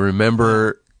that, and I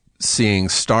remember seeing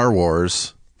Star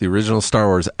Wars, the original Star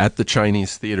Wars, at the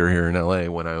Chinese theater here in L.A.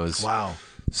 when I was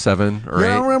 7 or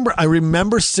 8. I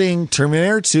remember seeing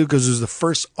Terminator 2 because it was the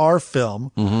first R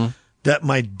film that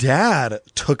my dad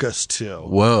took us to.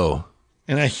 Whoa.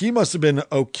 And he must have been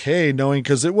okay knowing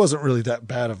because it wasn't really that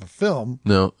bad of a film.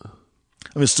 No. I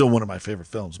mean, it's still one of my favorite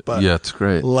films. But yeah, it's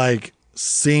great. Like,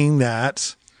 seeing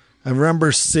that, I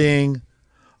remember seeing,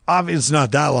 obviously it's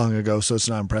not that long ago, so it's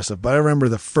not impressive, but I remember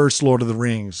the first Lord of the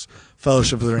Rings,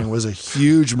 Fellowship of the Ring, was a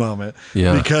huge moment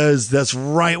because that's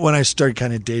right when I started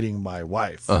kind of dating my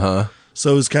wife.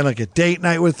 So it was kind of like a date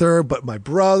night with her, but my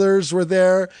brothers were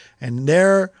there and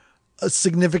they're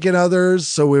significant others.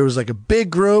 So it was like a big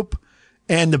group.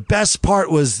 And the best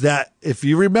part was that if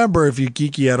you remember, if you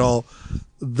geeky at all,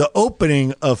 the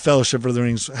opening of Fellowship of the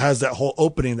Rings has that whole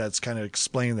opening that's kind of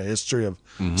explaining the history of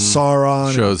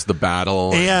Sauron. Shows the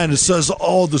battle. And it says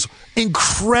all those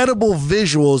incredible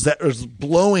visuals that are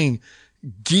blowing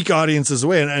geek audiences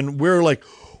away. And we're like,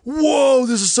 whoa,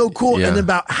 this is so cool. Yeah. And then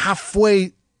about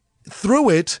halfway through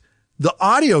it, the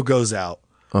audio goes out.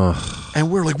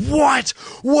 And we're like, what?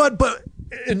 But,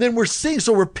 and then we're seeing,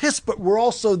 so we're pissed, but we're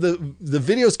also, the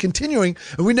video's continuing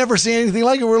and we never see anything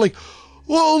like it. We're like,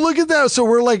 whoa, look at that. So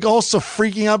we're like also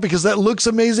freaking out because that looks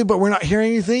amazing, but we're not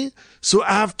hearing anything. So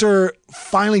after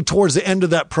finally towards the end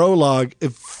of that prologue,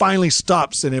 it finally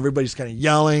stops and everybody's kind of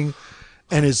yelling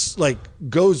and it's like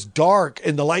goes dark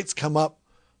and the lights come up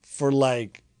for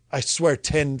like, I swear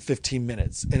 10, 15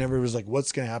 minutes. And everybody's like,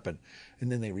 what's going to happen?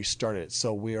 And then they restarted it.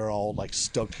 So we are all like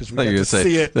stoked because we got to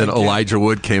see it. Then again. Elijah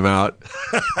Wood came out.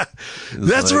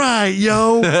 That's right,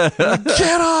 yo.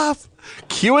 Get off.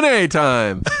 Q&A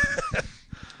time.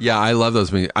 Yeah, I love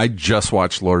those movies. I just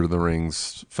watched Lord of the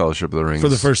Rings, Fellowship of the Rings. For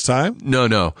the first time?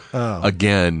 No. Oh.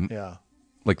 Again. Yeah.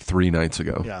 Like 3 nights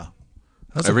ago. Yeah.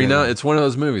 Every now, it's one of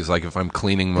those movies. Like if I'm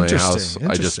cleaning my house,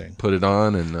 I just put it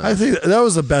on, and I think that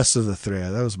was the best of the 3.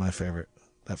 That was my favorite.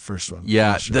 That first one.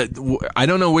 Yeah, I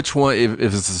don't know which one, if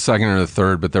it's the second or the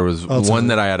third, but there was one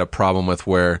that I had a problem with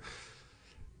where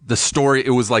the story,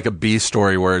 it was like a B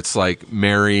story where it's like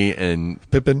Merry and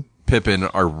Pippin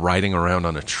are riding around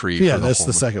on a tree. Yeah, that's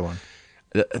the second one.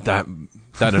 That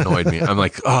annoyed me. I'm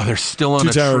like, oh, they're still on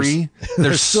a tree.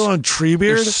 They're still on Treebeard.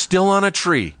 They're still on a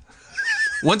tree.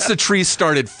 Once the trees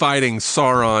started fighting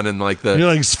Sauron and like you're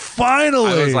like,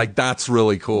 finally. I was like, that's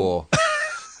really cool.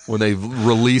 When they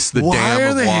released the dam of water. Why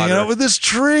are they hanging out with this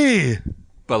tree?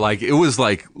 But like, it was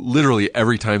like literally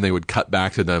every time they would cut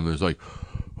back to them, it was like,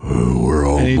 oh, we're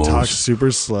almost. And he talks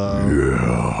super slow.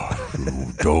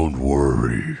 Yeah, don't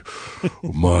worry,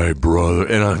 my brother.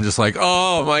 And I'm just like,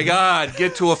 oh my God,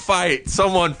 get to a fight.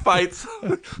 Someone fights.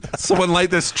 Someone light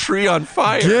this tree on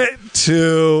fire. Get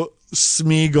to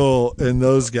Smeagol and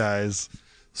those guys.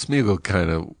 Smeagol kind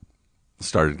of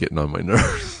started getting on my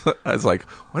nerves. I was like,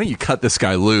 why don't you cut this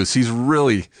guy loose? He's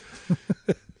really...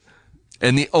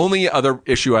 And the only other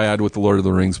issue I had with the Lord of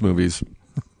the Rings movies,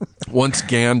 once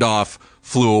Gandalf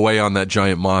flew away on that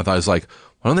giant moth, I was like,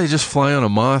 why don't they just fly on a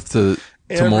moth to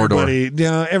Mordor?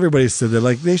 Yeah, everybody said that.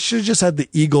 Like, they should have just had the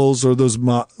eagles or those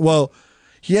moth. Well,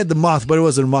 he had the moth, but it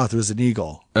wasn't a moth. It was an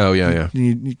eagle. Oh, yeah.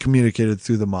 He communicated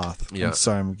through the moth. Yeah. I'm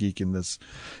sorry, I'm geeking this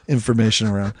information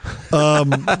around.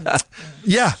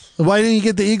 Yeah. Why didn't you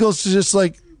get the eagles to just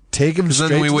like take him straight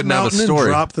then we to wouldn't the have a mountain story. and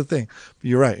drop the thing?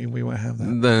 You're right. We wouldn't have that.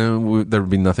 Then there would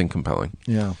be nothing compelling.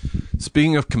 Yeah.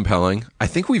 Speaking of compelling, I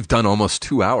think we've done almost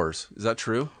 2 hours. Is that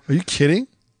true? Are you kidding?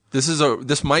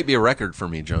 This might be a record for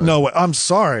me, John. No, I'm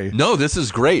sorry. No, this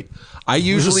is great. I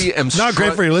usually am not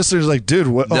great for your listeners. Like, dude,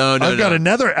 what? No, I've got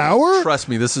another hour. Trust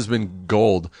me, this has been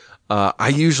gold. I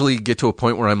usually get to a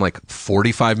point where I'm like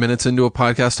 45 minutes into a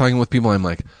podcast talking with people. I'm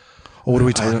like, what are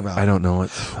we talking about? I don't know what.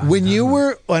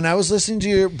 When I was listening to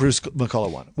your Bruce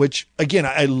McCullough one, which again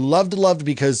I loved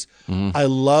because I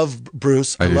love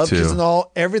Bruce. I love Kids and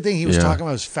All. Everything he was talking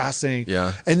about was fascinating.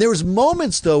 Yeah. And there was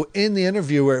moments though in the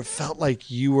interview where it felt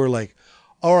like you were like,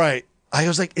 all right. I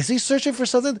was like, is he searching for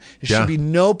something? It should be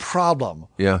no problem.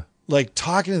 Yeah. like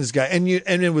talking to this guy, and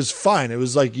it was fine. It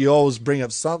was like you always bring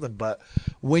up something, but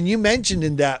when you mentioned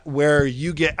in that where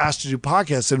you get asked to do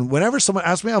podcasts, and whenever someone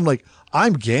asks me, I'm like,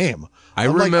 I'm game. I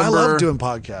love doing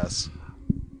podcasts.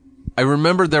 I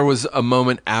remember there was a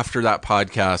moment after that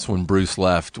podcast when Bruce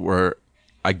left where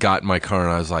I got in my car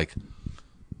and I was like,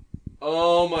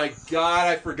 oh my God,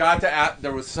 I forgot to ask.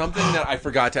 There was something that I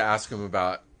forgot to ask him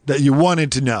about. That you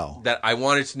wanted to know. That I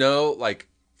wanted to know, like,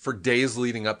 for days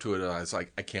leading up to it. I was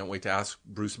like, I can't wait to ask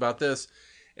Bruce about this.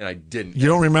 And I didn't. You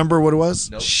don't remember what it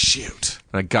was? Nope. Shoot.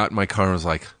 And I got in my car and was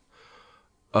like,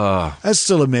 that's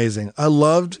still amazing. I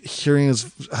loved hearing his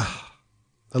voice.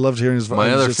 My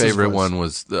other favorite one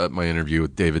was my interview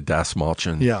with David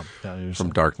Dasmalchian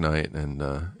from Dark Knight and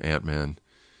Ant-Man.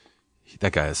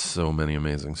 That guy has so many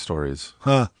amazing stories.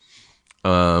 Huh.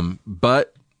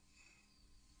 But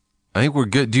I think we're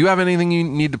good. Do you have anything you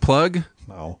need to plug?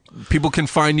 No. People can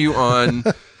find you on...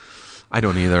 I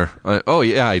don't either. Oh,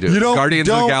 yeah, I do. Guardians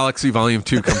of the Galaxy Volume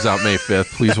 2 comes out May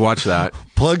 5th. Please watch that.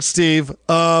 Plug Steve.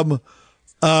 Guardians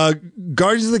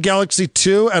of the Galaxy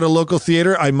 2 at a local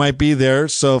theater. I might be there,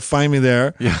 so find me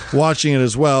there watching it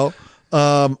as well.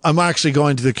 I'm actually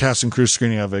going to the cast and crew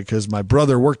screening of it because my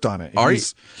brother worked on it.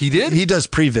 He did? He does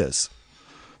previs.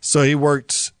 So he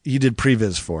did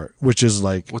previs for it, which is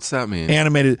like... What's that mean?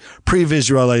 Animated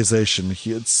pre-visualization.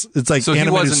 It's like so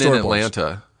animated storyboards. So he wasn't in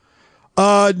Atlanta?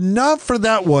 Not for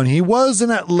that one. He was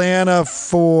in Atlanta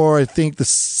for, I think, the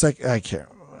second... I can't...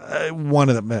 one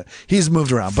of them. He's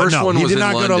moved around. But no, he did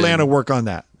not go to Atlanta to work on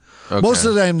that. Okay. Most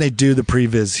of the time they do the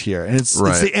previs here. And it's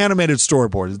the animated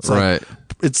storyboard. It's like...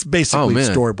 It's basically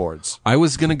storyboards. I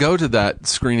was going to go to that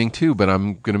screening too, but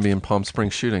I'm going to be in Palm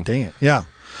Springs shooting. Dang it. Yeah.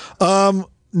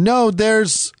 No,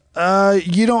 there's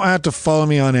you don't have to follow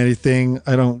me on anything.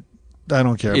 I don't care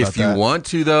about that. If you want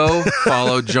to though,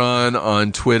 follow John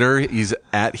on Twitter. He's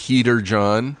at Heder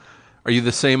John. Are you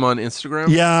the same on Instagram?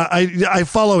 Yeah, I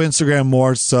follow Instagram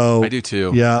more, so I do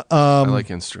too. Yeah. I like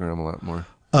Instagram a lot more.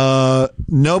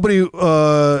 Nobody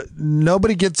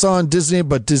gets on Disney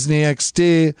but Disney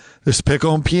XD. There's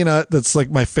Pickle and Peanut. That's like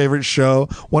my favorite show.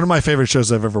 One of my favorite shows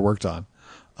I've ever worked on.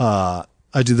 I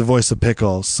do the voice of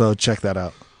Pickle, so check that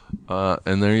out.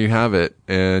 And there you have it.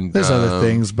 And there's other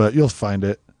things, but you'll find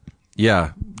it.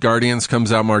 Yeah. Guardians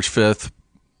comes out March 5th.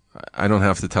 I don't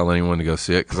have to tell anyone to go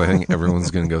see it because I think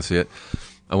everyone's going to go see it.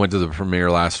 I went to the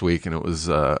premiere last week and it was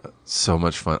so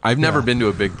much fun. I've never been to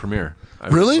a big premiere.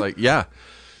 Really? Yeah.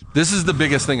 This is the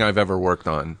biggest thing I've ever worked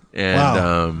on.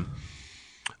 And,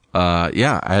 I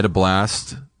had a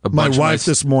blast. My wife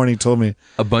this morning told me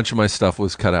a bunch of my stuff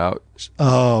was cut out.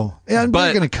 Oh, yeah, I'm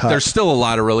going to cut. There's still a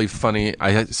lot of really funny,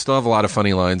 I still have a lot of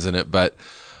funny lines in it, but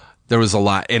there was a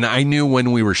lot. And I knew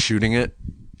when we were shooting it,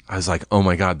 I was like, oh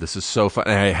my God, this is so fun.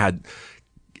 And I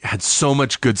had so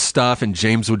much good stuff and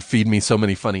James would feed me so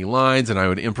many funny lines and I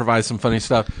would improvise some funny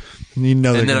stuff. And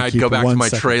then I'd go back to my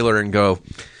trailer and go,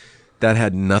 that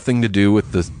had nothing to do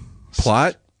with the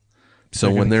plot. So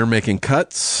when they're making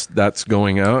cuts, that's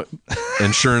going out.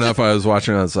 And sure enough, I was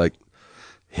watching, I was like,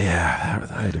 yeah,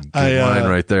 I had a good line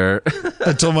right there.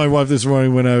 I told my wife this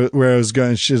morning where I was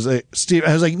going, she was like, Steve,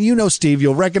 I was like, Steve,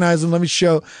 you'll recognize him. Let me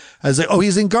show. I was like, oh,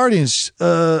 he's in Guardians,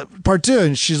 part 2.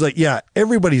 And she's like, yeah,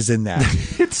 everybody's in that.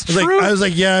 It's true. I was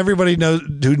like, yeah, everybody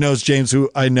knows James, who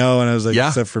I know. And I was like,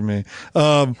 except for me.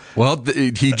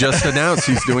 He just announced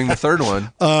he's doing the third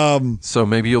one. So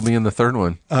maybe you'll be in the third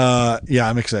one. Yeah,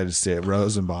 I'm excited to see it.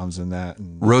 Rosenbaum's in that.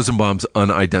 Rosenbaum's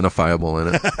unidentifiable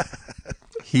in it.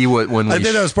 I think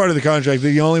that was part of the contract.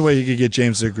 The only way you could get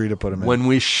James to agree to put him in. When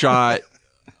we shot,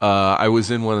 I was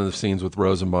in one of the scenes with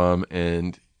Rosenbaum,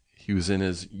 and he was in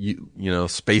his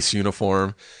space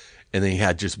uniform, and then he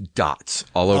had just dots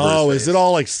all over his face. Oh, is it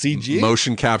all like CG?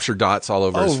 Motion capture dots all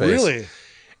over his face. Oh, really?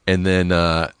 And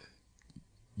then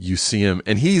you see him,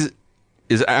 and he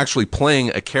is actually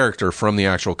playing a character from the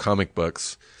actual comic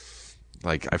books.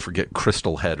 Like, I forget,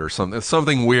 Crystal Head or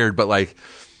something weird, but like,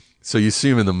 so you see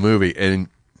him in the movie, and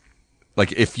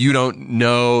like, if you don't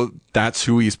know that's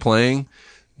who he's playing,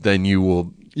 then you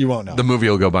won't know. The movie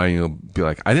will go by and you'll be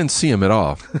like, I didn't see him at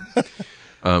all.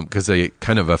 Because they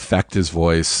kind of affect his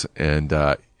voice, and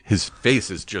his face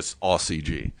is just all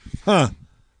CG. Huh.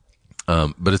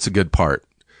 But it's a good part.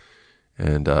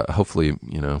 And hopefully,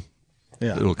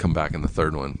 it'll come back in the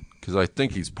third one. Because I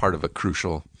think he's part of a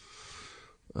crucial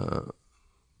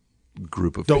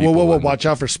group of people. Whoa, watch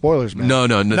out for spoilers, man. No.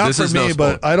 Not this for is me, no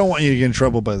spoiler. but I don't want you to get in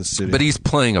trouble by the studio. But he's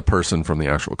playing a person from the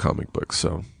actual comic book,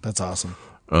 so. That's awesome.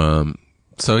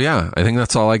 So yeah, I think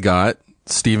that's all I got.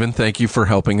 Steven, thank you for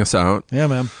helping us out. Yeah,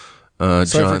 man. Sorry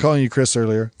John, for calling you Chris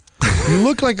earlier. You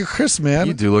look like a Chris, man.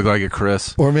 You do look like a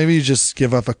Chris. Or maybe you just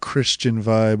give off a Christian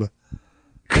vibe.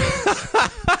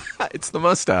 It's the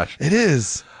mustache. It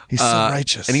is. He's so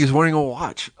righteous. And he's wearing a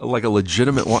watch, like a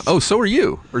legitimate watch. Oh, so are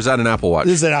you? Or is that an Apple Watch?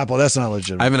 This is an Apple. That's not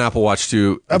legitimate. I have an Apple Watch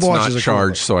too. Apple it's Watches not are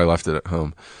charged, cool. so I left it at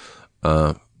home.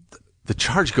 The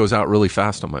charge goes out really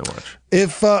fast on my watch.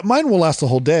 If mine will last the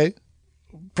whole day,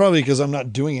 probably because I'm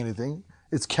not doing anything.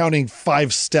 It's counting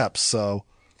 5 steps, so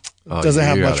it doesn't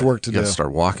have much work to do. You got to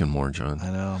start walking more, John. I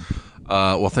know.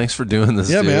 Well, thanks for doing this,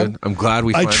 Yeah, dude. man. I'm glad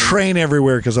we I train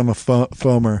everywhere because I'm a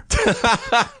foamer.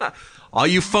 All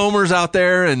you foamers out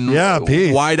there and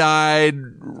Pete. wide-eyed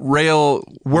rail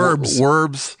Werbs.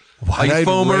 Werbs. All you Wide-eyed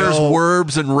foamers, rail.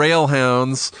 werbs, and rail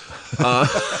hounds.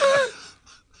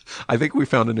 I think we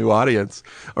found a new audience.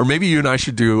 Or maybe you and I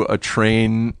should do a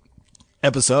train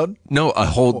Episode? No,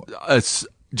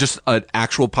 just an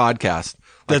actual podcast.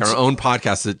 Like our own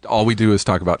podcast that all we do is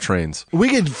talk about trains. We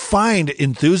could find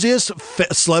enthusiasts,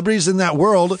 celebrities in that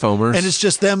world. Foamers. And it's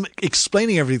just them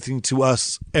explaining everything to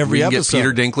us every We can episode. get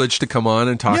Peter Dinklage to come on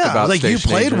and talk about like you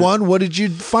Station played Agent. one. What did you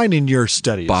find in your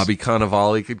studies? Bobby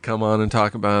Cannavale could come on and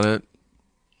talk about it.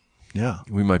 Yeah.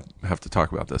 We might have to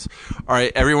talk about this. All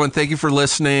right, everyone, thank you for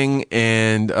listening.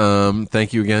 And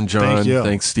thank you again, John. Thank you.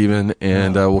 Thanks, Stephen.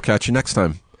 And we'll catch you next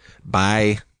time.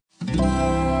 Bye.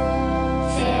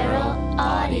 Feral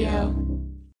Audio.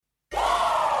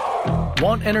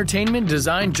 Want entertainment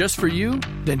designed just for you?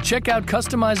 Then check out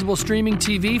customizable streaming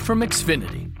TV from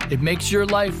Xfinity. It makes your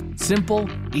life simple,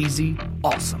 easy,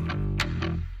 awesome.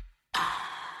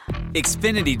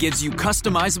 Xfinity gives you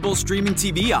customizable streaming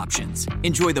TV options.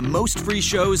 Enjoy the most free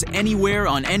shows anywhere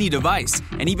on any device,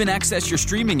 and even access your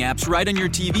streaming apps right on your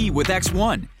TV with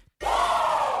X1.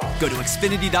 Go to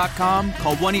Xfinity.com,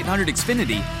 call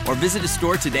 1-800-XFINITY, or visit a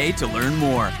store today to learn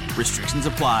more. Restrictions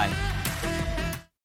apply.